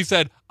read. and she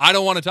said, I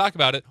don't want to talk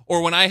about it,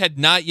 or when I had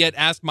not yet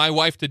asked my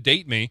wife to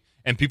date me,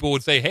 and people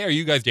would say, hey, are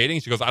you guys dating?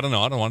 She goes, I don't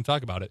know. I don't want to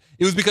talk about it.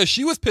 It was because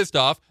she was pissed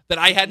off that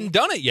I hadn't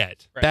done it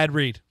yet. Right. Bad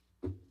read.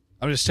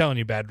 I'm just telling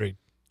you, bad read.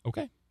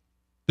 Okay.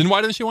 Then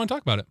why doesn't she want to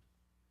talk about it?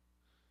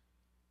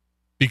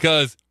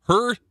 Because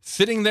her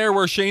sitting there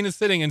where Shane is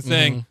sitting and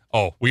saying,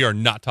 oh, we are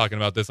not talking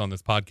about this on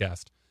this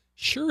podcast,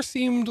 sure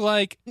seemed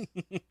like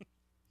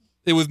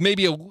it was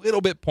maybe a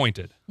little bit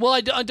pointed. Well,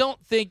 I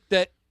don't think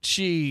that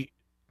she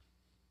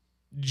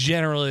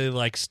generally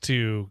likes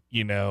to,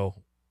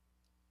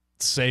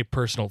 say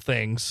personal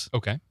things.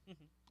 Okay.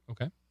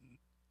 Okay.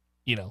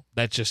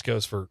 That just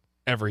goes for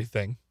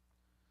everything.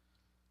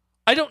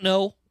 I don't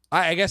know.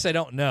 I guess I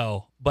don't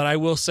know, but I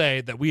will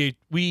say that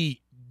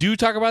we do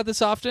talk about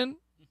this often,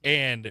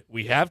 and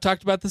we have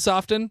talked about this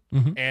often,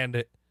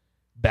 and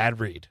bad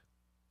read.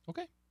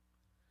 Okay.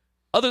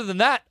 Other than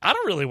that, I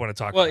don't really want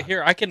to talk about it.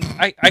 Here I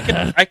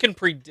can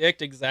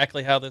predict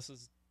exactly how this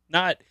is,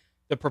 not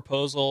the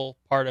proposal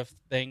part of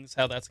things,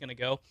 how that's going to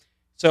go.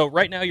 So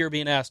right now you're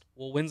being asked,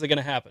 well, when's it going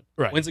to happen?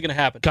 Right. When's it going to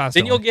happen?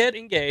 Constantly. Then you'll get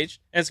engaged,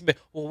 and it's going to be,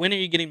 well, when are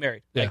you getting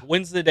married? Yeah. Like,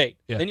 when's the date?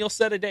 Yeah. Then you'll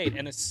set a date,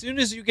 and as soon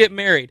as you get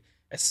married,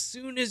 as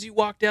soon as you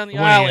walk down the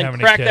When are aisle you and having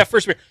a crack kid? that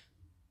first beer,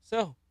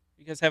 so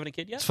you guys having a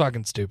kid yet? It's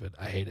fucking stupid.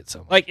 I hate it so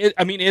much. Like, it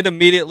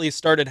immediately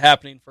started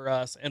happening for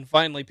us, and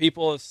finally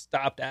people have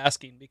stopped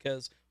asking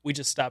because we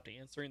just stopped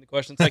answering the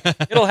questions. Like,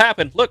 it'll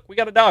happen. Look, we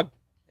got a dog.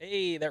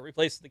 Hey, that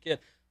replaces the kid.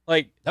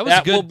 Like, that was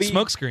a will good be,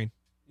 smokescreen.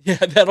 Yeah,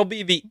 that'll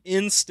be the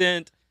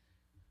instant.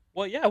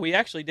 Well, yeah, we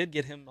actually did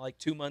get him like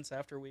 2 months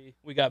after we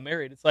got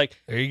married. It's like,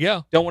 There you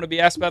go. don't want to be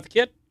asked about the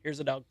kid? Here's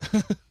a dog.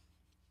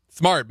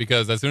 Smart,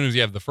 because as soon as you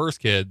have the first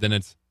kid, then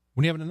it's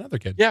when you have another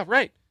kid. Yeah,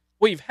 right.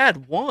 Well, you've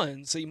had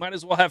one, so you might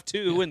as well have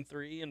 2 and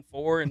 3 and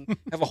 4 and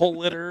have a whole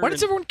litter. Why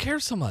does and- everyone care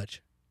so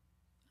much?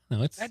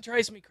 No, it's That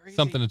drives me crazy.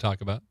 something to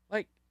talk about.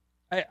 Like,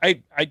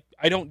 I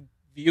don't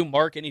view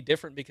Mark any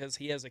different because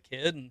he has a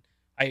kid, and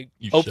I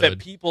You hope that should.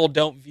 people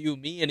don't view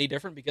me any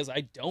different because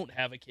I don't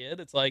have a kid.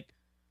 It's like,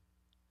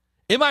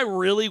 Am I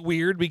really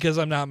weird because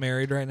I'm not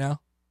married right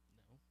now?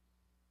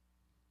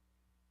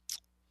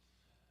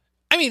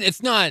 I mean,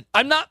 it's not.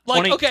 I'm not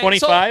like 20, okay.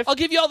 25? So I'll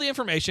give you all the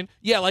information.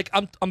 Yeah, like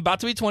I'm about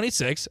to be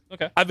 26.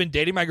 Okay. I've been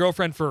dating my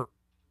girlfriend for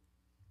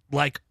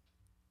like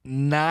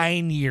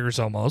 9 years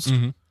almost.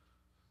 Mhm.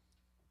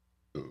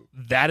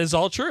 That is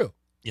all true.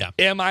 Yeah.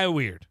 Am I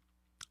weird?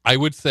 I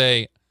would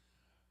say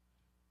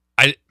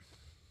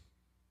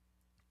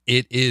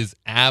it is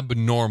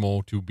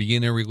abnormal to be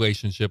in a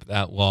relationship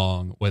that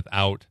long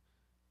without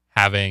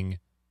having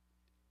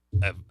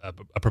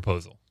a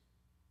proposal.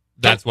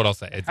 That's what I'll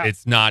say.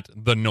 It's not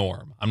the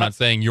norm. I'm not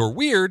saying you're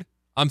weird.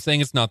 I'm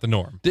saying it's not the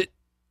norm.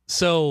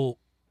 So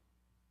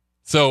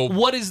So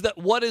what is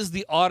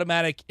the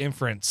automatic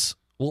inference?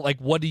 Well, like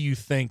what do you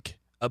think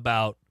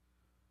about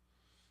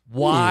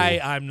why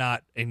I'm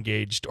not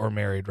engaged or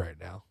married right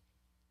now?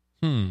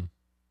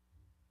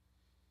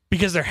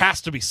 Because there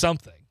has to be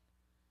something.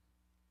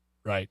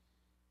 Right.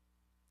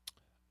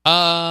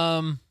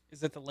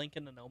 is it the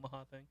Lincoln and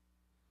Omaha thing?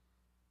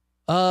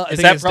 I Is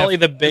think that it's probably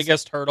the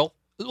biggest hurdle?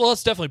 Well,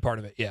 it's definitely part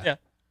of it. Yeah. Yeah.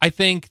 I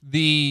think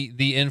the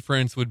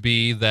inference would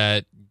be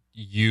that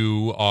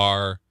you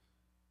are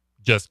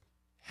just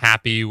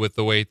happy with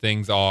the way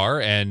things are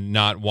and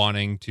not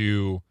wanting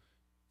to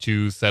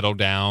settle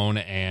down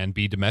and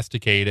be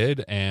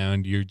domesticated,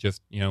 and you're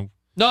just,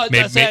 No,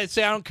 Maybe-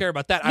 say I don't care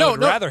about that. I No,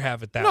 would no. rather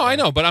have it that way. No, I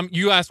know, but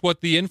you asked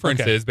what the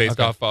inference Okay, is based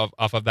okay.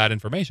 off of that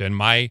information.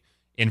 My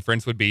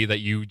inference would be that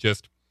you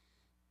just,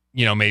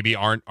 maybe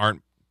aren't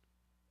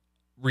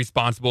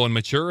responsible and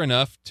mature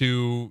enough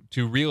to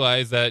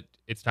realize that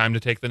it's time to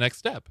take the next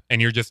step,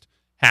 and you're just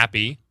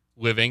happy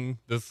living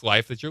this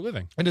life that you're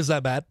living. And is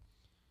that bad?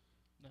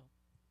 No.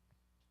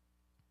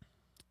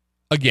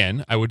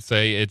 Again, I would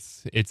say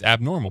it's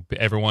abnormal.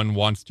 Everyone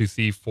wants to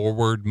see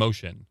forward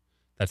motion.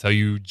 That's how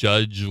you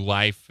judge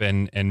life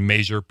and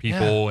measure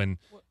people, and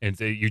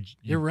so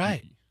You're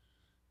right.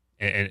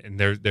 And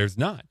there's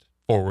not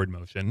forward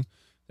motion,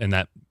 and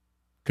that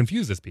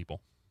confuses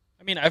people.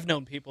 I mean, I've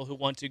known people who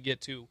want to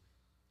get to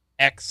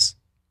X,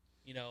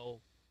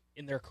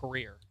 in their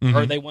career,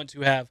 or they want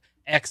to have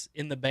X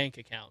in the bank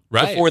account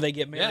before they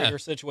get married, or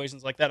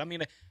situations like that. I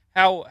mean,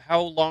 how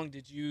long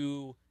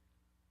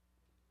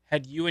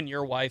had you and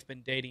your wife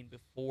been dating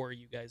before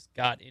you guys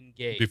got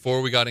engaged?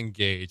 Before we got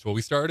engaged, well,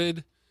 we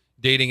started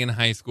dating in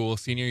high school,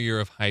 senior year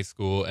of high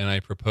school, and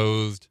I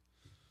proposed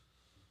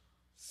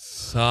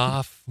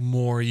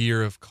sophomore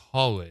year of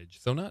college.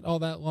 So not all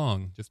that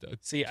long, just a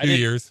few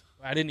years.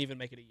 I didn't even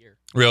make it a year.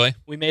 Really?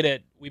 We made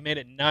it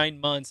 9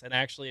 months, and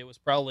actually it was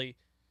probably,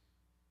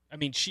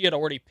 she had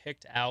already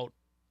picked out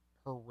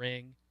her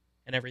ring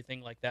and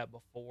everything like that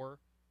before,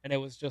 and it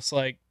was just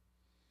like,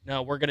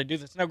 no, we're going to do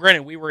this. Now,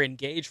 granted, we were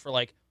engaged for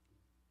like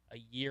a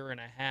year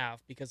and a half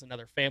because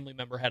another family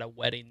member had a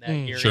wedding that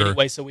year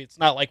anyway, so it's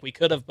not like we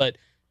could have, but,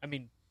 hell,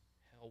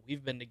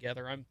 we've been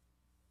together. I'm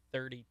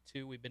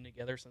 32. We've been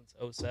together since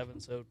 2007,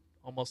 so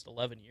almost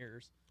 11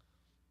 years.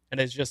 And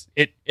it's just,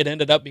 it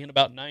ended up being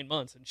about 9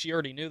 months, and she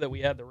already knew that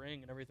we had the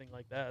ring and everything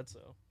like that,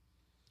 so.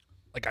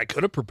 Like, I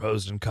could have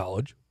proposed in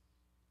college.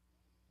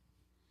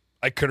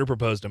 I could have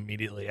proposed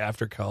immediately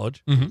after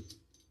college. Mm-hmm.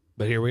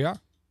 But here we are.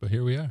 I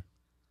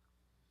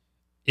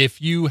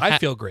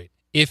feel great.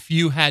 If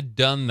you had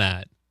done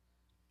that,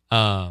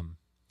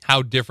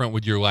 how different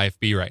would your life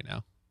be right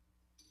now?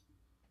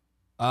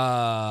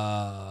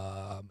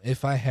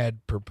 If I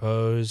had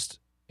proposed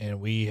and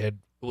we had,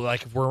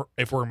 like,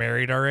 if we're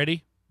married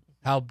already,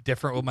 how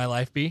different would my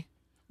life be?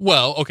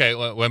 Well, okay,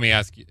 let me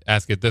ask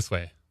it this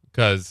way,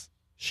 because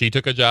she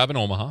took a job in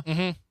Omaha.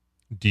 Mm-hmm.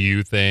 Do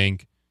you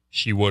think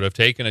she would have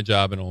taken a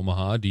job in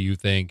Omaha? Do you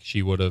think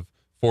she would have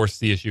forced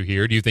the issue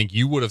here? Do you think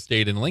you would have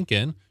stayed in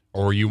Lincoln,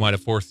 or you might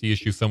have forced the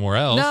issue somewhere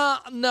else?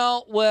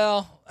 No.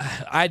 Well,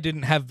 I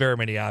didn't have very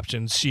many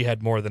options. She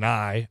had more than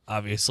I,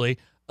 obviously.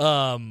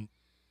 Yeah.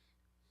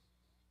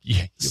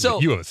 So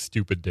you have a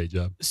stupid day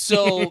job.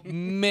 So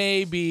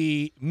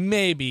maybe,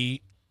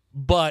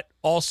 but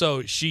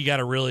also she got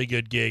a really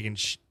good gig, and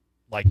she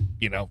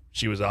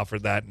was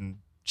offered that, and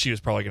she was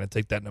probably going to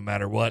take that no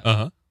matter what.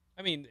 Uh-huh.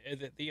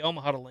 The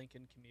Omaha to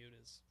Lincoln commute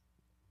is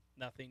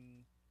nothing.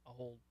 A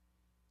whole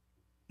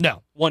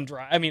one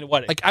drive.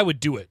 What? Like, I would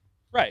do it.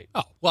 Right.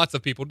 Oh, lots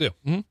of people do.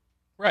 Mm-hmm.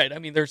 Right.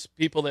 There's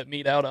people that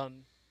meet out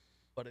on,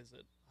 what is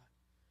it?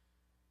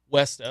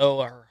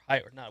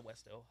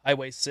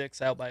 Highway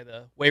 6 out by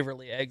the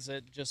Waverly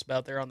exit, just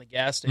about there on the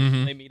gas station.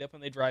 Mm-hmm. They meet up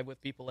and they drive with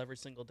people every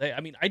single day.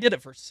 I did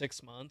it for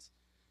 6 months.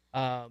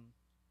 I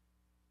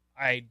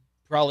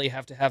probably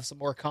have to have some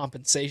more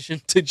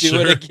compensation to do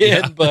it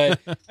again, but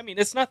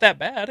it's not that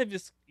bad.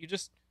 You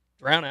just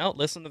drown out,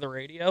 listen to the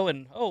radio,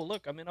 and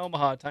look, I'm in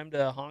Omaha. Time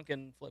to honk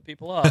and flip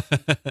people off.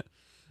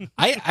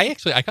 I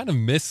kind of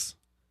miss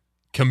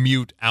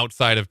commute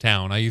outside of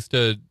town. I used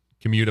to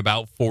commute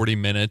about 40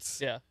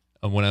 minutes. Yeah.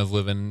 When I was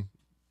working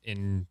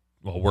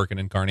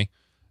in Kearney.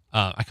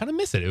 I kind of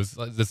miss it. It was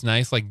this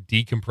nice, like,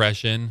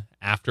 decompression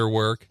after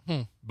work.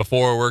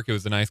 Before work, it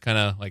was a nice kind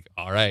of like,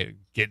 all right,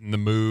 get in the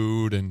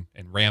mood and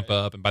ramp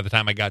up. And by the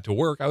time I got to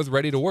work, I was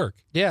ready to work.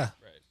 Yeah.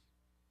 Right.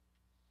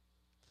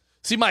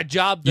 See, my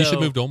job, though, you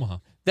should move to Omaha.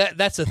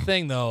 That's a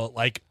thing, though.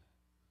 Like,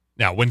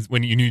 now,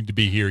 when you need to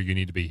be here, you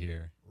need to be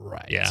here.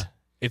 Right. Yeah.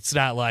 It's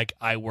not like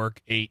I work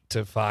 8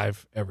 to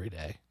 5 every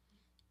day.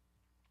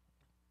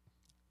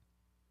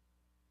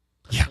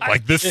 Yeah,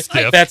 like this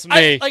stiff. That's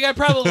me. I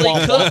probably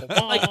could.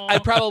 I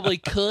probably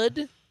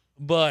could,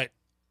 but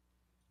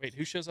wait,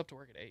 who shows up to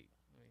work at 8?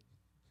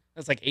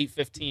 That's like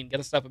 8:15. Got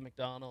to stop at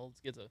McDonald's.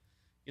 Get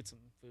some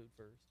food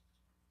first.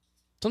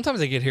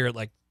 Sometimes I get here at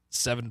like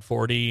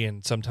 7:40,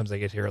 and sometimes I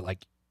get here at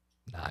like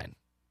 9.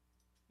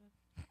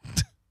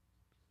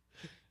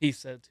 He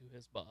said to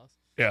his boss.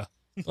 Yeah,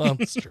 well,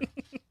 it's true.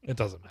 It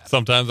doesn't matter.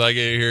 Sometimes I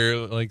get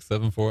here like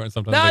 7:04, and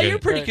sometimes you're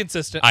pretty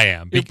consistent. I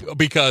am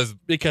because of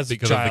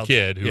the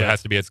kid who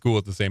has to be at school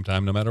at the same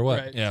time, no matter what.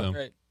 Right. Yeah. So.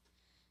 Right.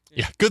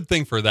 Yeah. Good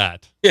thing for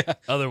that. Yeah.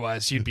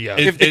 Otherwise, you'd be out.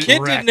 If the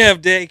kid didn't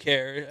have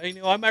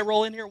daycare, I might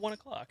roll in here at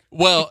 1:00.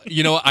 Well,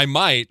 I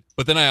might,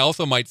 but then I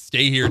also might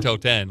stay here till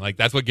 10. Like,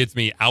 that's what gets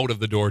me out of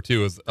the door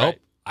too. Is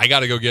I got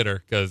to go get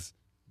her because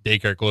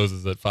daycare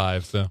closes at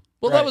 5. So.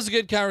 Well, that was a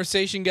good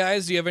conversation,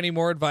 guys. Do you have any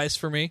more advice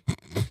for me?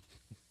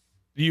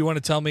 Do you want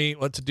to tell me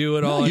what to do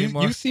at all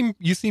anymore? You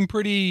seem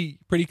pretty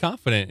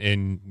confident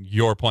in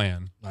your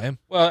plan. I am.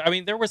 Well,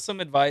 there was some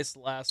advice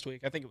last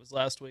week. I think it was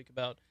last week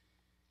about,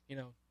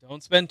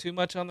 don't spend too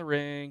much on the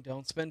ring.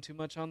 Don't spend too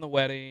much on the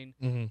wedding.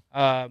 Mm-hmm.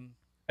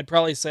 I'd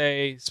probably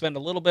say spend a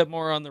little bit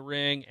more on the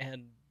ring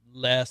and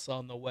less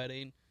on the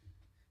wedding.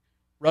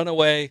 run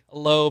away,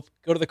 elope,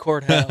 go to the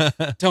courthouse.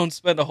 Don't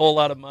spend a whole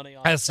lot of money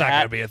on That's not that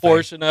gonna be a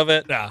portion of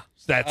it. No,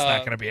 that's not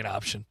going to be an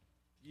option.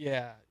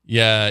 Yeah.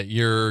 Yeah,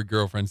 your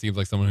girlfriend seems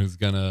like someone who's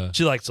gonna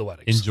She likes the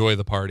weddings. enjoy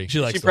the party. She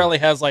likes. She the probably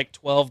has like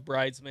 12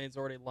 bridesmaids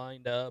already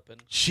lined up,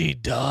 and She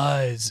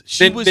does.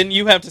 She then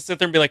you have to sit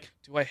there and be like,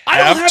 "Do I have, I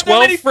don't have 12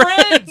 that many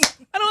friends.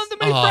 I don't have that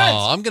many Oh, friends.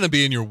 I'm gonna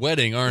be in your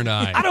wedding, aren't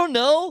I? I don't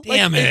know.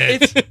 Damn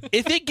If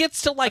it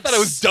gets to like, I thought I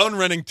was done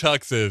renting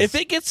tuxes. if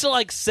it gets to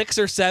like 6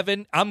 or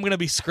 7, I'm gonna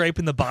be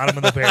scraping the bottom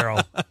of the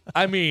barrel.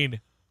 I mean,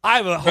 I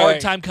have a hard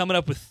Right. time coming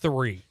up with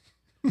 3.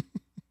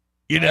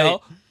 You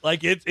know,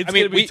 like it's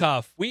gonna be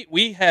tough.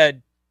 We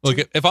had Look,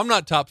 if I'm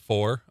not top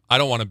 4, I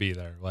don't want to be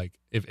there. Like,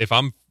 if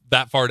I'm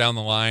that far down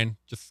the line,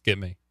 just skip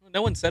me.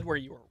 no one said where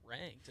you were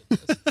ranked in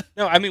this.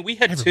 No, I mean we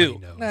had Everybody 2.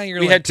 knows. Nah, you're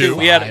We like had 2.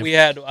 2. We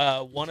had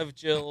one of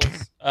Jill's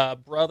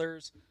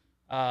brothers,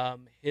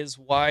 his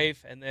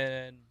wife, and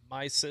then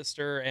my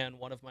sister and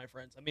one of my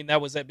friends. I mean, that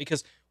was it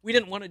because we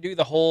didn't want to do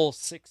the whole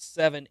 6,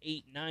 7,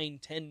 8, 9,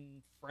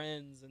 10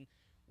 friends, and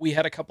we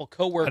had a couple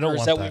coworkers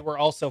want that we that. were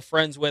also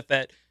friends with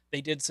that they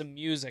did some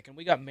music, and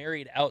we got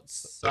married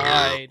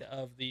outside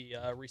of the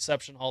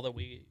reception hall that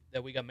we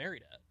got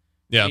married at.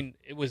 Yeah. I mean,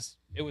 it was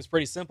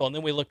pretty simple, and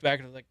then we looked back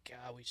and was like,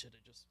 God, we should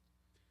have just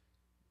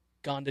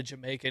gone to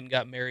Jamaica and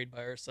got married by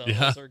ourselves,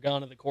 Yeah. or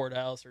gone to the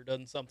courthouse, or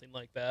done something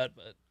like that.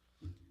 But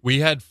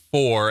We had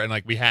 4, and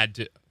like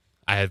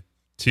I had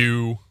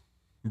 2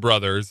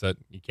 brothers that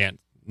you can't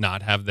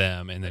not have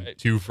them, and then Right.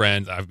 2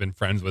 friends I've been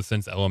friends with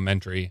since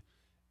elementary.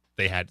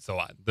 They had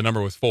the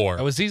number was 4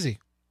 That was easy.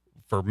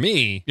 for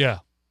me. Yeah,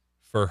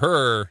 For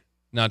her,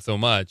 not so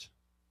much,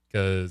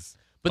 because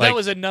but that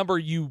was a number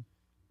you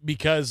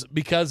because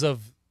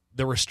of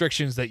the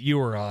restrictions that you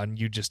were on.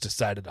 You just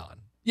decided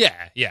on.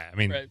 yeah. I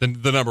mean, Right.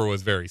 the number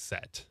was very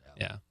set.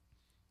 Yeah,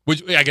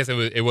 which I guess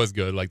it was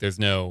good. Like, there's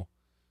no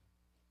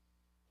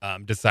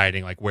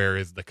deciding like where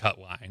is the cut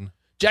line.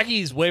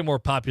 Jackie's way more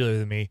popular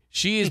than me.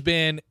 She has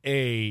been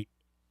a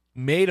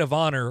maid of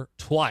honor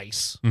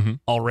twice Mhm.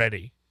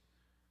 already.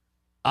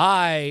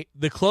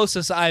 The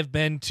closest I've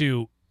been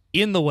to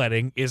in the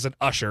wedding is an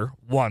usher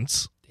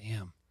once.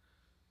 Damn.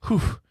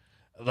 Whew.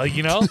 Like,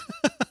 you know,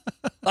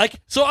 like,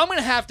 so I'm going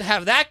to have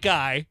that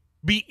guy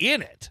be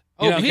in it.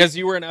 You know, because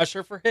you were an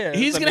usher for his,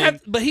 he's I going to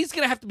mean, but he's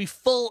going to have to be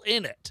full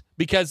in it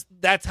because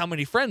that's how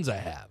many friends I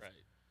have. Right.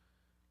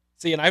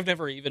 See, and I've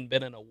never even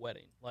been in a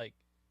wedding. Like,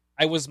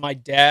 I was my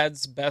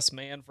dad's best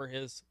man for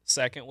his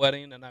second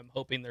wedding, and I'm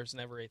hoping there's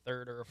never a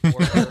third or a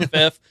fourth or a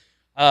fifth.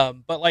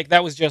 But like,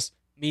 that was just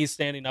me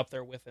standing up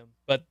there with him.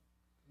 But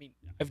I mean,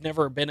 I've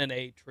never been in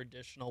a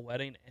traditional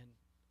wedding, and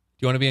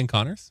Do you want to be in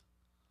Connor's?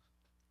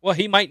 well,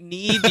 he might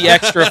need the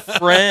extra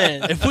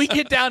friend. If we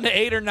get down to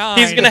 8 or 9,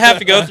 He's gonna have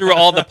to go through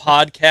all the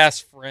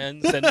podcast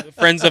friends and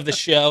friends of the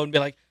show and be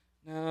like,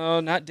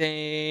 no, not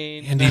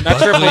Dane, Andy no, not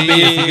Triple Buckley,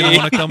 B. is he gonna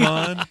want to come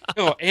on?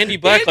 Oh, Andy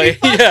Buckley.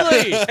 Andy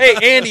Buckley. Yeah.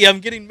 Hey, Andy,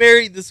 I'm getting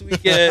married this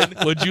weekend.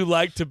 Would you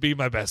like to be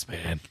my best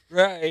man?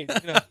 Right.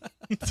 You know.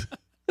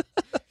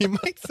 He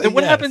might say Then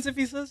what yes. happens if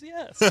he says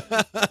yes?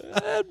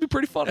 That'd be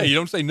pretty funny. Hey, you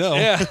don't say no.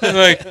 Yeah.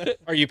 Like,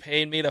 are you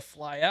paying me to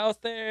fly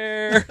out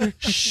there?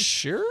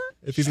 Sure.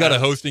 If he's got a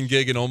hosting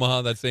gig in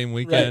Omaha that same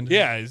weekend.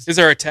 Yeah. It's Is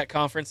there a tech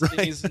conference that he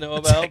needs to know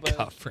about? tech But,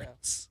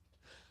 conference.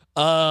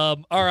 All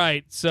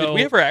right. yeah. So Did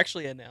we ever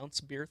actually announce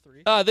Beer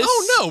 3? this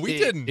Oh, no, we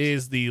didn't.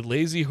 Is the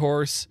Lazy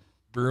Horse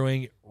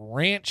Brewing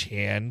Ranch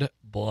Hand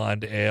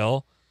Blonde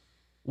Ale,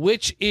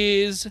 which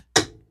is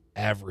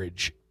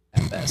average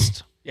at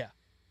best.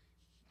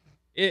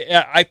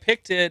 I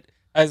picked it,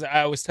 as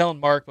I was telling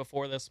Mark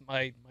before this,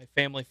 my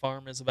family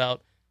farm is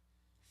about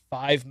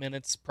 5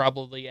 minutes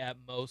probably at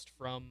most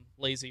from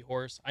Lazy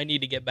Horse. I need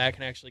to get back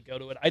and actually go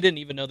to it. I didn't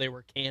even know they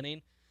were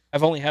canning.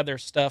 I've only had their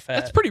stuff at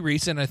That's pretty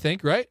recent, I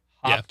think, right?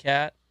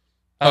 Hopcat.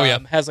 Oh, yeah.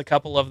 Has a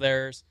couple of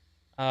theirs.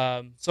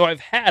 So I've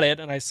had it,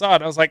 and I saw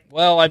it. I was like,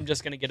 well, I'm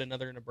just going to get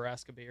another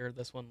Nebraska beer.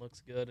 This one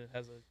looks good. It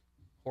has a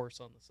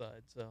horse on the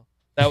side. So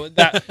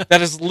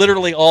that is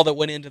literally all that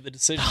went into the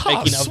decision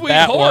making of sweet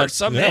that horse.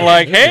 one. Man,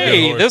 Like, that's a good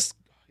hey, horse.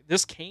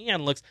 this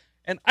can looks,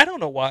 and I don't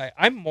know why.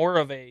 I'm more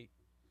of a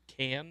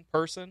can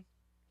person.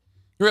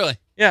 Really?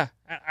 Yeah,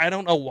 I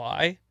don't know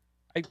why.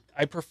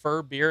 I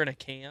prefer beer in a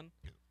can,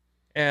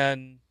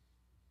 and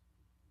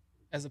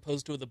as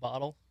opposed to the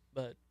bottle.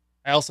 But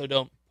I also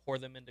don't pour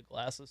them into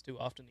glasses too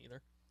often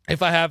either.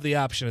 If I have the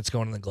option, it's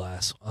going in the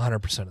glass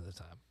 100% of the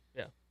time.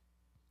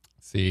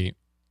 See,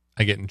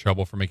 I get in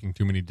trouble for making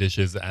too many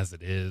dishes as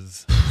it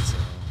is. So.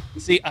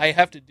 See, I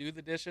have to do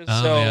the dishes,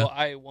 Oh, so yeah.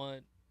 I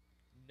want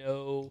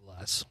no.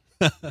 Glass.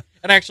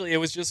 And actually, it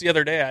was just the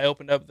other day. I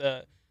opened up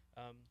the.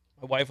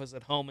 My wife was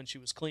at home and she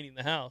was cleaning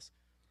the house,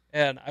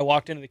 and I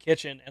walked into the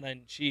kitchen and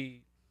then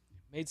she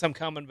made some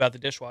comment about the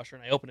dishwasher,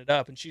 and I opened it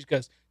up and she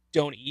goes,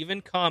 "Don't even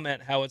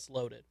comment how it's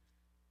loaded."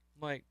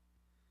 I'm like,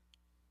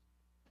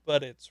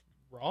 but it's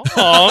wrong.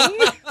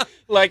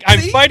 Like, I'm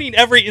fighting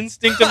every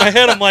instinct in my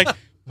head. I'm like,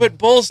 but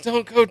bowls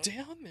don't go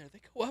down there; they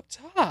go up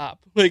top.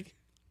 Like,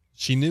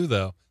 She knew,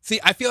 though. See,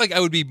 I feel like I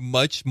would be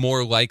much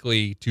more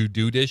likely to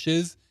do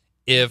dishes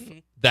if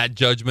that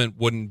judgment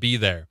wouldn't be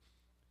there.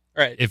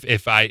 Right.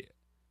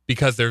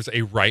 Because there's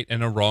a right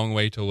and a wrong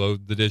way to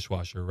load the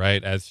dishwasher,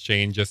 right? As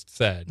Shane just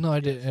said. No, I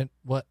didn't.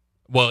 What?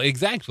 Well,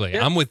 exactly.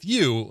 Yeah. I'm with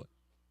you.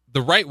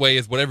 The right way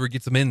is whatever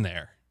gets them in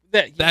there.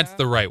 That's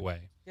the right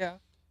way. Yeah.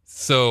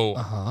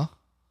 So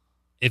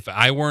if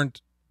I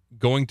weren't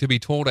going to be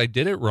told I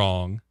did it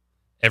wrong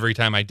every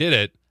time I did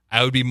it,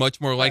 I would be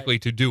much more likely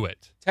to do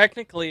it.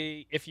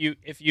 Technically, if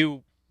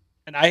you,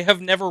 and I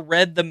have never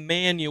read the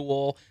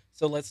manual,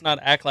 so let's not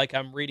act like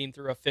I'm reading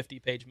through a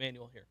 50-page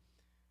manual here.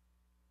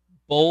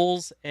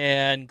 Bowls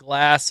and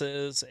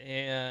glasses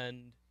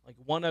and like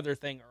one other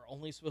thing are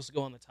only supposed to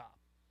go on the top.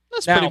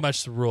 That's Now, pretty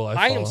much the rule I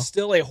I follow. am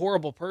still a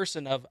horrible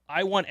person of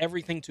I want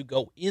everything to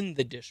go in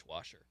the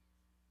dishwasher.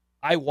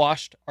 I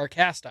washed our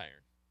cast iron.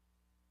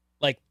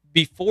 Like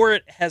before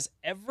it has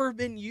ever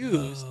been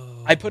used,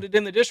 I put it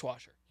in the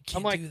dishwasher.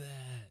 I'm like, do that.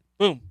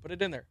 boom, put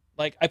it in there.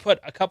 Like I put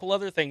a couple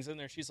other things in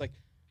there. She's like,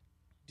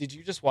 did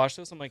you just wash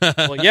those? I'm like,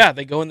 well, yeah,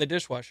 they go in the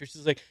dishwasher.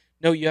 She's like,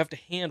 no, you have to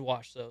hand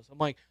wash those. I'm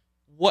like,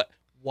 what?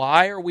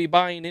 Why are we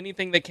buying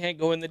anything that can't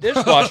go in the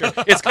dishwasher?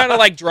 It's kind of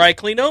like dry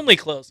clean only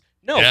clothes.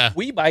 No,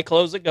 we buy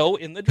clothes that go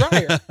in the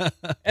dryer.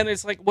 And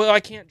it's like, well,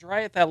 I can't dry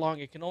it that long.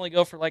 It can only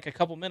go for like a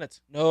couple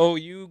minutes. No,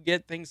 you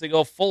get things that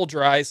go full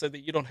dry so that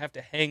you don't have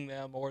to hang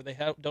them or they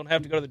don't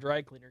have to go to the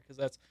dry cleaner because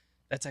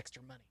that's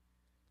extra money.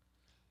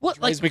 What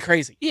Drives me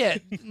crazy. Yeah,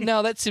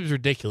 no, that seems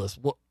ridiculous.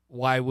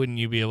 Why wouldn't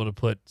you be able to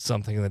put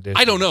something in the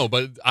dishwasher? I don't know,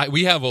 but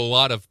we have a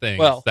lot of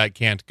things that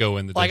can't go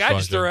in the like dishwasher. I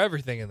just throw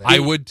everything in there. I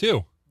would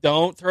too.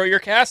 Don't throw your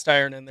cast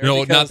iron in there. No,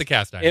 because not the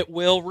cast iron. It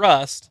will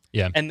rust.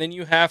 Yeah. And then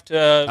you have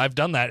to... I've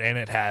done that, and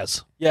it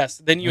has. Yes.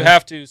 Then you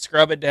have to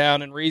scrub it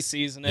down and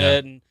reseason Yeah.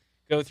 it and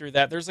go through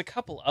that. There's a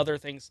couple other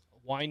things.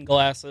 Wine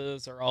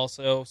glasses are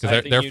also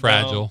something they're you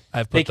fragile. know.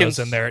 I've They put can those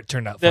in there. It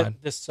turned out The, fine.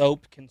 the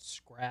soap can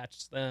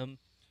scratch them.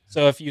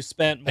 So if you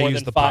spent more use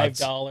than the pods.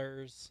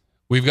 $5...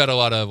 We've got a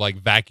lot of like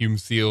vacuum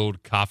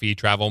sealed coffee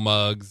travel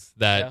mugs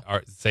that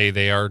say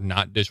they are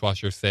not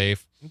dishwasher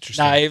safe.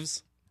 Interesting.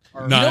 Knives.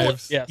 You know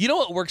what- Yes. You know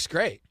what works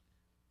great?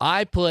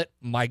 I put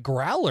my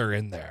growler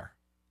in there.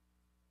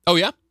 Oh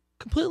yeah,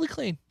 Completely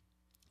clean.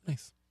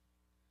 nice.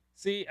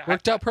 See,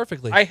 Worked out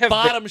perfectly. I have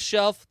bottom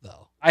shelf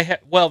though.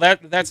 well,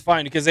 that's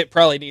fine because it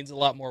probably needs a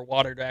lot more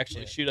water to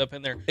actually shoot up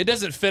in there. It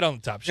doesn't fit on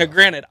the top Now, shelf.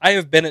 granted, I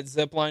have been at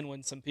Zipline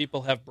when some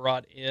people have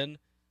brought in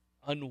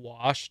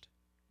unwashed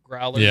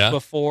growlers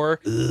before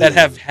that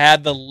have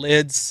had the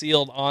lids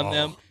sealed on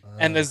them,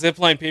 and the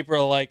Zipline people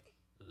are like,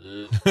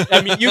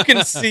 I mean, you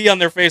can see on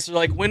their face, they're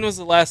like, when was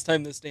the last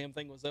time this damn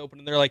thing was open?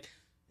 And they're like,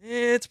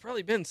 it's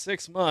probably been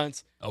 6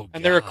 months. Oh,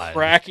 and they're God.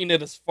 cracking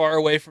it as far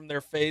away from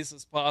their face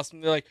as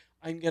possible. They're like,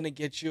 I'm going to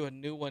get you a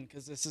new one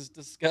because this is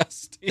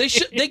disgusting.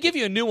 They give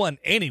you a new one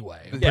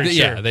anyway. I'm Yeah. pretty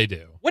Yeah, sure. they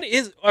do. What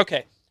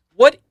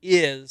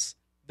is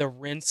the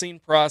rinsing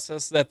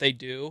process that they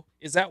do?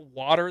 Is that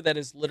water that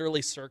is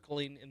literally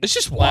circling in the It's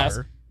just glass?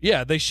 water.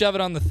 Yeah, they shove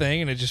it on the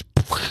thing and it just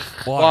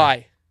water.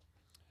 Why?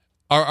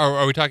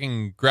 Are we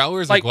talking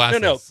growlers Like or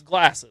glasses? no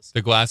glasses.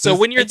 The glasses. So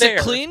when you're It's there,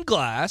 a clean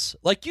glass.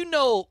 Like you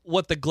know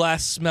what the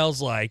glass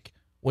smells like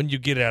when you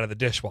get it out of the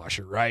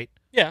dishwasher, right?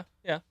 yeah.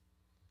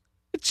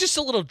 It's just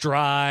a little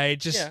dry.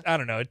 Just Yeah. I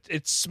don't know.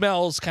 It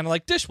smells kind of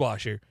like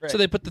dishwasher. Right. So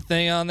they put the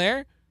thing on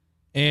there,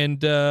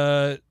 and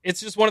It's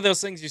just one of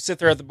those things you sit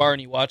there at the bar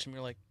and you watch and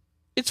you're like,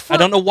 it's for I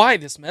don't know why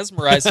this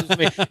mesmerizes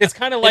me. It's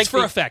kind of like it's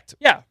for effect.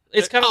 Yeah,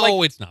 it's kind of like.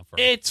 it's not for.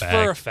 It's effect.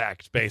 for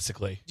effect,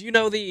 basically. Do you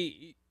know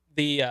the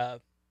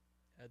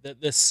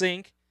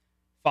sink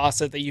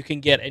faucet that you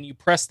can get and you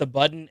press the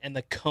button and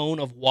the cone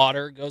of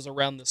water goes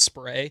around the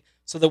spray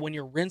so that when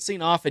you're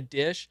rinsing off a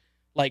dish,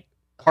 like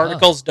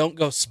particles don't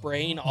go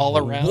spraying all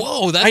around.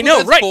 Whoa, that's I know,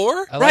 what that's right.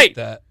 for? I Right. like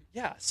that.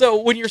 Yeah.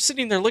 So when you're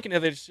sitting there looking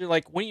at it, you're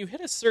like, when you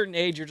hit a certain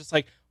age, you're just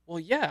like, well,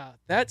 yeah,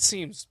 that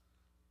seems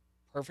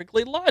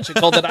perfectly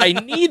logical that I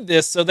need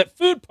this so that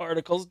food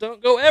particles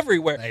don't go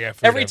everywhere. I got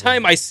food Every time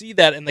everywhere. I see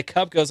that and the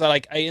cup goes out,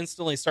 I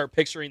instantly start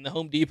picturing the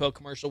Home Depot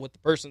commercial with the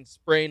person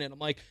spraying it. I'm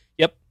like,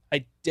 yep,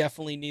 I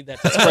definitely need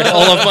that to spray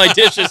all of my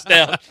dishes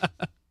down.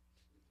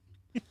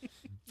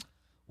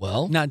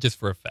 Well, Not just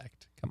for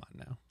effect. Come on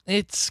now.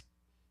 it's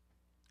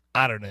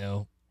I don't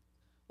know.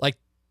 Like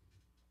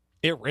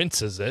it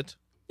rinses it.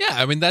 Yeah,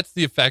 I mean that's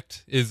the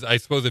effect. Is I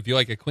suppose if you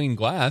like a clean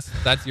glass,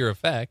 that's your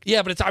effect.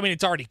 Yeah, but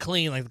it's already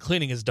clean. Like the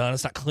cleaning is done.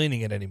 It's not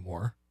cleaning it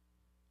anymore.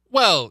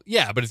 Well,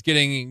 yeah, but it's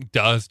getting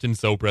dust and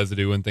soap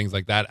residue and things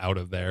like that out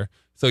of there,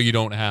 so you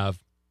don't have.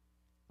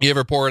 You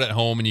ever pour it at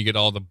home and you get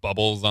all the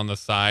bubbles on the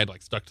side,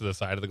 like stuck to the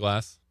side of the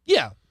glass?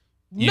 Yeah.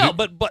 You No,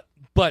 do-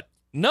 but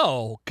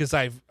no, because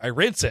I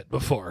rinse it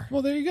before.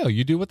 Well, there you go.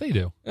 You do what they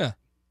do.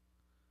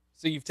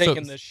 So you've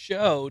taken the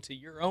show to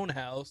your own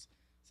house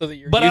so that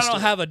you're But I used don't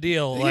to have a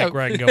deal Yeah. like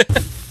where I can go,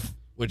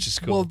 which is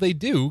cool. Well, they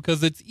do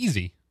because it's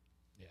easy.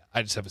 yeah,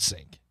 I just have a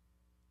sink.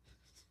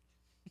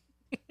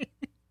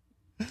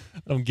 I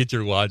don't get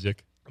your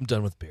logic. I'm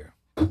done with beer.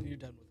 it. You're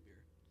done with beer.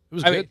 It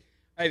was I good.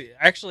 mean,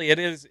 actually, it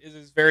is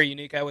very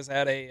unique. I was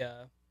at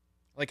a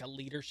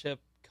leadership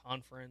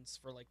conference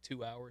for like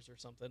 2 hours or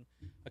something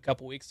a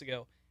couple weeks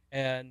ago,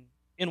 and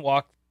in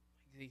walk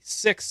these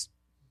 6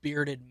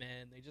 bearded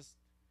men.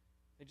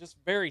 They're just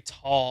very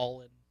tall,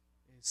 and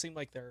it seem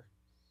like they're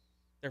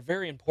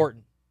very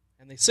important.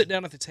 And they sit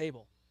down at the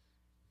table,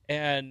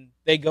 and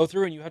they go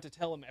through, and you have to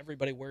tell them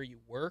everybody where you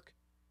work.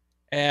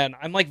 And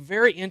I'm like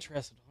very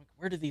interested. I'm like,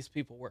 where do these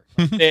people work?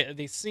 Like,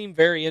 they seem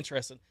very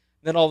interested. And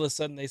then all of a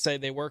sudden they say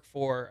they work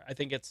for, I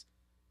think it's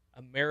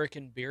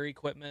American Beer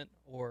Equipment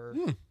or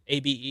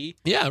ABE.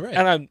 Yeah,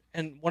 right.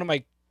 And one of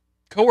my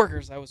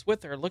coworkers I was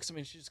with there looks at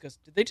me and she just goes,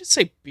 "Did they just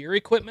say beer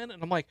equipment?"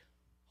 And I'm like,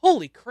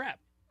 "Holy crap.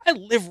 I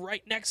live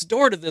right next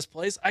door to this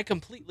place. I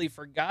completely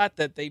forgot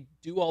that they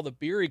do all the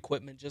beer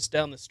equipment just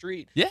down the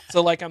street." Yeah.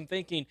 So like I'm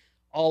thinking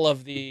all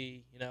of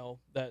the,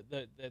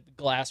 the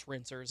glass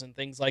rinsers and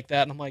things like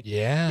that. And I'm like,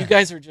 Yeah. you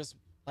guys are just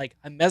like,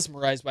 I'm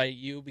mesmerized by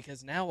you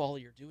because now all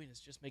you're doing is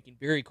just making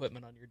beer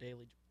equipment on your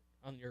daily,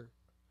 on your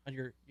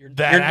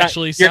That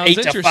actually your sounds 8 to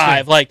interesting.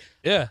 5. Like,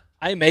 Yeah.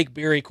 I make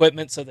beer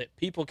equipment so that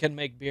people can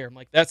make beer. I'm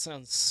like, that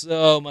sounds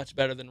so much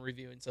better than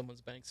reviewing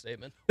someone's bank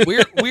statement.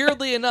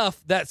 Weirdly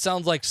enough, that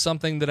sounds like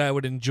something that I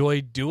would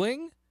enjoy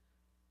doing.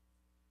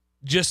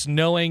 Just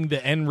knowing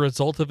the end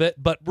result of it,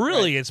 but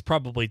really, it's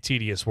probably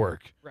tedious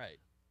work. Right.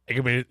 I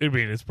mean,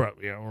 it's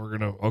probably we're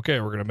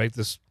gonna make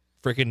this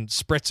freaking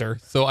spritzer.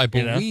 So I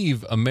You know?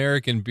 believe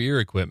American Beer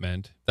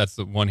Equipment, that's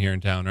the one here in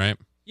town, right?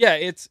 Yeah,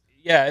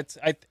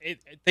 I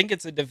think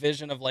it's a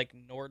division of like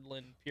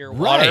Nordland Pure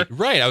Water.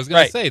 Right. I was going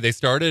Right. to say they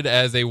started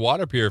as a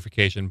water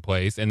purification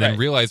place and then Right.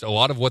 realized a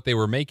lot of what they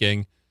were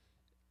making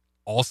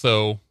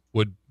also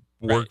would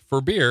work Right.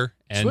 for beer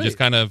and Sweet. just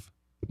kind of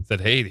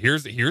said, "Hey,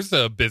 here's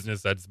a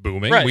business that's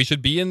booming. Right. We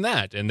should be in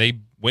that." And they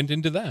went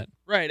into that.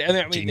 Right. And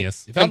I mean,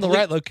 Genius. You found the Complete-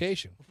 right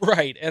location.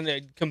 Right. And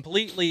the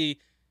completely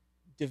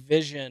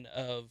division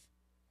of,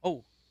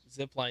 oh,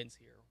 zip lines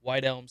here,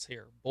 White Elms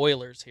here,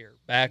 boilers here,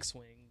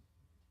 backswing,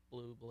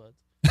 Blue Bloods.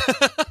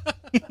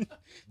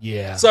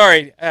 Yeah.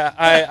 Sorry,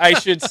 I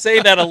should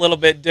say that a little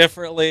bit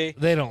differently.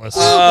 They don't listen.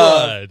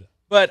 Blood.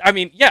 But I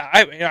mean, yeah,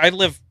 I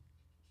live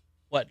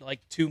like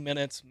 2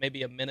 minutes,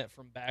 maybe a minute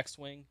from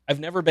Backswing. I've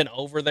never been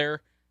over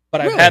there,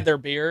 but I've Really? had their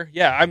beer.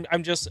 Yeah,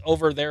 I'm just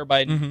over there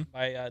by Mhm.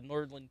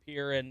 Nordland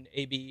Pier and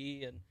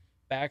ABE and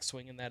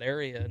Backswing in that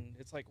area, and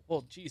it's like,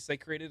 well, geez, they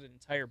created an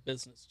entire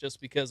business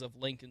just because of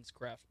Lincoln's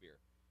craft beer.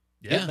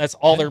 Yeah. And that's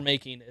all Yeah. they're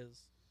making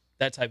is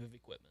that type of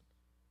equipment.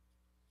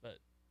 But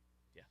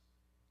yeah,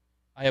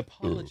 I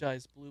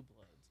apologize, Blue Bloods.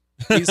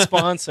 Please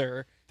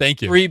sponsor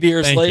Thank you. 3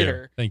 beers Thank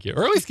later. You. Thank you.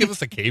 Or at least give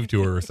us a cave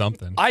tour or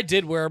something. I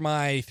did wear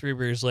my 3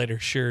 Beers Later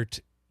shirt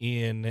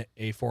in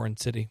a foreign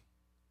city.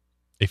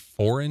 A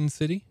foreign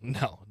city?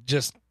 No,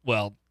 just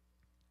A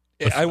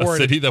wore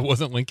city it. that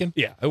wasn't Lincoln?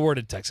 Yeah, I wore it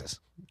in Texas.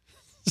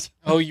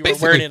 Oh, you were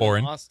Basically wearing it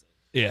foreign. in Austin.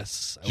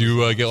 Yes. Did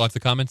you get lots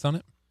of comments on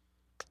it?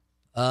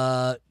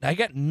 I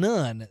got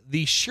none.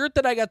 The shirt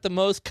that I got the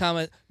most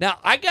comment. Now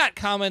I got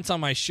comments on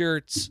my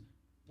shirts.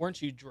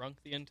 Weren't you drunk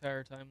the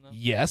entire time though?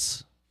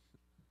 Yes.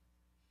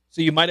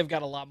 So you might have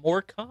got a lot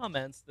more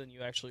comments than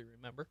you actually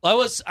remember. I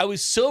was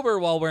sober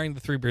while wearing the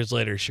 3 Beers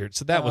Later shirt,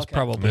 so that Oh, was okay.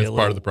 probably That's a part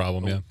little- of the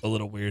problem, yeah. a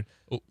little weird.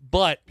 Well,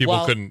 But People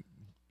while couldn't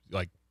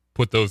like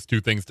put those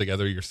two things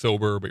together. You're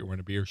sober, but you're wearing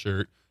a beer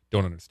shirt.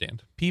 Don't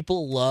understand.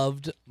 people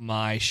loved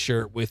my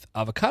shirt with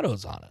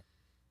avocados on it.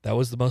 That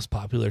was the most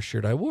popular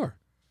shirt I wore.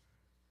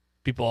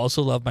 People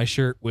also loved my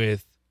shirt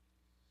with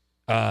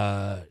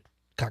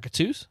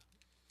cockatoos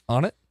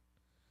on it.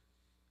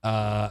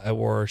 I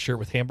wore a shirt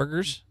with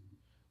hamburgers,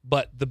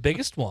 but the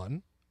biggest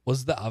one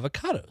was the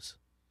avocados.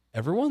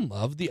 Everyone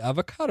loved the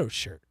avocado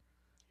shirt.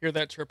 Hear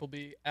that, Triple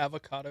B?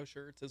 Avocado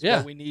shirts is Yeah.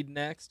 what we need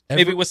next.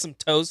 Every- Maybe with some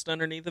toast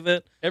underneath of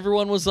it.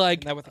 Everyone was like,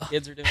 Isn't that what the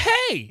kids are doing?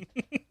 hey,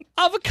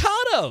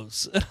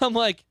 avocados. And I'm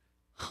like,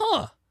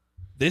 huh,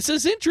 this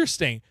is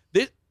interesting.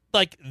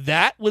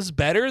 That was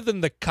better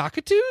than the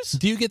cockatoos?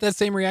 Do you get that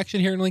same reaction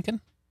here in Lincoln?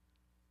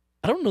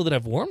 I don't know that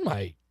I've worn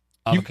my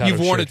avocado You've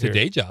worn shirt it to here.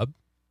 day job.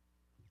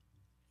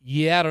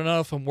 Yeah, I don't know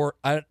if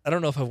I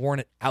don't know if I've worn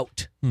it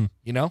out.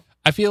 You know?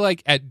 I feel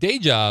like at day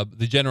job,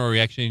 the general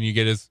reaction you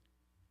get is,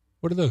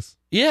 "What are those?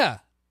 Yeah.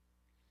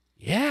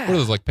 Yeah. What are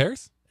those, like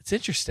pears?" It's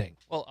interesting.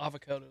 Well,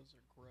 avocados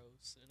are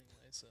gross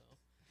anyway, so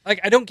like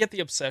I don't get the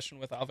obsession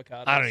with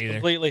avocados. I don't either.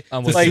 Completely. I'm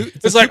It's with like you. It's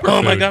a it's like,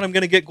 oh my superfood. god, I'm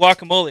gonna get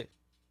guacamole.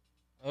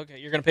 Okay,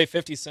 you're gonna pay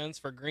 50 cents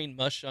for green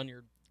mush on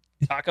your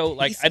taco.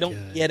 Like I don't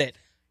good. get it.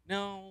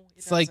 No, it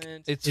It's like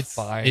doesn't. It's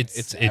fine. It's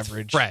It's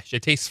average. fresh.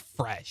 It tastes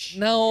fresh.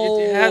 No,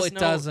 It has it no-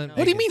 doesn't. no.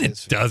 What do you make mean it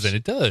taste doesn't? fresh.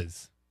 It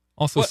does.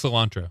 Also What?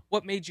 cilantro.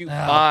 What made you Oh,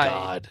 buy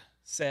God.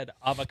 said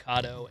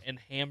avocado and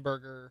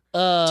hamburger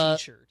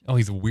T-shirt? Oh,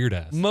 he's a weird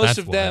ass. Most That's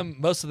of why.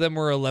 them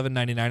were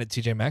 $11.99 at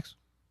TJ Maxx.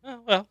 Oh,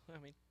 well, I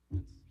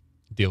mean,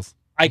 Deals.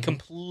 I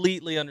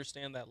completely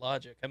understand that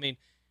logic. I mean,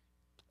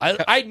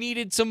 I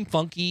needed some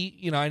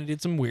funky, I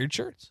needed some weird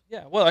shirts.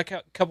 yeah. Well, a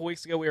couple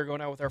weeks ago, we were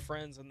going out with our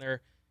friends, and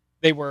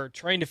they were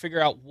trying to figure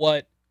out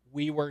what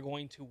we were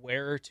going to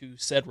wear to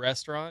said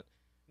restaurant.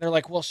 And they're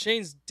like, "Well,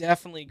 Shane's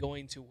definitely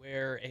going to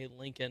wear a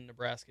Lincoln,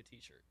 Nebraska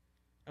T-shirt,"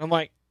 and I'm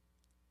like,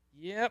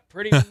 Yeah,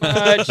 pretty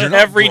much. You're not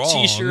Every wrong.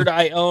 T-shirt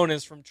I own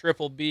is from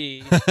Triple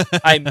B.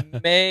 I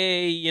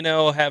may,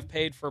 have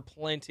paid for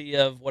plenty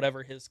of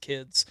whatever his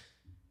kids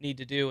need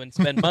to do and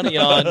spend money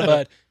on,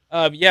 but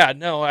I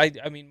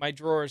mean, my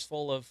drawer is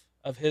full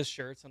of his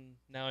shirts, and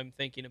now I'm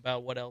thinking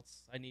about what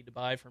else I need to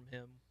buy from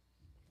him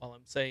while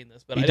I'm saying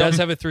this. But He I don't does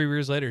have a 3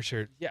 Years Later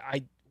shirt. Yeah,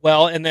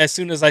 and as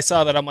soon as I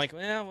saw that, I'm like,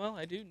 well,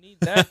 I do need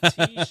that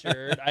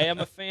T-shirt. I am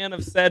a fan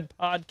of said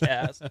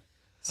podcast.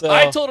 So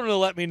I told him to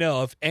let me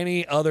know if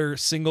any other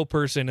single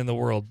person in the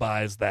world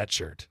buys that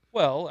shirt.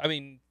 well, I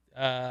mean,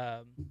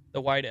 the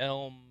White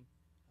Elm,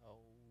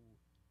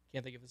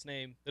 can't think of his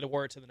name, that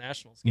wore it to the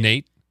Nationals game.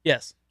 Nate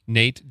Yes.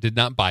 did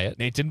not buy it.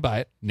 Nate didn't buy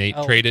it. Nate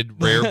Oh.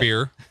 traded rare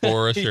beer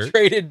for a He shirt.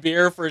 traded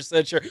beer for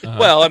said shirt. Uh-huh.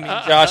 Well, I mean,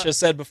 Josh has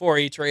said before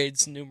he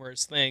trades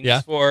numerous things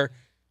Yeah. for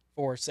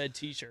said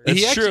T-shirt.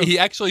 That's true. He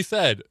actually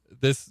said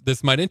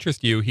this might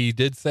interest you. He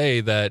did say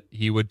that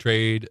he would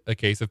trade a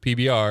case of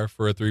PBR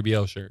for a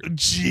 3BL shirt.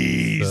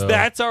 Jeez, So-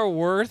 that's our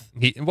worth.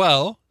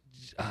 Well,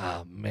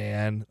 Oh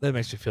man, that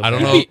makes me feel. I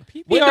don't bad. know.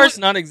 PBR's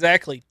not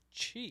exactly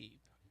cheap.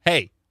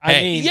 hey, I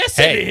hey, mean, Yes,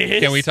 hey, it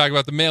is. can we talk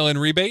about the mail-in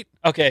rebate?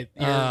 Okay,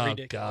 you're Oh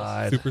ridiculous.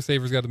 God, Super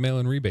Savers got the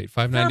mail-in rebate,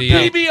 for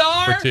 $5.98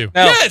 PBR. for 2.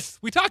 No. Yes,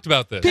 we talked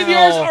about this.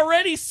 PBR's No.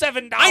 already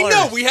 $7. I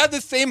know. We had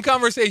the same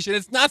conversation.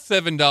 It's not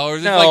 $7.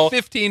 It's No. like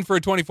 $15 for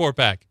a 24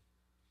 pack.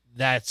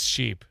 That's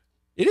cheap.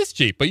 It is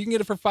cheap, but you can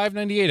get it for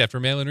 $5.98 after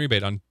mail-in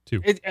rebate on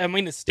 2. I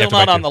mean, it's still have to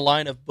not buy on two. the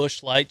line of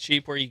Busch Light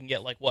cheap, where you can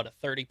get like a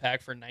 30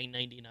 pack for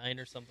 $9.99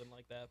 or something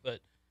like that. But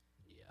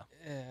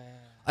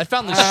I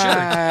found this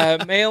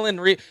shirt. mail-in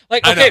I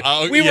know. okay,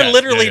 Oh, we yeah, were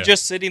literally yeah.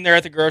 just sitting there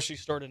at the grocery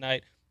store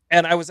tonight,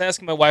 and I was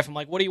asking my wife, I'm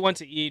like, "What do you want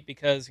to eat?"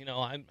 Because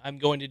I'm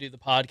going to do the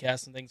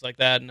podcast and things like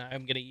that, and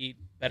I'm going to eat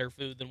better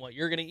food than what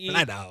you're going to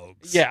eat.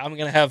 Dogs. Yeah, I'm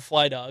going to have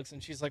fly dogs.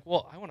 And she's like,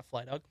 well, I want a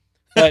fly dog.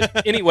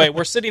 But anyway,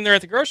 we're sitting there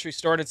at the grocery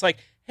store, and it's like,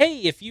 hey,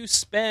 if you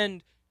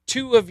spend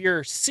 2 of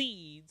your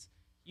seeds,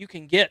 you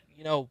can get,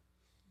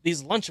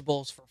 these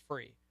Lunchables for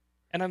free.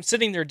 And I'm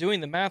sitting there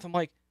doing the math. I'm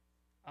like,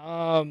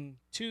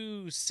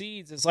 2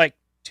 seeds is like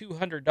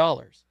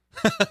 $200.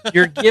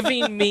 You're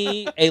giving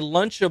me a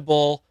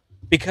Lunchable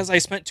because I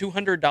spent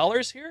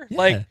 $200 here? Yeah.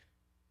 Like,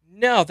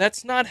 no,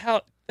 that's not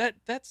how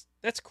that's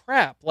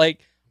crap. Like,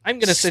 I'm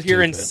going to sit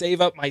here and Stupid.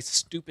 save up my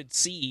stupid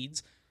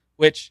seeds,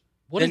 which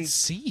What then- is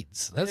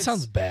seeds? That It's-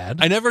 sounds bad.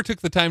 I never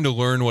took the time to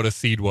learn what a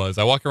seed was.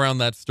 I walk around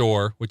that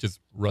store, which is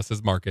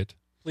Russ's Market.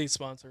 please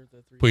sponsor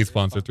the 3 Please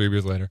sponsor 3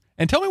 Beers Later.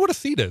 And tell me what a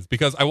seed is,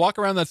 because I walk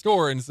around that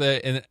store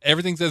and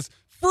everything says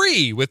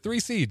free with 3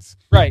 seeds.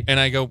 Right. And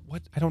I go,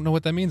 what? I don't know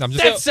what that means. I'm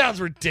just that sounds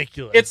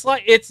ridiculous. It's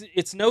like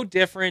it's no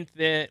different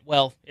than,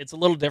 well, it's a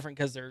little different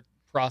because their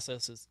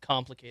process is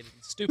complicated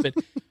and stupid.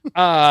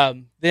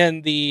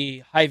 Than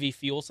the Hy-Vee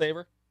Fuel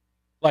Saver.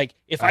 Like,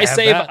 if I I have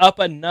save that. up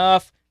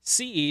enough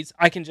seeds,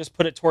 I can just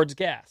put it towards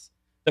gas.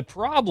 The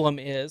problem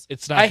is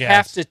It's not I gas.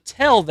 have to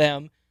tell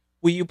them,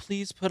 will you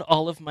please put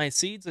all of my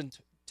seeds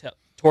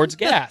towards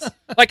gas?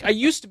 Like, I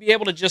used to be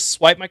able to just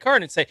swipe my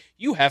card and say,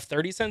 you have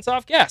 30 cents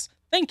off gas.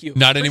 Thank you.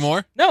 Not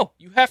anymore? No,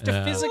 you have to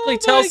Yeah. physically Oh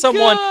tell my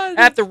someone God.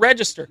 at the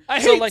register. I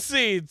So, hate like,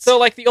 seeds. so,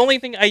 like, the only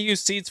thing I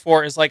use seeds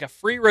for is, like, a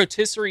free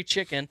rotisserie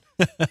chicken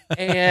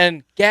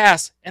and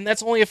gas. And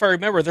that's only if I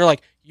remember. They're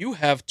like, you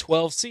have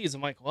 12 seeds.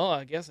 I'm like, well,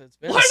 I guess it's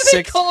been why do 6.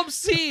 they call them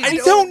seeds? I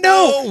don't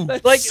know.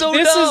 That's Like, so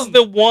this dumb. is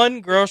the one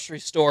grocery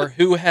store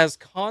who has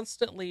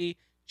constantly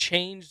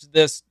changed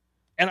this.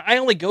 And I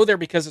only go there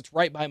because it's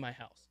right by my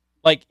house.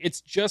 Like, it's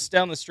just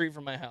down the street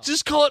from my house.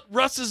 Just call it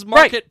Russ's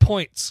Market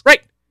Points.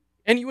 Right.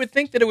 And you would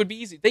think that it would be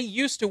easy. They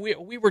used to,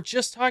 we were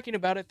just talking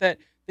about it, that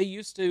they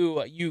used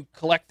to, you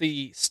collect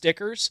the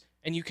stickers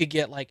and you could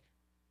get like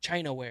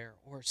Chinaware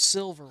or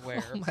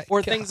silverware Oh my or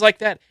God. things like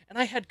that. And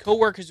I had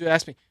coworkers who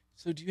asked me,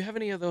 so do you have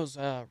any of those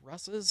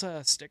Russ's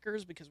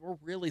stickers? Because we're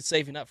really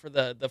saving up for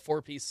the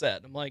 4-piece set.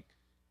 And I'm like,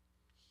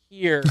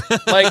 here.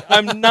 Like,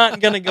 I'm not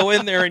going to go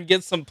in there and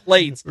get some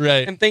plates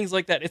Right. and things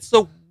like that. It's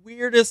the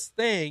weirdest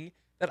thing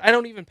that I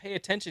don't even pay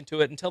attention to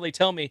it until they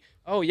tell me,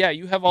 oh, yeah,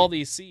 you have all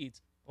these seeds.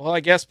 Well, I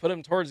guess put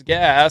them towards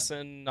gas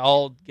and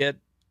I'll get,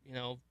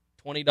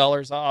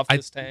 $20 off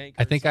this tank.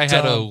 I or think I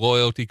something. had a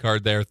loyalty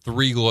card there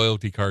 3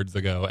 loyalty cards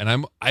ago,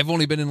 and I've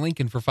only been in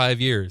Lincoln for 5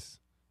 years.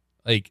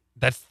 Like,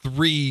 that's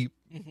 3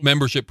 Mhm.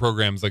 membership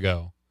programs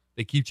ago.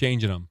 They keep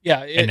changing them,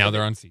 Yeah. and now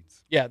they're on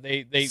seeds. Yeah,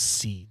 they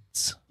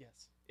Seeds.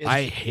 yes.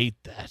 I hate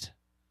that.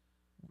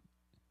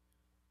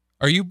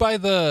 Are you by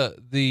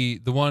the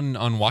one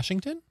on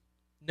Washington?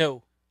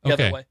 No, the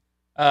Okay. other way.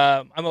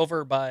 I'm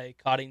over by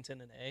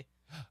Coddington and A.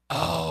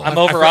 Oh, I'm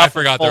I over I off of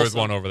forgot there was Folsom.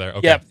 one over there.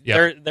 Okay.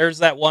 Yeah, there's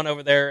that one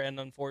over there, and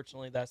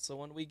unfortunately, that's the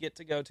one we get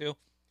to go to.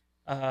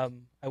 I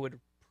would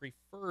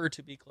prefer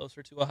to be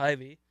closer to a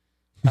Hy-Vee.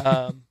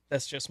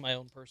 That's just my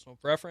own personal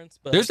preference.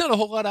 But There's not a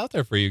whole lot out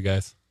there for you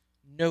guys.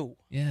 no,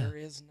 Yeah. there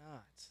is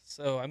not.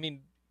 So I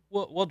mean,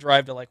 we'll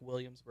drive to like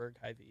Williamsburg,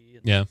 Hy-Vee,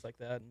 and Yeah. things like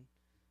that, and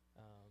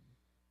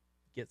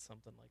get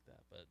something like that.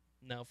 But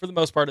no, for the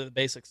most part of the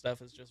basic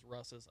stuff is just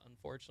Russ's,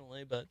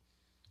 unfortunately. But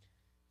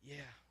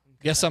yeah,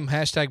 Guess I'm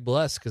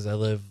 #blessed because I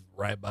live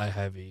right by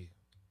Hy-Vee.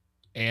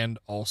 and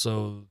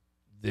also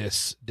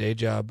this day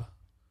job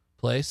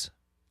place.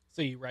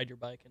 So you ride your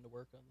bike into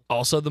work on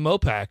Also the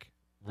Mopac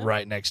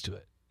right next to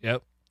it.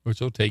 Yep. Which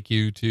will take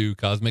you to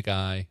Cosmic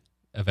Eye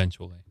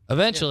eventually.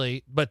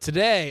 Eventually, but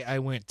today I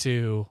went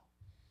to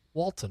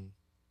Walton.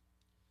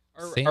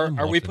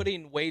 Are we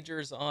putting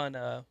wagers on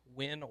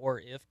when or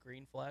if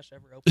Green Flash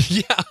ever opens?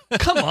 Yeah.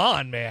 Come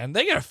on, man.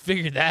 They got to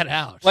figure that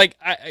out. Like,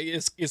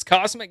 is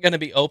Cosmic going to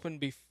be open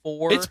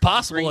before? It's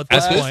possible Green at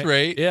this At point. this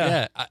rate,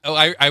 Yeah.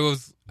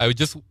 I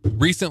just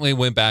recently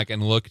went back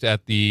and looked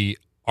at the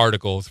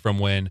articles from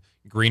when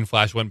Green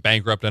Flash went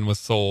bankrupt and was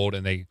sold,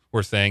 and they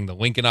were saying the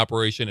Lincoln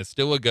operation is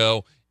still a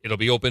go. It'll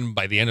be open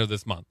by the end of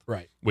this month,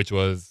 Right. which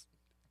was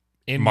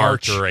In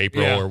March or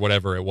April Yeah. or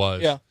whatever it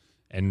was. Yeah.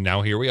 And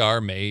now here we are,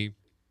 May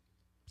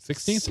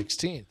 16th,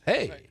 16th.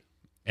 Hey. Right.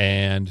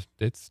 and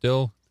it's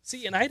still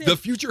See, and I didn't. the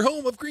future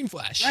home of Green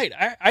Flash. Right.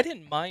 I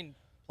didn't mind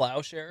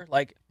Plowshare.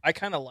 Like, I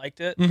kind of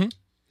liked it. Mhm.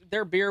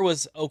 Their beer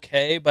was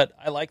okay, but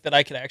I liked that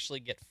I could actually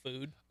get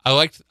food. I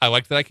liked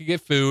that I could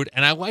get food,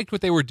 and I liked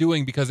what they were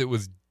doing because it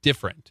was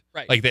different.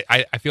 Right. Like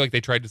I feel like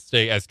they tried to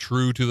stay as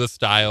true to the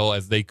style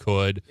as they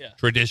could, Yeah.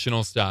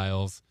 traditional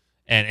styles,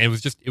 and it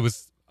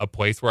was a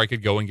place where I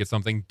could go and get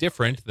something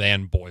different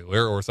than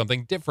Boiler or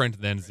something different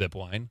than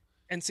Zipline.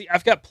 And see,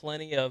 I've got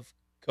plenty of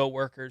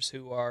coworkers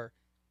who are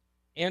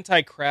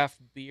anti-craft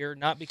beer,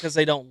 not because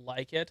they don't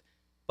like it,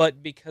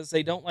 but because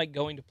they don't like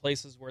going to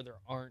places where there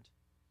aren't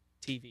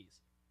TVs.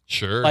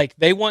 Sure. Like,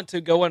 they want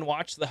to go and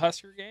watch the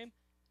Husker game.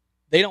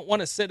 They don't want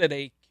to sit at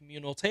a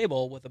communal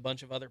table with a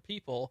bunch of other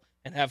people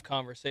and have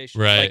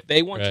conversations. Right, Like,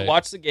 they want to right.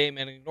 watch the game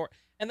and ignore,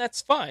 and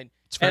that's fine.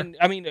 It's fair. And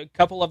I mean, a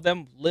couple of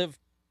them live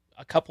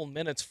a couple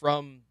minutes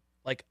from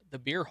like the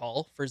beer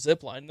hall for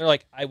Zipline. They're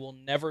like, I will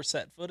never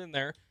set foot in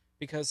there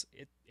because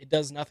it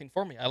does nothing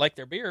for me. I like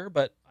their beer,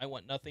 but I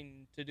want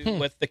nothing to do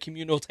with the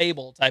communal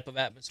table type of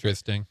atmosphere.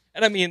 Interesting.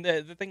 And I mean,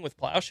 the thing with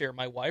Plowshare,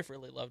 my wife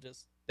really loved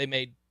is they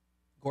made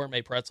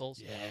gourmet pretzels.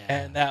 Yeah.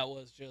 And that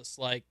was just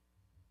like,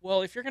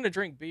 well, if you're going to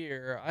drink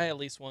beer, I at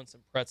least want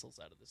some pretzels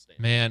out of this thing.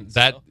 Man,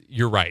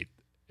 you're right.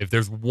 If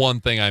there's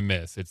one thing I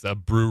miss, it's a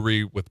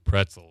brewery with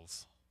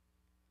pretzels.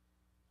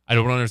 I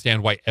don't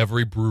understand why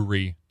every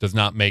brewery does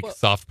not make Well,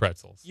 soft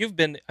pretzels. You've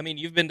been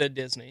to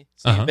Disney,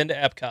 so Uh-huh. you've been to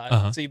Epcot,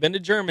 Uh-huh. so you've been to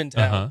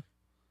Germantown Uh-huh.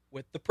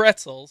 with the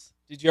pretzels.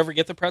 Did you ever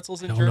get the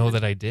pretzels I in don't Germantown? know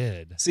that I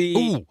did. See-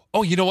 Ooh.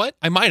 Oh, you know what?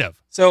 I might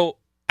have. So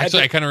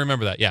Actually, I kind of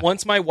remember that. Yeah.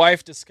 once my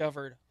wife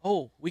discovered,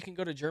 oh, we can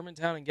go to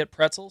Germantown and get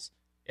pretzels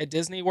at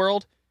Disney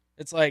World,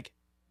 it's like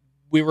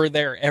we were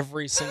there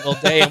every single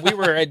day, and we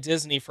were at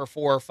Disney for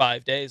 4 or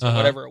 5 days or Uh-huh.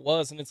 whatever it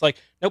was. And it's like,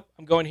 nope,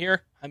 I'm going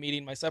here. I'm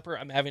eating my supper.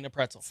 I'm having a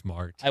pretzel.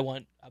 Smart. I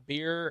want a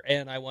beer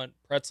and I want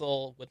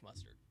pretzel with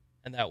mustard.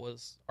 And that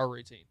was our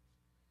routine.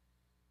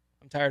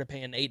 I'm tired of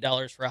paying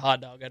 $8 for a hot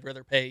dog. I'd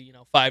rather pay,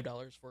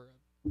 $5 for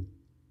a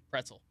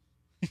pretzel.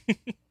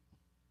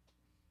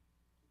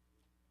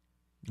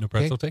 No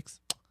pretzel takes?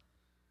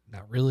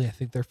 Not really. I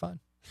think they're fun.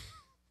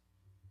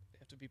 They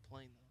have to be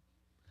plain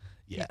though.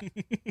 Yeah.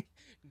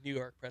 New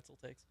York pretzel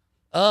takes.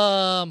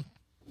 Are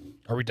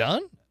we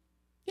done?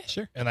 Yeah,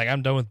 sure. And like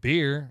I'm done with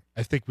beer.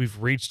 I think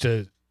we've reached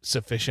a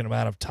sufficient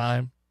amount of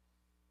time.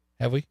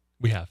 Have we?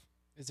 We have.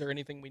 Is there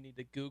anything we need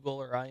to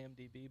Google or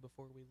IMDb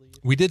before we leave?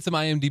 We did some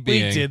IMDb.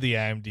 We did the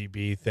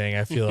IMDb thing.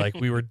 I feel like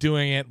we were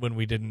doing it when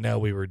we didn't know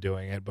we were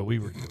doing it, but we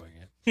were doing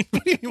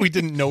it. We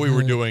didn't know we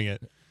were doing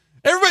it.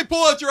 Everybody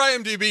pull out your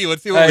IMDb.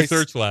 Let's see what we Nice.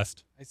 searched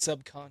last. I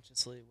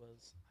subconsciously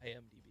was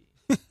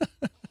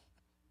IMDb.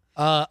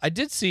 I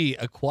did see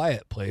A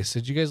Quiet Place.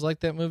 Did you guys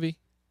like that movie?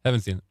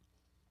 Haven't seen it.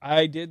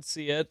 I did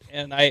see it,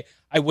 and I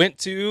went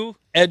to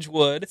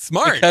Edgewood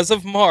Smart. because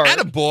of Mark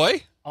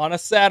Attaboy. on a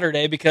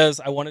Saturday because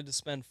I wanted to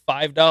spend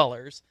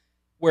 $5,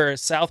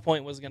 whereas South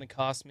Point was going to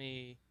cost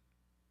me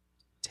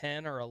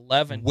 $10 or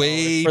 $11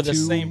 Way for the too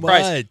same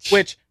price. much.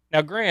 Which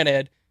now,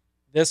 granted,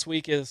 this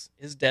week is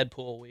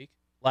Deadpool week.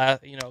 A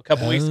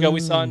couple weeks ago we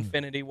saw Oh.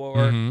 Infinity War.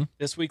 Mhm.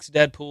 This week's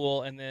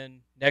Deadpool, and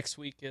then next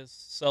week is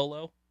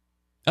Solo.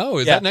 Oh,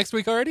 is Yeah. that next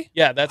week already?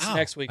 Yeah, that's Wow.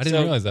 next week. I didn't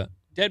so realize that.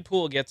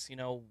 Deadpool gets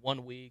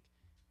 1 week,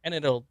 and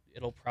it'll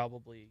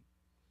probably,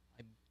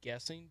 I'm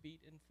guessing,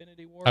 beat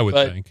Infinity War. I would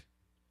but think.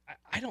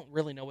 I don't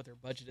really know what their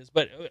budget is.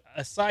 But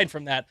aside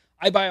from that,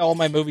 I buy all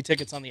my movie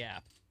tickets on the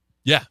app,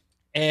 Yeah.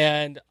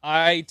 and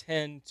I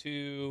tend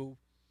to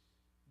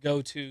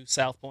go to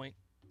South Point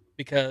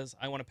because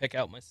I want to pick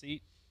out my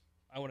seat.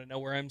 I want to know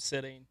where I'm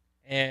sitting,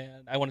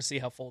 and I want to see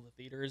how full the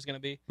theater is going to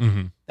be.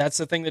 Mm-hmm. That's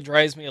the thing that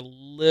drives me a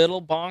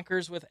little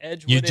bonkers with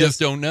Edgewood. You is just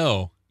don't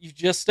know. you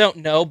just don't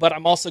know. But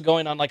I'm also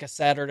going on like a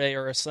Saturday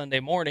or a Sunday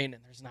morning,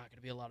 and there's not going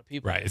to be a lot of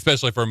people. Right.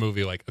 Especially for a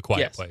movie like A Quiet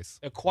Yes. Place.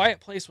 A Quiet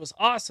Place was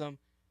awesome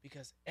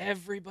because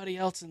everybody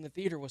else in the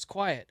theater was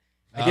quiet.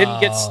 I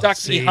didn't get Oh, stuck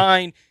see.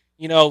 behind,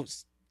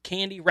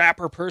 candy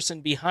wrapper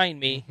person behind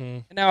me.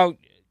 Mhm. And now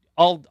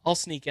I'll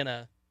sneak in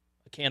a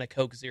can of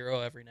Coke Zero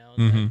every now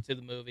and then to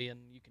the movie,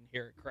 and you can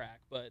hear it crack.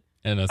 But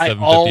And a I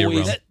 750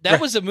 always- rum. That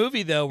was a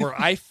movie though where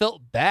I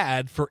felt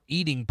bad for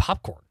eating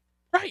popcorn.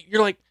 right,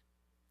 you're like,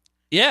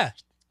 Yeah.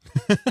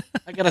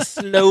 I gotta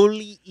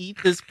slowly eat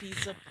this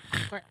piece of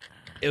crap.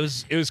 It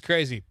was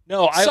crazy.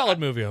 No, Solid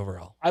movie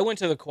overall. I went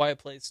to the Quiet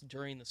Place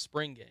during the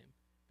spring game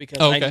because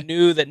Okay. I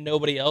knew that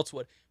nobody else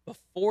would.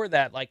 Before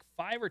that, like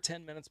 5 or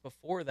 10 minutes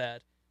before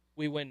that,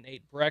 we went and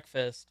ate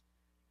breakfast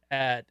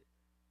at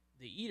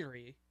the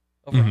eatery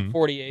over on Mhm.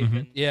 48th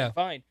and Yeah.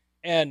 Vine.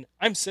 And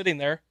I'm sitting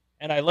there,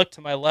 and I look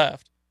to my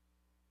left,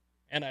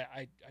 and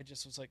I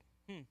just was like,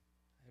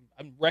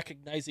 I'm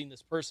recognizing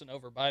this person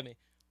over by me.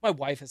 My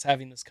wife is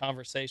having this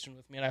conversation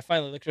with me, and I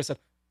finally looked at her and said,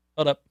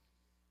 hold up.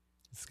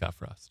 Scott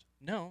Frost.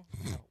 No.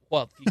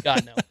 Well, you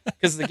got no.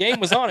 Because the game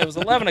was on. It was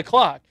 11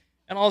 o'clock.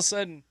 And all of a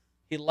sudden,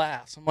 he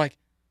laughs. I'm like,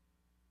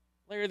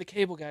 Larry the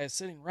Cable Guy is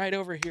sitting right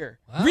over here.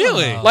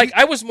 Really? Like,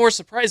 I was more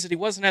surprised that he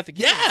wasn't at the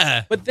game.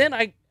 Yeah. But then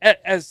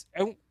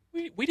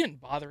we didn't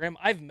bother him.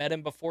 I've met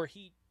him before.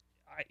 He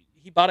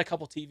bought a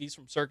couple TVs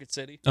from Circuit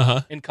City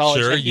in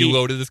college. Sure, And you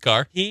loaded his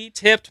car. He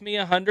tipped me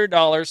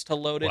 $100 to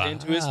load it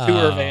into his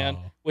tour van,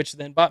 Wow. which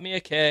then bought me a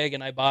keg,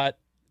 and I bought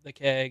the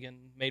keg and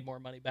made more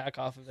money back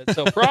off of it.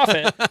 So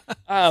profit.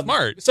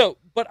 Smart. So,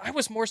 but I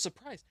was more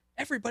surprised.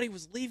 Everybody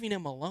was leaving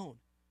him alone.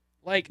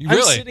 Like, I'm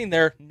Really? sitting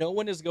there, no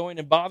one is going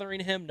and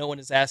bothering him, no one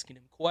is asking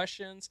him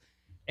questions,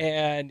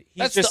 and he's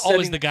That's just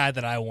always sitting the guy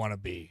that I want to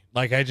be.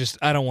 Like, I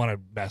don't want to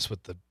mess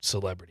with the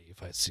celebrity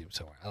if I see him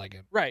somewhere. I like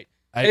it. right.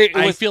 I It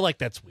was- feel like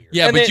that's weird.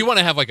 Yeah, And but it- you want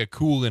to have like a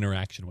cool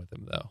interaction with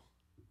him, though.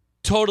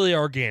 Totally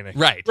organic.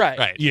 Right. Right.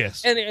 Right.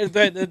 Yes. And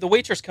the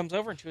waitress comes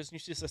over to us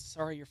and she says,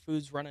 "Sorry, your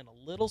food's running a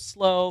little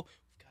slow.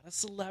 We've got a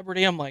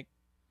celebrity." I'm like,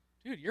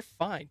 "Dude, you're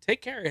fine.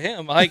 Take care of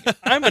him. Like,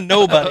 I'm a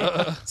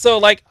nobody." So,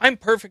 like, I'm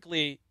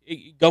perfectly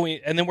going,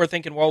 and then we're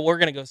thinking, well, we're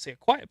gonna go see A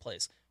Quiet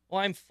Place. Well,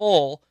 I'm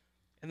full,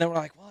 and then we're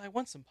like, well, I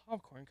want some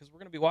popcorn because we're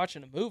gonna be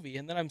watching a movie,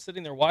 and then I'm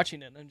sitting there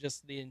watching it, and I'm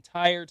just the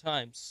entire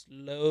time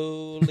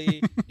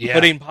slowly Yeah.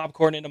 putting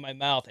popcorn into my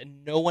mouth,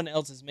 and no one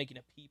else is making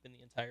a peep in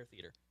the entire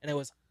theater, and it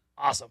was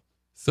awesome.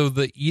 So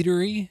the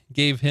eatery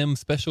gave him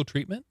special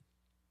treatment?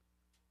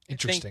 I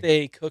Interesting. think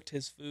they cooked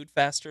his food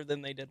faster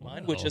than they did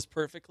mine, which Wow. is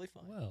perfectly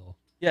fine. Well,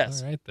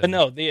 Yes, all right then. but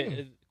no,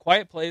 the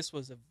Quiet Place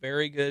was a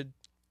very good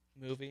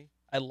movie.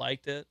 I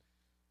liked it.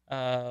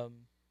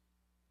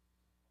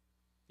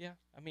 Yeah,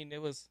 I mean,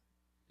 it was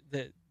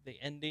the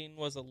ending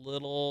was a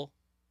little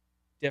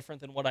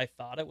different than what I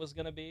thought it was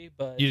going to be,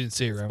 but You didn't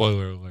see it, right?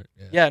 Spoiler alert.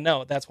 yeah,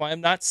 no, that's why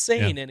I'm not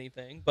saying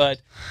anything.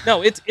 But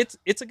no, it's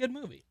a good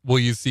movie. Will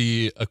you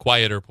see A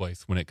Quieter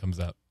Place when it comes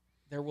out?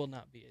 There will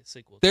not be a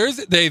sequel.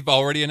 They've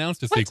already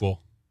announced a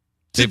sequel.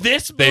 To They've-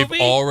 this They've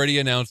movie? already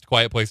announced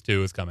Quiet Place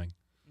 2 is coming.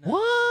 No.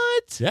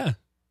 What? Yeah.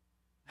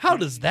 How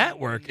does that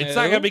work? It's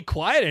not No. going to be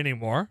quiet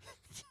anymore.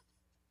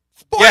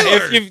 Spoilers!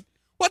 Yeah, if you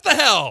What the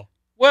hell?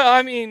 well,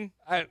 I mean,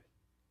 I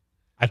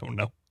don't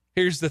know.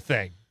 Here's the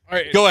thing. all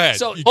right, Go ahead.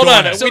 So- You hold go on.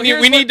 ahead. So we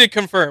here's need what- to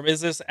confirm: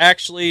 is this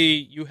actually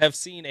you have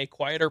seen A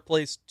Quieter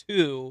Place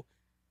 2?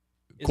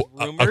 Is A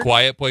rumored?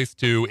 Quiet Place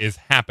 2 is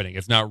happening.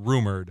 It's not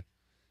rumored.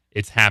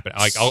 It's happening.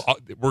 Like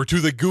we're to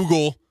the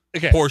Google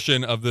Okay.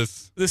 portion of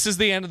this. This is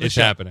the end of the It's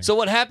show. happening. So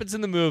what happens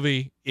in the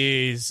movie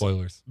is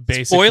Spoilers.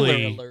 basically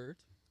Spoiler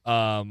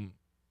alert.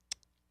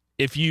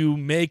 if you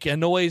make a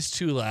noise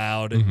too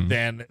loud, Mhm.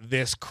 then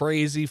this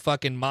crazy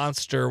fucking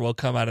monster will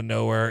come out of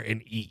nowhere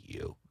and eat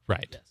you.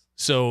 Right. Yes.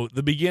 So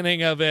the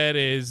beginning of it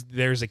is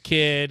there's a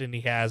kid and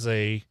he has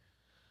a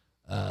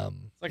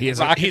like he a has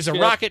rocket he's a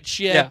ship? rocket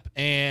ship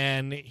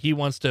and he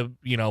wants to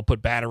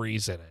put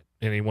batteries in it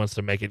and he wants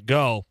to make it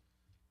go.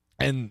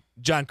 And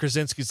John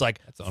Krasinski's like,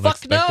 That's fuck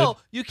unexpected. no,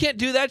 you can't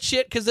do that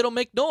shit because it'll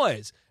make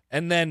noise.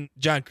 And then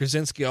John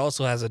Krasinski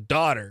also has a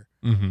daughter.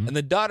 Mm-hmm. And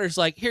the daughter's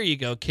like, here you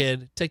go,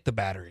 kid. Take the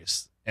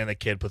batteries. And the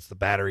kid puts the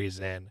batteries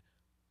in.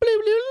 Bloop,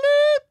 bloop,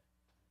 bloop.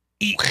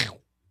 Eat.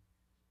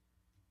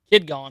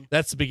 Kid gone.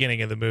 That's the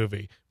beginning of the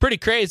movie. Pretty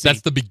crazy.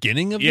 That's the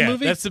beginning of the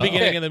movie? That's the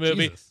beginning Oh, of the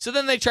movie. Jesus. So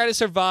then they try to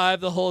survive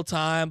the whole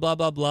time, blah,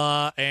 blah,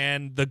 blah.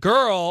 And the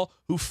girl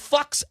who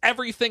fucks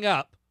everything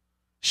up,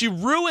 she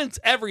ruins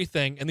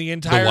everything in the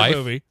entire wife?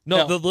 movie. No,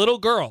 No. the little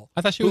girl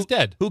I thought she was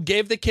dead. who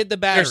gave the kid the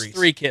There's batteries.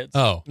 3 kids.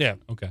 Oh. Yeah.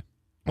 Okay.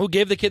 Who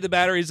gave the kid the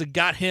batteries and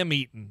got him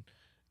eaten.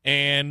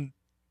 And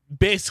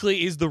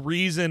basically is the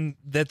reason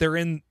that they're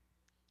in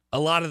a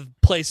lot of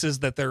places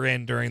that they're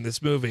in during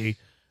this movie.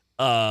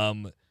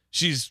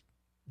 She's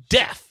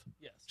deaf.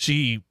 Yes.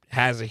 She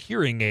has a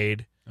hearing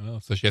aid, Oh,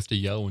 so she has to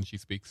yell when she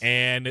speaks.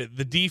 and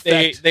the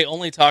defect They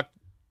only talk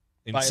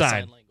in by a sign.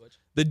 sign language.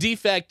 The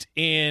defect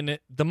in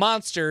the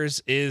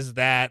monsters is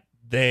that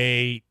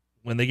they,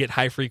 when they get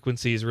high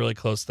frequencies really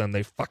close to them,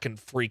 they fucking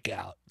freak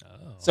out.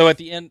 Oh. So at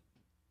the end,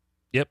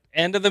 Yep.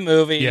 end of the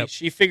movie, Yep.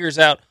 she figures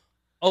out,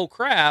 oh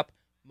crap,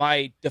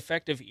 my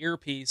defective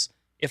earpiece.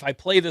 If I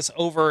play this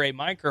over a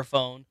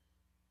microphone,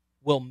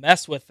 will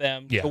mess with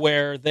them Yeah. to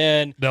where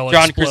then They'll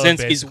John explode,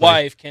 Krasinski's basically.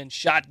 wife can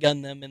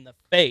shotgun them in the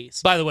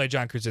face. By the way,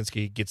 John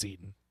Krasinski gets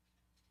eaten.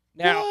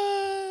 Now,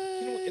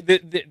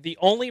 the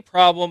only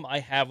problem I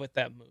have with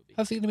that movie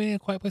How's he going to be in A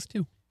Quiet Place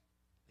 2?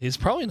 He's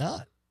probably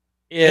not.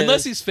 is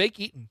Unless he's fake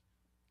eaten.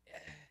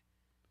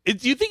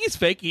 Do you think he's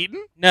fake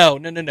eaten? no.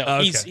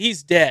 Okay.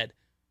 He's dead.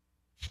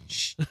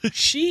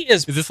 she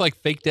is. Is this like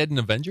Fake Dead and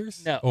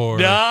Avengers? No. Or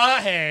Nah,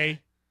 hey.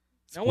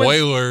 No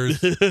one's-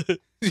 spoilers?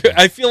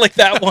 I feel like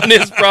that one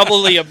is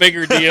probably a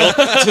bigger deal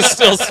to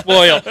still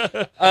spoil.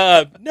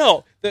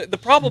 No, the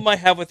problem I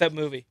have with that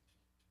movie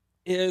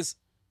is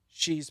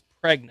she's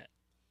pregnant.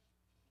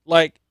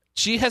 Like,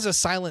 She has a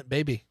silent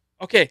baby.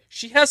 okay,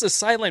 she has a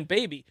silent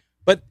baby,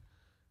 but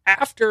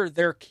after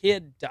their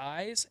kid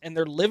dies and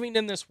they're living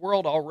in this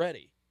world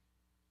already,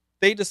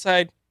 they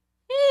decide,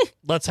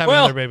 Let's have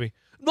Well, another baby.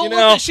 No, you look,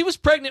 know- she was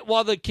pregnant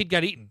while the kid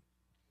got eaten.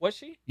 was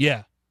she?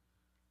 Yeah.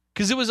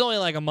 Because it was only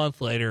like a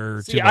month later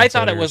or See, 2 I months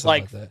thought it later or was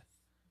something like that.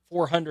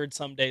 400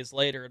 some days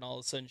later, and all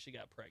of a sudden she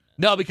got pregnant.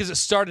 No, because it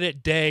started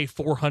at day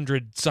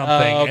 400 something,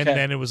 Oh, okay. and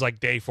then it was like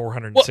day Well,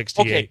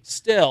 468. okay,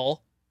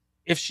 still,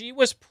 if she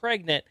was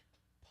pregnant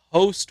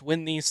post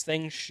when these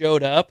things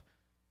showed up,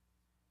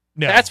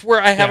 No. that's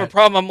where I have Yeah. a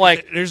problem. I'm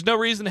like, There's no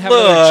reason to have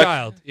another Look.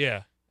 child.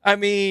 Yeah. I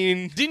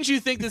mean, Didn't you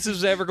think this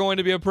was ever going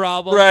to be a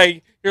problem?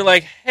 right? You're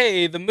like,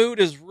 hey, the mood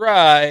is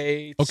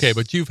right. Okay,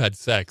 but you've had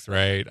sex,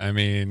 right? I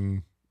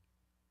mean,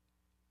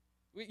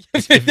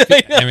 I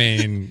know. I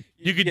mean,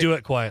 You could do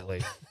it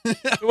quietly.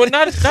 Well,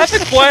 not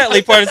the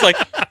quietly part. It's like,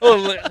 oh,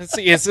 let's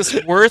see, is this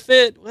worth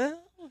it? Well,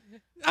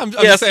 I'm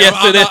Yes, saying yes,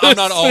 I'm, it not, I'm is.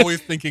 not always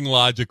thinking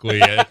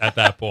logically at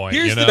that point.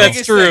 Here's you the know? biggest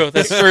that's true.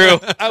 That's true.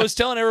 I was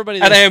telling everybody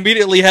And I this.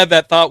 immediately had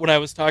that thought when I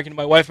was talking to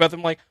my wife about them.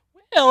 I'm like,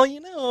 well, you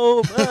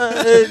know,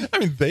 but I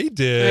mean, they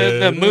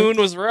did. the moon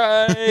was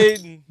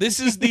right. This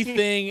is the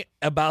thing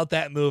about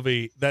that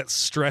movie that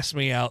stressed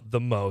me out the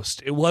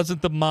most. It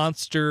wasn't the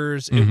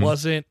monsters. It Mhm.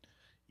 wasn't,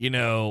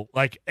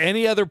 like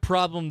any other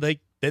problem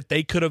that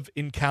they could have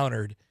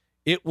encountered.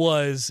 It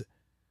was,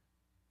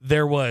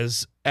 there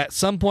was, at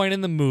some point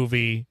in the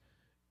movie,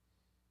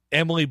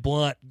 Emily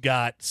Blunt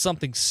got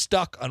something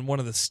stuck on one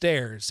of the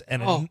stairs,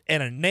 and Oh.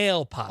 a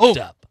nail popped Oh.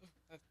 up.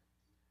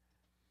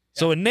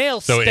 So a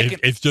nail So sticking,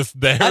 it's just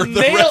there a the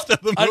nail, rest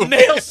of the a movie.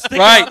 nail sticking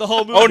Right. out the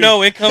whole movie. Oh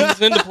no, it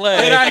comes into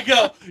play. And I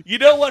go, you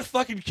know what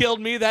fucking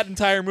killed me that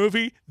entire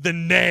movie? The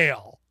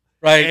nail.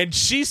 right. And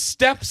she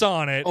steps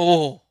on it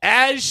Oh.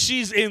 as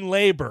she's in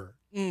labor.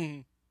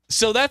 Mm,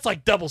 So that's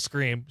like double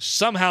scream.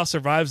 Somehow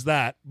survives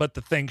that, but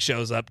the thing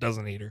shows up,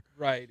 doesn't eat her.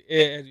 right.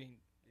 I mean,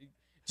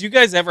 do you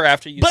guys ever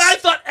after you? But I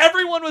thought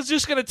everyone was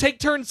just going to take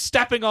turns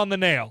stepping on the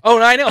nail. Oh,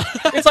 no, I know.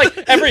 It's like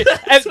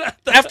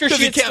after Because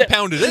she you can't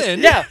pound it in.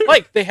 Yeah,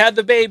 like they had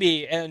the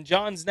baby and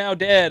John's now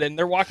dead and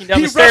they're walking down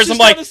He the stairs. rushes I'm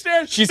down like, the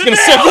stairs. she's The gonna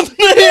nail! step on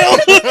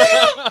the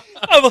nail.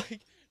 I'm like,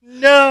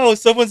 no,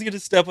 someone's gonna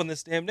step on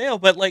this damn nail.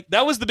 But like,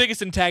 That was the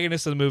biggest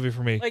antagonist of the movie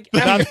for me. Like,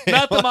 not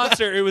the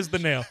monster, it was the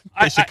nail.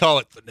 They should call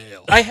it the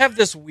nail. I have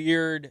this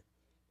weird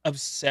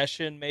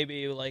obsession.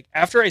 Maybe like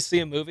after I see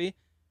a movie,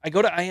 I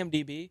go to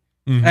IMDb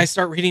Mhm. and I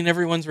start reading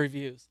everyone's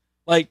reviews.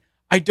 Like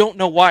I don't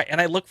know why,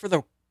 and I look for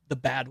the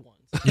bad ones.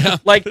 Yeah.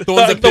 Like The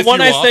ones that the piss one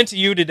you I off? sent to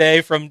you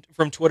today from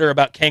Twitter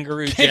about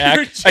Kangaroo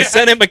Kangaroo Jack. I Jack.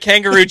 sent him a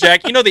Kangaroo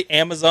Jack. You know the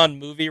Amazon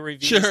movie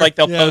reviews, Sure, like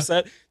they'll yeah. post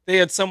that. They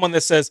had someone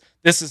that says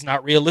this is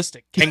not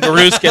realistic.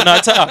 Kangaroos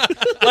cannot talk.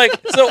 Like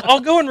so, I'll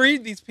go and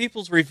read these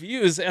people's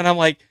reviews, and I'm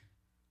like,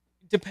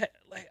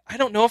 I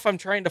don't know if I'm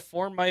trying to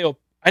form my.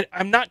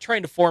 I'm not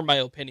trying to form my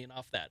opinion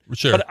off that,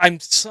 Sure. but I'm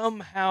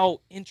somehow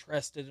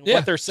interested in Yeah,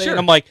 what they're saying. sure.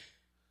 I'm like,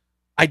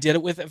 I did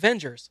it with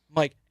Avengers. I'm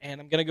like,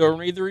 and I'm gonna go and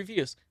read the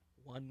reviews.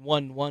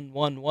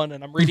 1,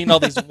 and I'm reading all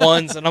these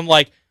ones, and I'm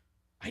like,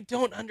 I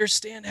don't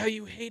understand how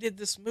you hated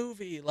this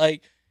movie,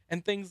 like,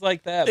 and things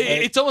like that. But-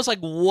 It's almost like,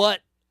 what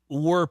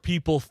were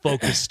people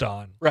focused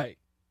on? right.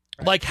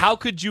 Like, how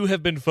could you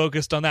have been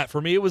focused on that?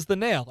 For me, it was the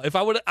nail. If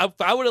I would have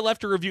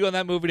left a review on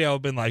that movie, I would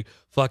have been like,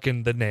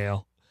 fucking the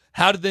nail.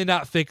 How did they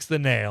not fix the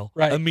nail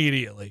Right.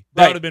 immediately?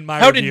 That Right. would have been my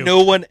How review. did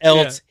no one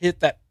else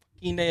hit that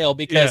fucking nail?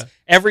 Because Yeah.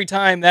 every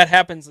time that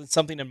happens in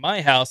something in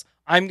my house,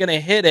 I'm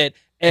gonna hit it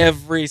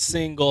every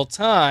single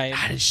time.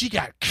 God, she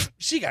got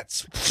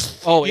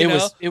Oh, you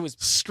know, it was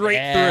straight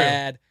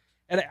bad.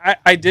 And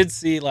I did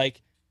see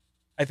like,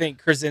 I think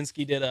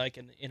Krasinski did like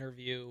an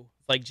interview with,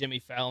 like Jimmy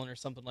Fallon or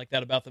something like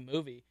that about the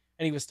movie,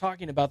 and he was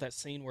talking about that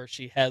scene where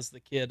she has the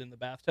kid in the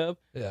bathtub.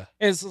 through. Yeah.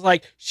 And it's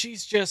like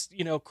she's just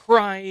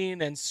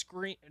crying and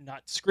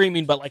not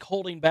screaming, but like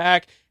holding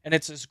back, and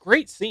it's this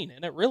great scene,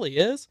 and it really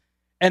is.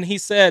 And he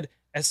said,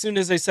 as soon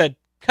as they said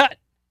cut,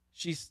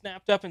 she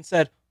snapped up and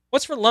said,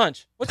 "What's for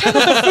lunch? What's up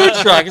with the food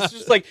truck?" It's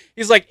just like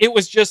he's like, it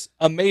was just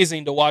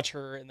amazing to watch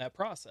her in that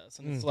process,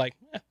 and it's like,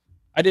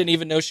 I didn't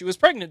even know she was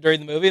pregnant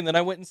during the movie, and then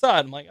I went and saw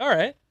it. I'm like, all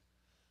right.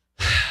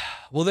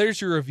 Well,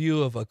 there's your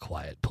review of A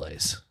Quiet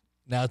Place.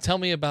 Now tell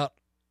me about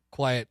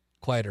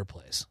Quieter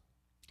Place.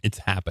 It's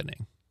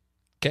happening.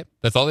 'Kay.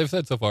 That's all they've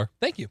said so far.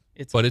 Thank you.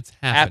 It's But it's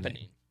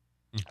happening.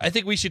 I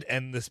think we should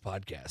end this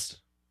podcast.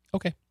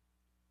 Okay.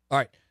 All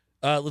right.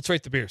 Let's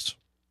rate the beers.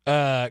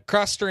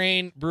 Cross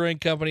Strain Brewing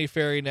Company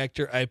Fairy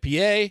Nectar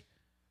IPA.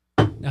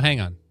 Now hang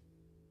on.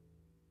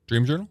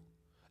 Dream Journal?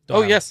 Don't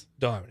Oh have yes, it.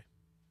 Don't have it.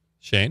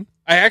 Shane?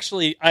 I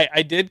actually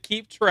I did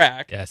keep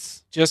track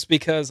Yes. just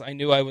because I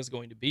knew I was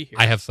going to be here.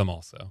 I have some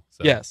also.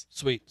 So. Yes.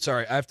 Sweet.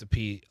 Sorry, I have to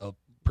pee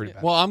pretty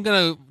bad. Well, I'm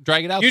gonna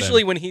drag it out.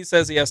 Usually then. when he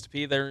says he has to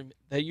pee, that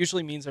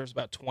usually means there's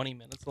about 20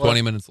 minutes left.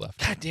 20 minutes left.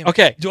 God damn.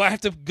 Okay. Do I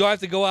have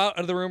to go out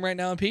of the room right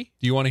now and pee?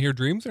 Do you want to hear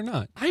dreams or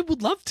not? I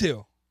would love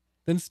to.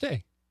 Then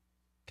stay.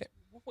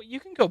 Well,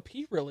 you can go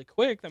pee really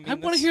quick. I mean, I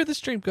want to hear this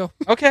dream go.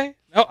 Okay.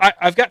 No,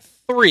 I've got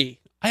 3.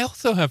 I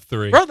also have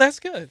 3. Bro,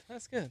 that's good.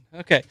 That's good.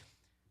 Okay.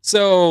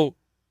 So,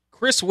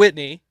 Chris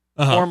Whitney,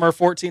 former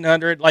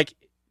 1400, like,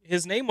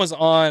 his name was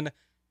on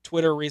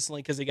Twitter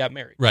recently because he got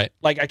married. Right.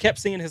 Like, I kept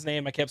seeing his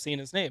name.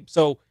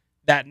 So,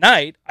 that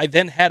night, I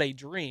then had a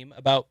dream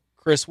about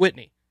Chris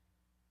Whitney.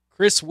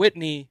 Chris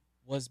Whitney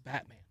was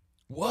Batman.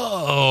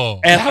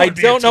 Whoa. And That I would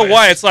be a don't know twist.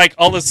 why. It's like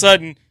all of a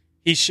sudden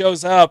he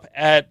shows up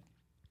at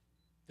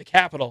the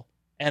Capitol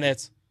and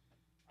it's,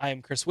 I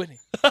am Chris Whitney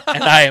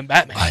and I am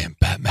Batman. I am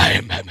Batman. I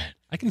am Batman.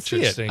 I can see it.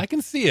 Interesting. I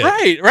can see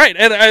it. Right.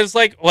 And I was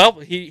like, well,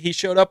 he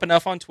showed up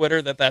enough on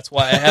Twitter that's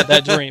why I had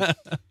that dream.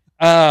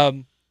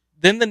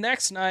 Then the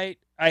next night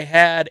I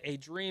had a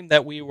dream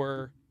that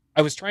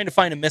I was trying to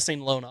find a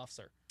missing loan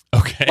officer.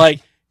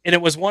 Okay. And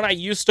it was one I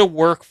used to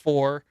work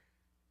for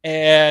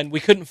and we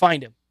couldn't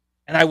find him.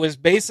 And I was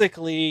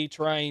basically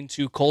trying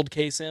to cold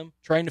case him,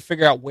 trying to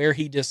figure out where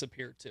he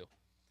disappeared to.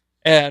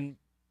 And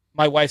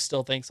my wife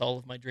still thinks all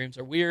of my dreams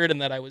are weird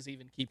and that I was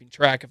even keeping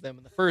track of them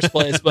in the first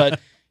place. But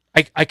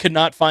I could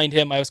not find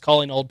him. I was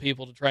calling old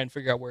people to try and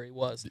figure out where he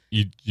was.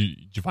 Did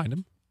you find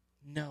him?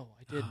 No,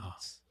 I didn't. Oh.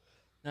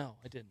 No,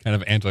 I didn't. Kind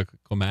of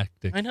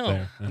anticlimactic. I know.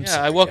 There.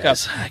 Yeah, I woke up.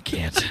 I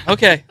can't.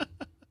 Okay.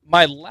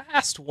 My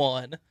last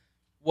one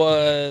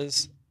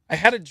was I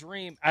had a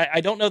dream.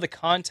 I don't know the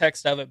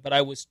context of it, but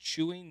I was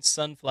chewing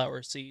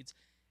sunflower seeds,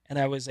 and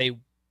I was a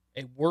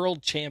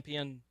world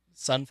champion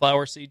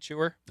sunflower seed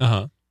chewer.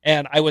 Uh-huh.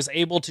 And I was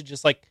able to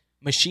just like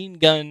machine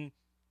gun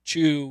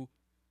chew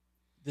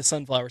the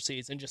sunflower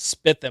seeds and just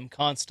spit them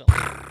constantly.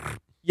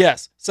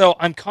 Yes. So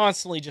I'm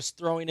constantly just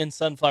throwing in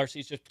sunflower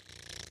seeds,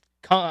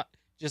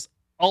 just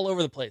all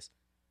over the place.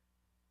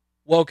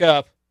 Woke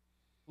up,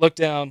 looked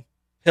down,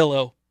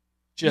 pillow,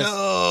 just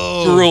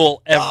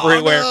drool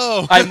everywhere.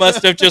 Oh, no. I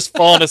must have just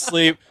fallen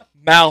asleep,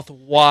 mouth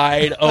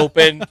wide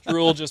open,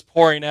 drool just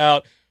pouring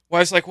out.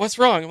 Wife's like, what's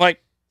wrong? I'm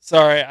like,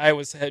 sorry, I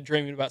was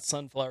dreaming about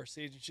sunflower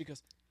seeds. And she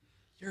goes,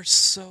 you're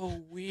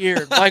so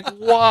weird. Like,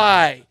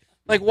 why?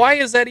 Like, why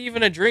is that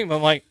even a dream?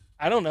 I'm like,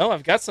 I don't know.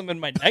 I've got some in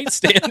my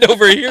nightstand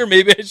over here.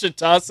 Maybe I should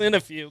toss in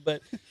a few.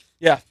 But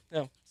yeah,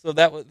 no. So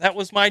that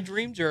was my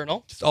dream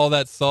journal. Just all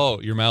that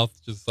salt, your mouth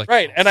just like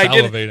Right, and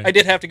salivating. I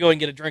did have to go and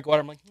get a drink of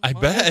water. I'm like, I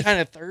well, bet. I'm kind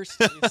of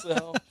thirsty.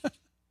 So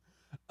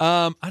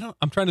I'm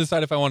trying to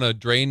decide if I want to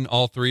drain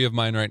all 3 of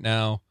mine right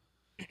now.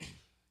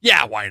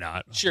 Yeah, why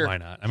not? Sure. Why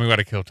not? I mean, we got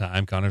to kill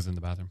time. Connor's in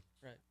the bathroom.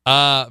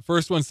 Right.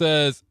 First one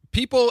says,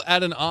 people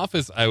at an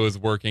office I was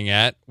working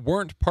at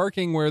weren't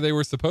parking where they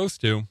were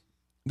supposed to.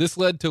 This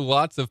led to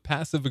lots of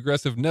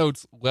passive-aggressive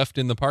notes left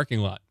in the parking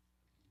lot.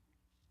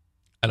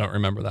 I don't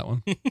remember that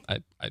one. I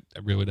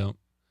really don't.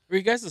 for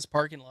you guys, this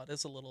parking lot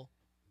is a little.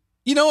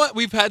 You know what?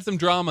 We've had some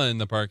drama in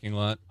the parking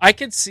lot. I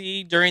could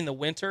see during the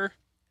winter,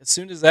 as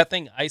soon as that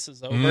thing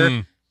ices over,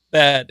 Mm.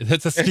 that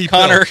That's a steep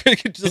Connor hill.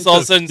 could just It's all a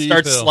of a sudden steep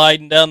start hill.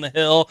 sliding down the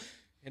hill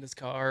in his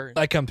car.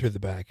 I come through the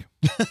back.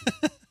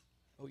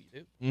 Oh, you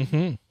do?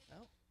 Mm-hmm.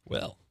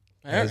 Well,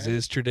 All As right.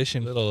 is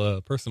tradition. a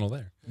little personal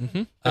there.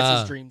 Mm-hmm.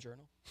 That's his dream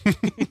journal.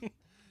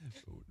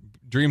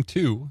 Dream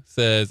 2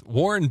 says,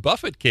 Warren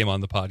Buffett came on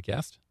the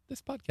podcast.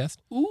 This podcast.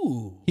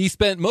 Ooh. He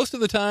spent most of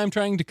the time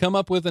trying to come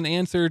up with an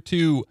answer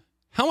to,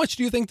 how much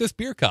do you think this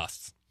beer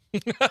costs? Oh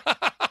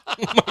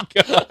my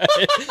god!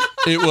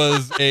 It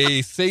was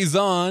a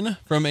Saison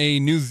from a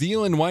New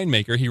Zealand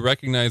winemaker. He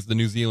recognized the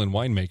New Zealand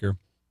winemaker.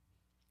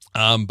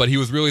 But he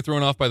was really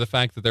thrown off by the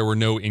fact that there were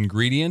no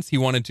ingredients. He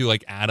wanted to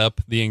add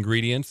up the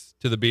ingredients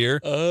to the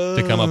beer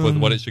to come up with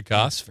what it should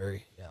That's cost.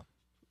 very, yeah.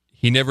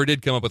 He never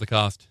did come up with a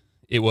cost.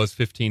 It was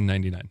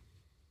 $15.99.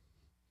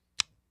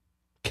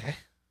 Okay.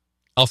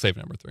 I'll save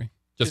number 3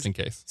 just in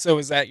case. So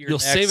is that your You'll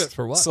next save it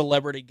for what?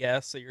 celebrity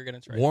guest that you're going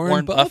to try?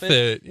 Warren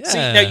Buffett. Yeah. See,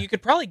 now you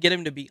could probably get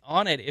him to be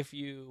on it if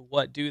you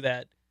do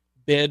that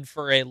bid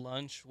for a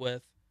lunch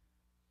with.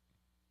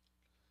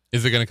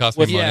 Is it going to cost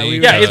me Yeah, money?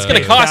 Yeah, it's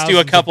going to cost you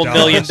a Thousands of couple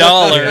 $1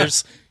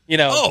 dollars. million. You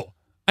know. Oh,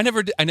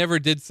 I never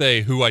did say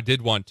who I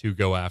did want to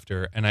go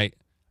after, and I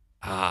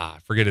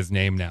forget his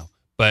name now.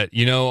 But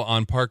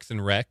on Parks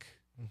and Rec,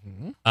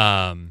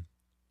 Mm-hmm.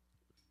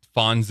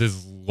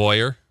 Fonz's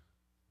lawyer,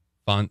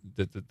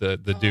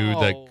 the dude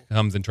that Oh.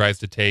 comes and tries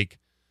to take,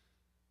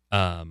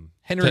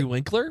 Henry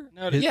Winkler?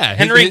 No, yeah,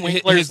 Henry his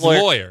Winkler's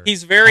lawyer.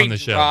 He's very on the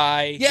show.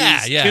 dry. Yeah,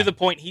 He's yeah. to the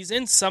point. He's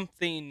in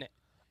something.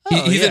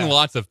 He's yeah. in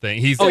lots of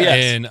things. He's Oh,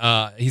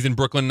 yes. he's in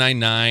Brooklyn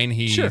Nine-Nine.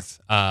 He's Sure.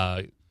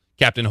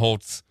 Captain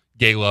Holt's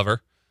gay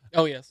lover,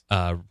 Oh yes.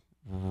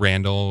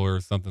 Randall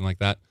or something like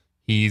that.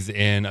 He's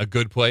in A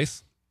Good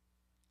Place.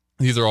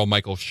 These are all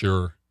Michael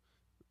Schur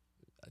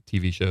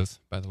TV shows,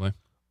 by the way.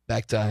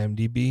 Back to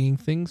IMDb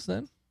things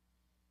then?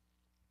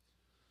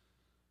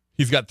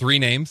 He's got 3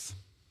 names.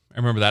 I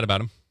remember that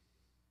about him.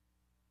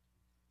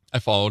 I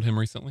followed him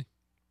recently.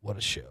 What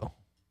a show.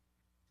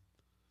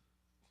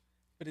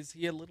 But is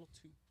he a little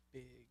too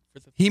big for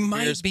the? He Three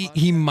might Beers be. podcast?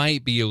 He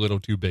might be a little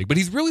too big, but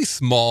he's really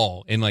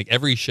small in like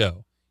every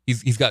show.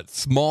 He's got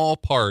small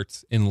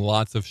parts in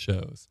lots of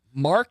shows.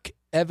 Mark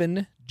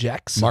Evan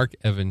Jackson. Mark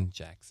Evan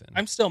Jackson.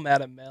 I'm still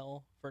mad at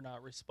Mel for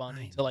not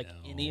responding I to like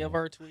know. any of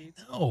our tweets.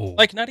 No,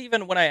 Like not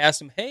even when I asked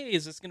him, "Hey,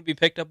 is this going to be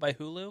picked up by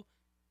Hulu?"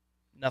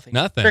 Nothing.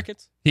 Nothing.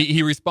 Crickets.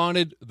 he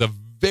responded the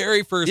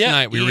very first Yeah,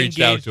 night we he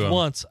reached out engaged to him.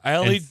 once. I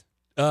only,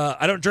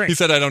 I don't drink. He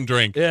said, "I don't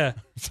drink." yeah.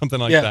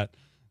 Something like Yeah. that.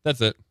 That's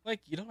it.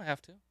 Like you don't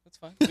have to. That's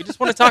fine. We just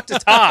want to talk to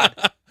Todd.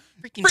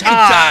 Freaking Freaking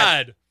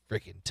Todd. Todd.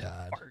 Freaking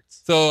Todd.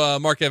 Farts. So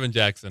Mark Evan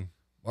Jackson,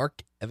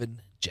 Mark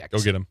Evan Jackson.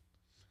 go get him.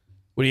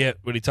 What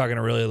are you talking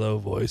a really low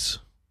voice?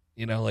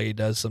 You know, like he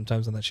does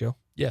sometimes on that show.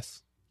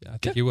 Yes, yeah, I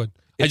think Yeah. he would.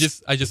 I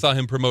just saw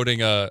him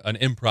promoting an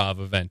improv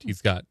event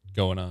he's got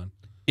going on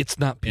It's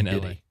not P. in Diddy.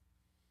 LA.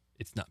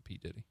 It's not P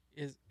Diddy.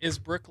 Is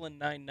Brooklyn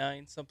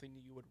Nine-Nine something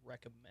you would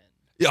recommend?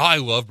 Yeah, I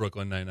love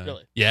Brooklyn Nine-Nine.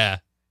 Really? Yeah.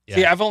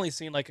 See, I've only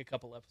seen like a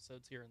couple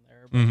episodes here and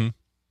there. But Mm-hmm.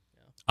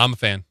 I'm a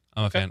fan.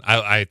 Okay.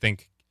 I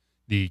think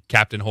the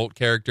Captain Holt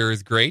character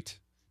is great.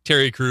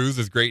 Terry Crews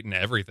is great in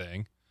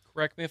everything.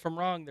 Correct me if I'm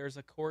wrong. There's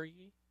a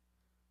corgi.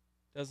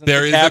 Doesn't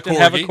There the is captain a corgi.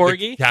 have a The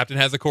corgi? captain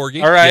has a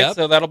corgi. All right, Yep.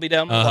 so that'll be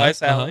down the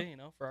Wise Alley, you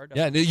know, for our dog.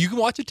 Yeah, you can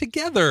watch it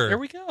together. There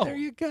we go. There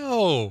you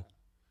go.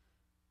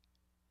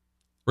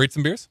 Rate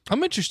some beers?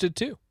 I'm interested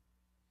too.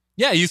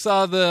 Yeah, you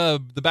saw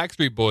the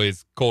Backstreet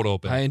Boys cold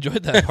open. I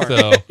enjoyed that part.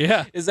 So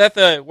Yeah. Is that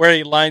the where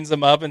he lines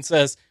them up and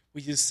says,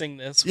 "We just sing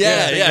this"? We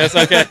Yeah, just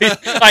sing yeah. this."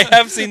 Okay, I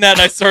have seen that.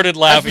 and I started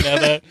laughing at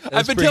that.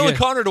 I've been pretty telling good.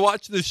 Connor to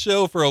watch this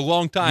show for a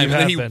long time, You and then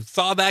have he been.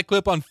 saw that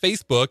clip on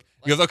Facebook.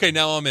 He goes, "Okay,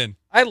 now I'm in."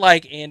 I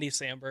like Andy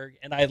Samberg,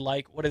 and I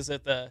like what is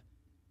it, the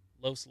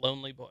Los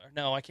Lonely Boy?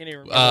 No, I can't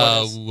even remember.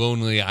 what it is.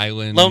 Lonely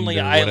Island, Lonely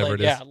or Island. whatever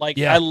it is. Yeah, like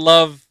Yeah. I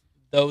love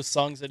those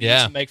songs that he Yeah.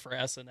 used to make for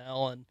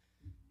SNL, and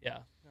yeah.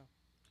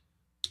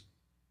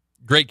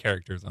 Great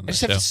characters on I that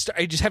just show. have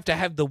to I just have to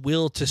have the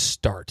will to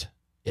start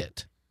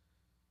it.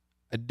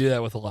 I do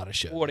that with a lot of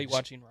shows. What are you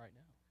watching right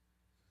now?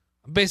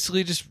 I'm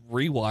basically just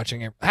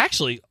rewatching it.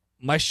 Actually,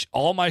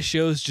 all my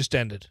shows just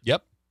ended.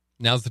 Yep,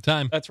 now's the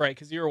time. That's right,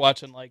 because you were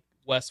watching like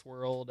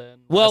Westworld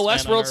and Well,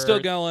 Last Man on Westworld's still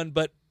Earth. going,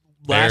 but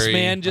Last Barry,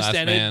 Man just Last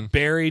ended. Man.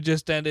 Barry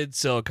just ended.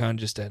 Silicon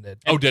just ended.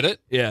 Oh, did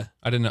it? Yeah.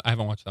 I didn't know. I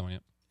haven't watched that one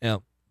yet. Yeah.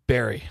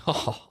 Barry.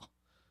 Oh,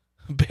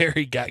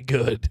 Barry got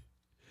good.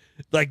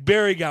 Like,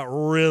 Barry got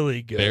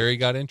really good. Barry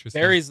got interesting.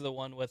 Barry's the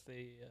one with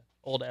the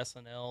old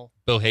SNL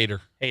Bill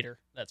Hader, hater.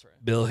 That's right.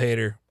 Bill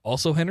Hader.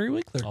 Also Henry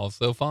Winkler.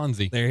 also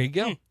Fonzie, There you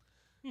go.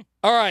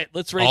 All right,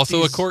 let's rate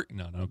also these a court.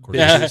 No, corgi.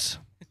 Yeah. bitches.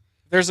 If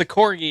there's a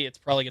corgi, it's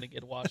probably going to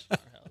get watched in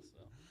our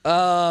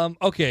house.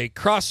 So. Okay,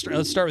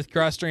 let's start with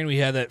Cross Strain. We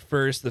had that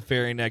first, the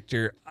Fairy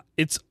Nectar.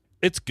 It's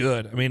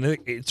good. I mean,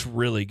 it's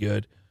really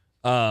good.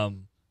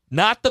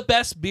 Not the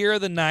best beer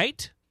of the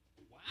night.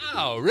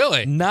 Wow,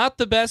 really? Not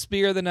the best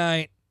beer of the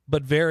night,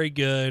 but very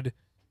good.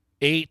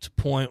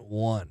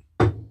 8.1.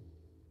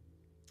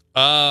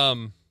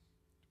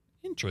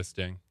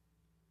 Interesting.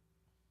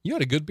 You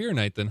had a good beer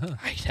night then, huh?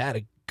 I had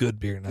a good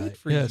beer night. Good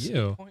for Yes.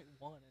 you.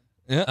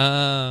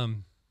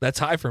 0.1. That's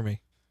high for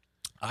me.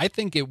 I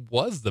think it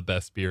was the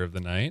best beer of the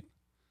night.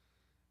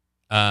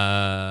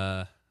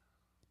 I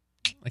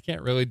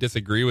can't really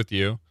disagree with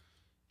you.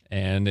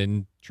 And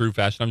in true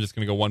fashion, I'm just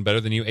going to go one better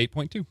than you,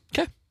 8.2.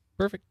 Okay,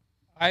 perfect.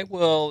 I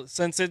will,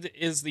 since it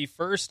is the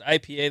first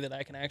IPA that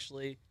I can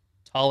actually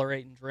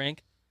tolerate and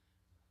drink,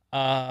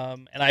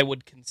 and I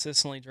would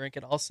consistently drink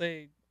it, I'll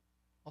say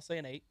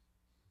an 8.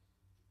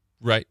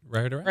 Right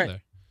around Right.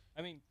 there.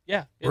 I mean,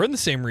 yeah. We're in the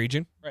same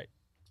region.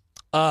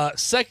 Right.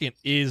 Second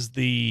is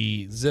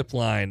the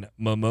Zipline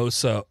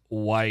Mimosa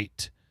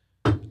White.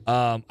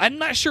 I'm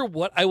not sure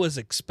what I was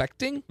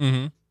expecting.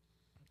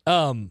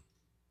 Mm-hmm.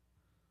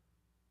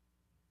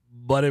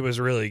 But it was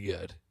really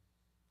good.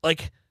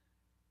 Like,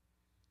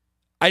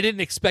 I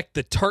didn't expect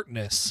the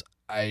tartness,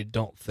 I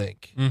don't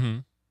think. Mm-hmm.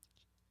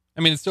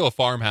 I mean, it's still a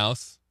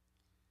farmhouse,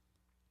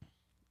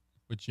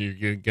 which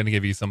you're going to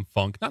give you some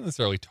funk. Not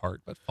necessarily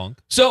tart, but funk.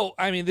 So,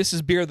 I mean, this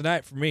is beer of the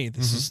night for me.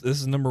 This Mm-hmm.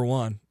 is number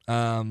one.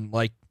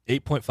 Like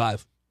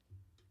 8.5.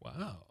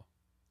 Wow.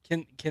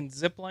 Can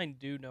Zipline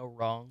do no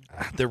wrong?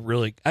 They're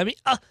really. I mean,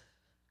 I'm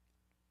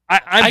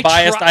I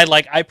biased.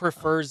 try- I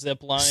prefer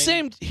Zipline.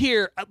 same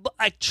here.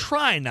 I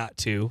try not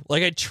to.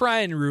 Like, I try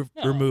and No.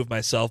 remove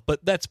myself,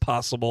 but that's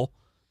possible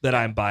that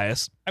I'm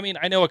biased. I mean,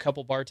 I know a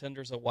couple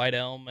bartenders at White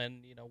Elm,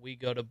 and we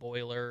go to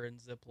Boiler and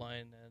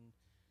Zipline,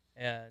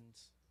 and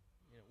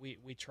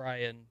we try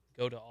and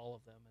go to all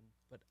of them,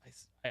 but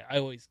I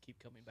always keep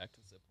coming back to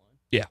Zipline.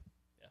 Yeah.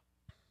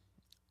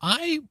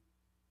 I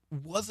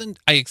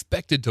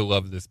expected to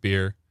love this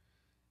beer,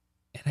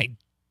 and I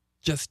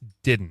just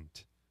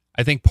didn't.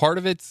 I think part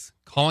of it's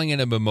calling it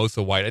a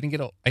mimosa white. I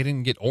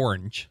didn't get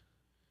orange.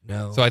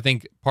 No. So I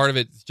think part of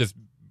it's just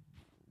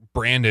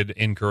branded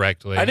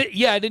incorrectly. I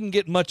didn't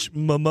get much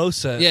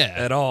mimosa Yeah.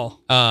 at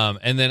all.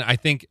 And then I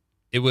think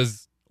it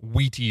was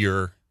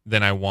wheatier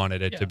than I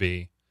wanted it Yeah. to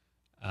be.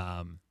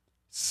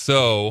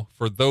 So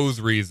for those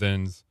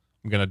reasons,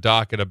 I'm going to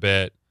dock it a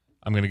bit.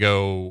 I'm going to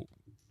go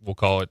we'll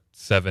call it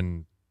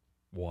 7-1.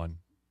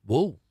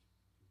 Whoa.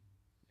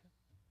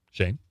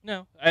 Shane?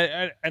 No,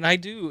 I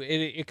do.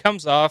 It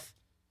comes off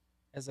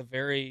as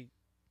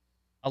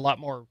a lot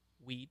more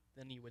wheat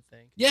than you would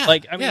think. Yeah,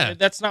 like I mean, yeah.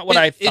 that's not what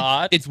I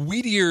thought. It's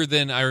wheatier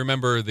than I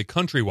remember the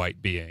country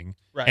white being.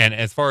 Right. And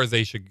as far as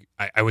they should,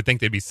 I would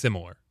think they'd be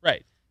similar.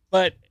 Right.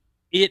 But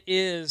it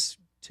is,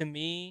 to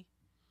me,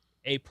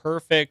 a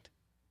perfect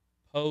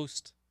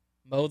post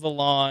mow the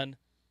lawn,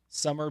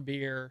 summer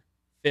beer,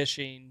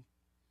 fishing.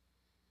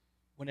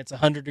 When it's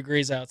 100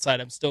 degrees outside,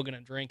 I'm still going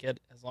to drink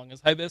it as long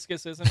as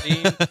hibiscus isn't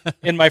being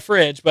in my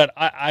fridge. But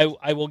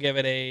I will give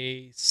it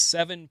a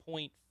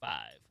 7.5.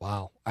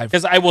 Wow.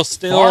 Because I will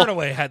still far and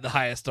away had the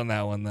highest on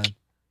that one then.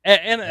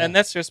 And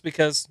that's just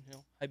because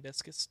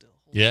hibiscus still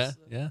holds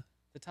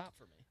the top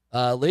for me.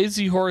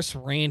 Lazy Horse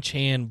Ranch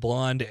Hand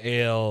Blonde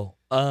Ale.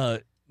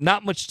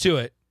 Not much to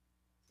it,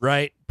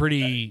 right?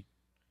 Pretty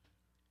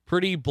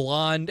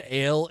blonde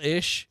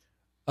ale-ish.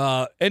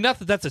 And not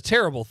that that's a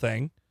terrible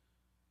thing,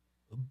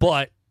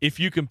 but if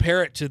you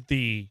compare it to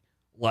the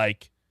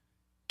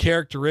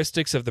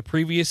characteristics of the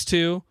previous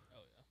two,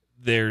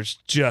 it's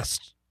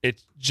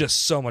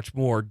just so much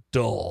more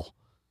dull.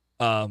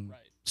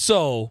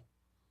 So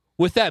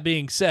with that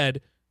being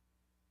said,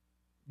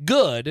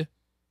 good,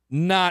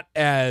 not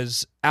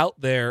as out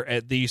there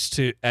as these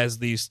two,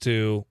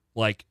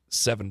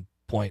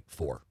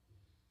 7.4.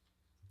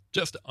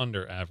 Just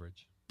under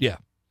average. Yeah.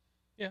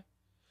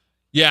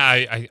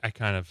 Yeah, I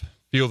kind of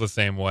feel the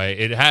same way.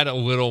 It had a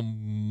little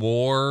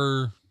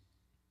more,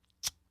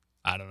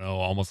 I don't know,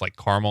 almost like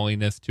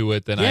carameliness to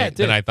it than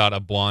I thought a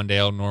blonde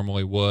ale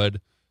normally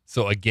would.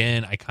 So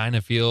again, I kind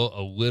of feel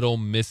a little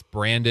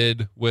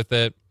misbranded with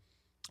it.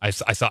 I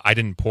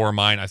didn't pour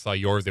mine. I saw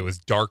yours. It was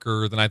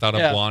darker than I thought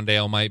a blonde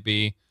ale might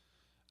be.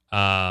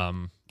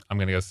 I'm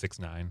gonna go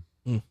 6.9.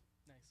 Nice.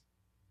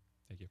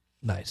 Thank you.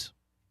 Nice.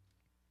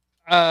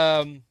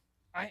 I'm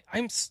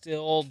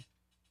still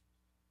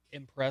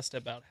impressed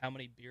about how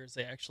many beers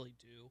they actually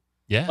do.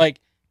 Yeah.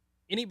 Like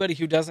anybody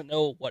who doesn't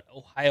know what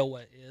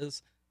Ohioa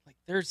is,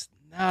 there's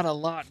not a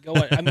lot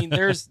going. I mean,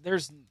 they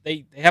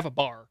have a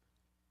bar.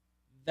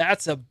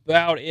 That's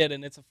about it,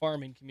 and it's a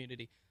farming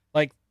community.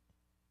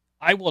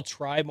 I will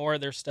try more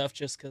of their stuff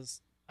just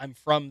because I'm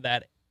from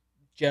that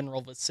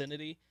general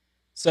vicinity.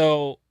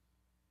 So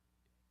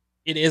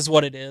it is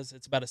what it is.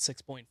 It's about a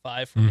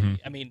 6.5 for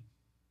me. I mean,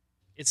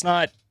 it's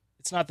not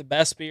the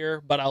best beer,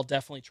 but I'll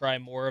definitely try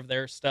more of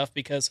their stuff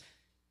because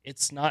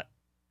it's not.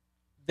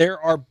 There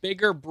are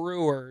bigger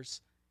brewers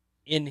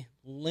in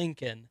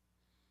Lincoln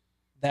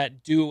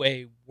that do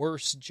a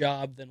worse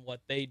job than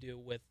what they do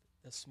with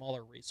the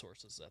smaller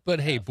resources.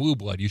 But hey, Blue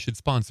Blood, you should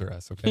sponsor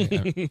us,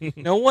 okay?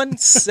 No one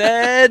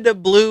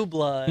said Blue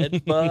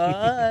Blood,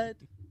 but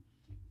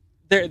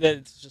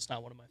it's just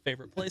not one of my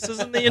favorite places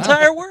in the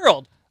entire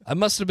world. I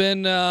must have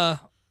been, I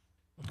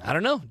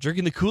don't know,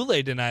 drinking the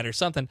Kool-Aid tonight or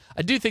something.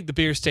 I do think the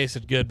beers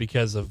tasted good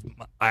because I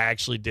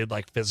actually did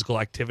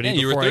physical activity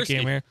before I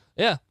came here.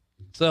 Yeah.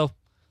 So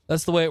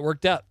that's the way it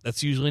worked out.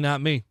 That's usually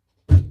not me.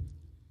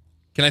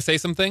 Can I say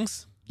some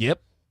things?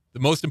 Yep. The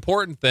most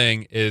important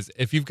thing is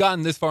if you've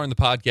gotten this far in the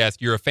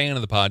podcast, you're a fan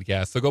of the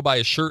podcast. So go buy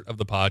a shirt of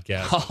the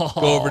podcast.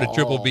 Go over to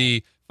Triple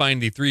B,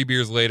 find the 3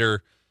 Beers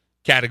Later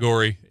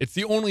category. It's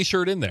the only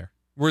shirt in there.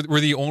 We're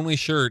the only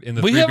shirt in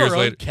the 3 Beers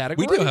Later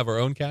category. We do have our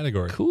own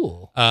category.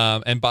 Cool.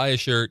 And buy a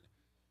shirt.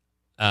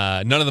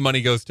 None of the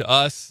money goes to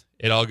us.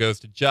 It all goes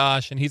to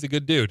Josh, and he's a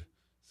good dude.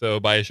 So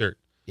buy a shirt.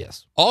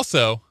 Yes.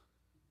 Also,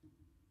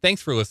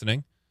 thanks for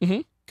listening.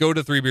 Mm-hmm. Go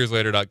to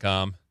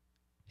 3beerslater.com.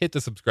 Hit the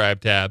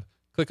subscribe tab.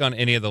 Click on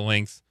any of the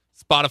links.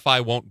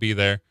 Spotify won't be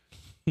there.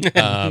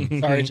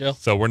 Sorry, Jill.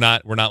 So we're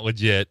not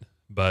legit,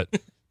 but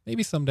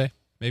maybe someday.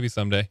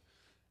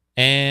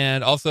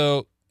 And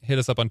also hit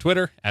us up on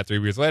Twitter at 3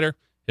 Beers Later.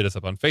 Hit us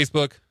up on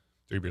Facebook,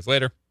 3 Beers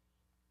Later.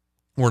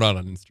 We're not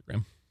on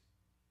Instagram.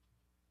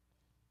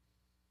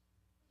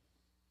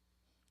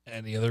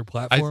 Any other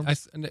platform?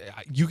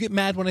 You get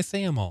mad when I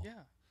say them all. Yeah.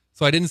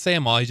 So I didn't say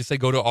them all. I just said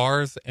go to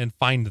ours and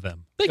find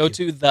them. Go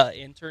to the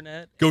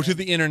internet. Go to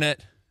the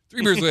internet.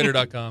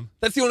 3beerslater.com.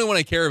 That's the only one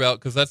I care about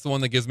because that's the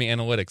one that gives me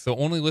analytics. So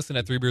only listen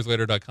at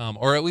 3beerslater.com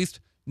or at least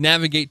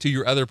navigate to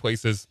your other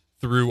places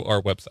through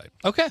our website.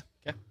 Okay.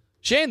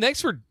 Shane, thanks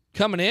for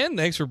coming in.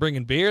 Thanks for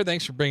bringing beer.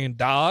 Thanks for bringing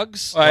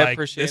dogs. Well, I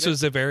appreciate it. This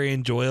was a very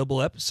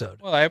enjoyable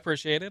episode. Well, I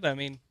appreciate it. I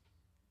mean,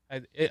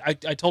 I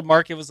told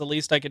Mark it was the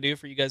least I could do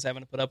for you guys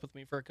having to put up with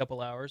me for a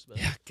couple hours. But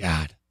Yeah,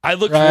 God. I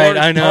look forward.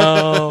 I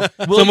know.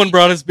 Someone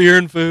brought us beer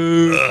and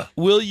food.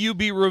 Will you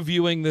be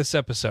reviewing this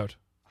episode?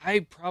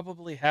 I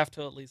probably have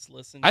to at least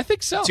listen. I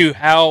think so. To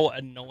how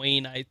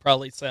annoying I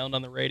probably sound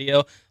on the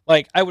radio.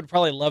 I would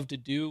probably love to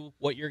do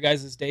what your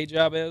guys' day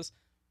job is,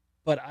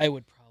 but I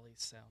would probably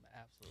sound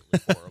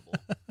absolutely horrible.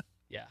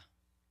 Yeah.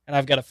 And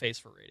I've got a face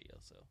for radio,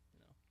 so.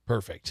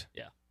 Perfect.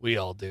 Yeah. We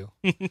all do.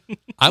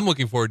 I'm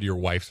looking forward to your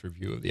wife's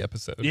review of the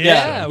episode.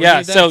 Yeah. we Yeah.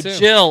 need that So, too.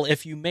 Jill,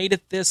 if you made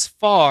it this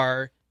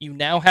far, you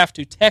now have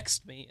to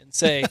text me and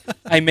say,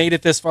 I made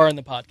it this far in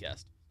the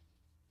podcast.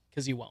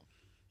 Because you won't.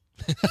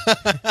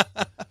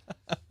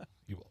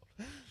 You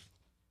won't.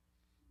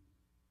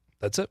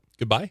 That's it.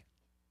 Goodbye.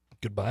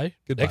 Goodbye.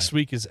 Goodbye. Next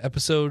week is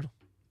episode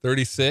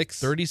 36.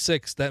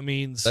 36. That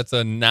means That's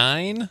a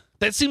 9.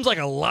 that seems like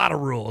a lot of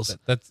rules.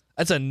 That's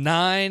That's a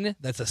 9.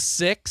 That's a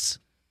 6.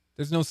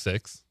 there's no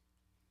 6.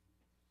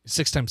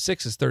 6 times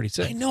 6 is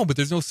 36. I know, but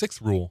there's no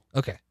 6 rule.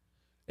 Okay.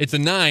 It's a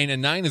 9,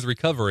 and 9 is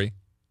recovery.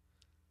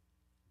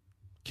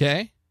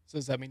 Okay. So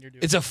does that mean you're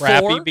doing It's a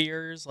crappy 4?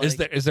 beers? Like,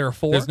 Is there a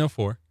 4? There's no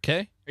 4.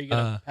 Okay. Are you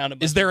gonna pound a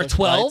bunch Is there a of Busch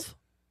Lights? 12?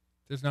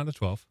 There's not a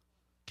 12.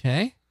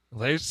 Okay.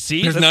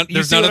 See, There's that's- not- you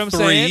there's see not what a I'm 3.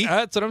 saying?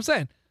 That's what I'm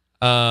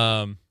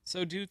saying.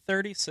 So do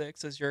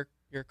 36 as your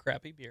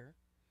crappy beer.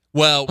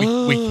 Well,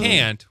 we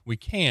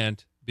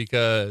can't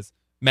because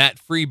Matt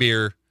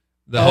Freebeer,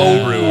 the Oh.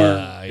 home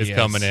brewer, is Yes.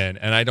 coming in,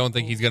 and I don't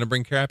think he's going to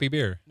bring crappy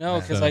beer.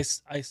 No, because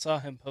So- I saw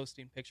him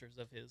posting pictures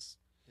of his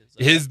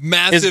His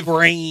massive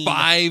brain.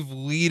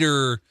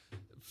 5-liter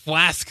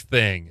flask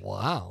thing.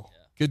 Wow.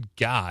 Good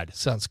God.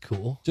 Sounds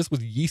cool. Just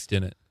with yeast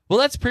in it. Well,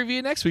 let's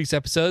preview next week's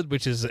episode,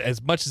 which is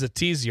as much as a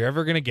tease you're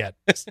ever going to get.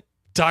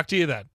 Talk to you then.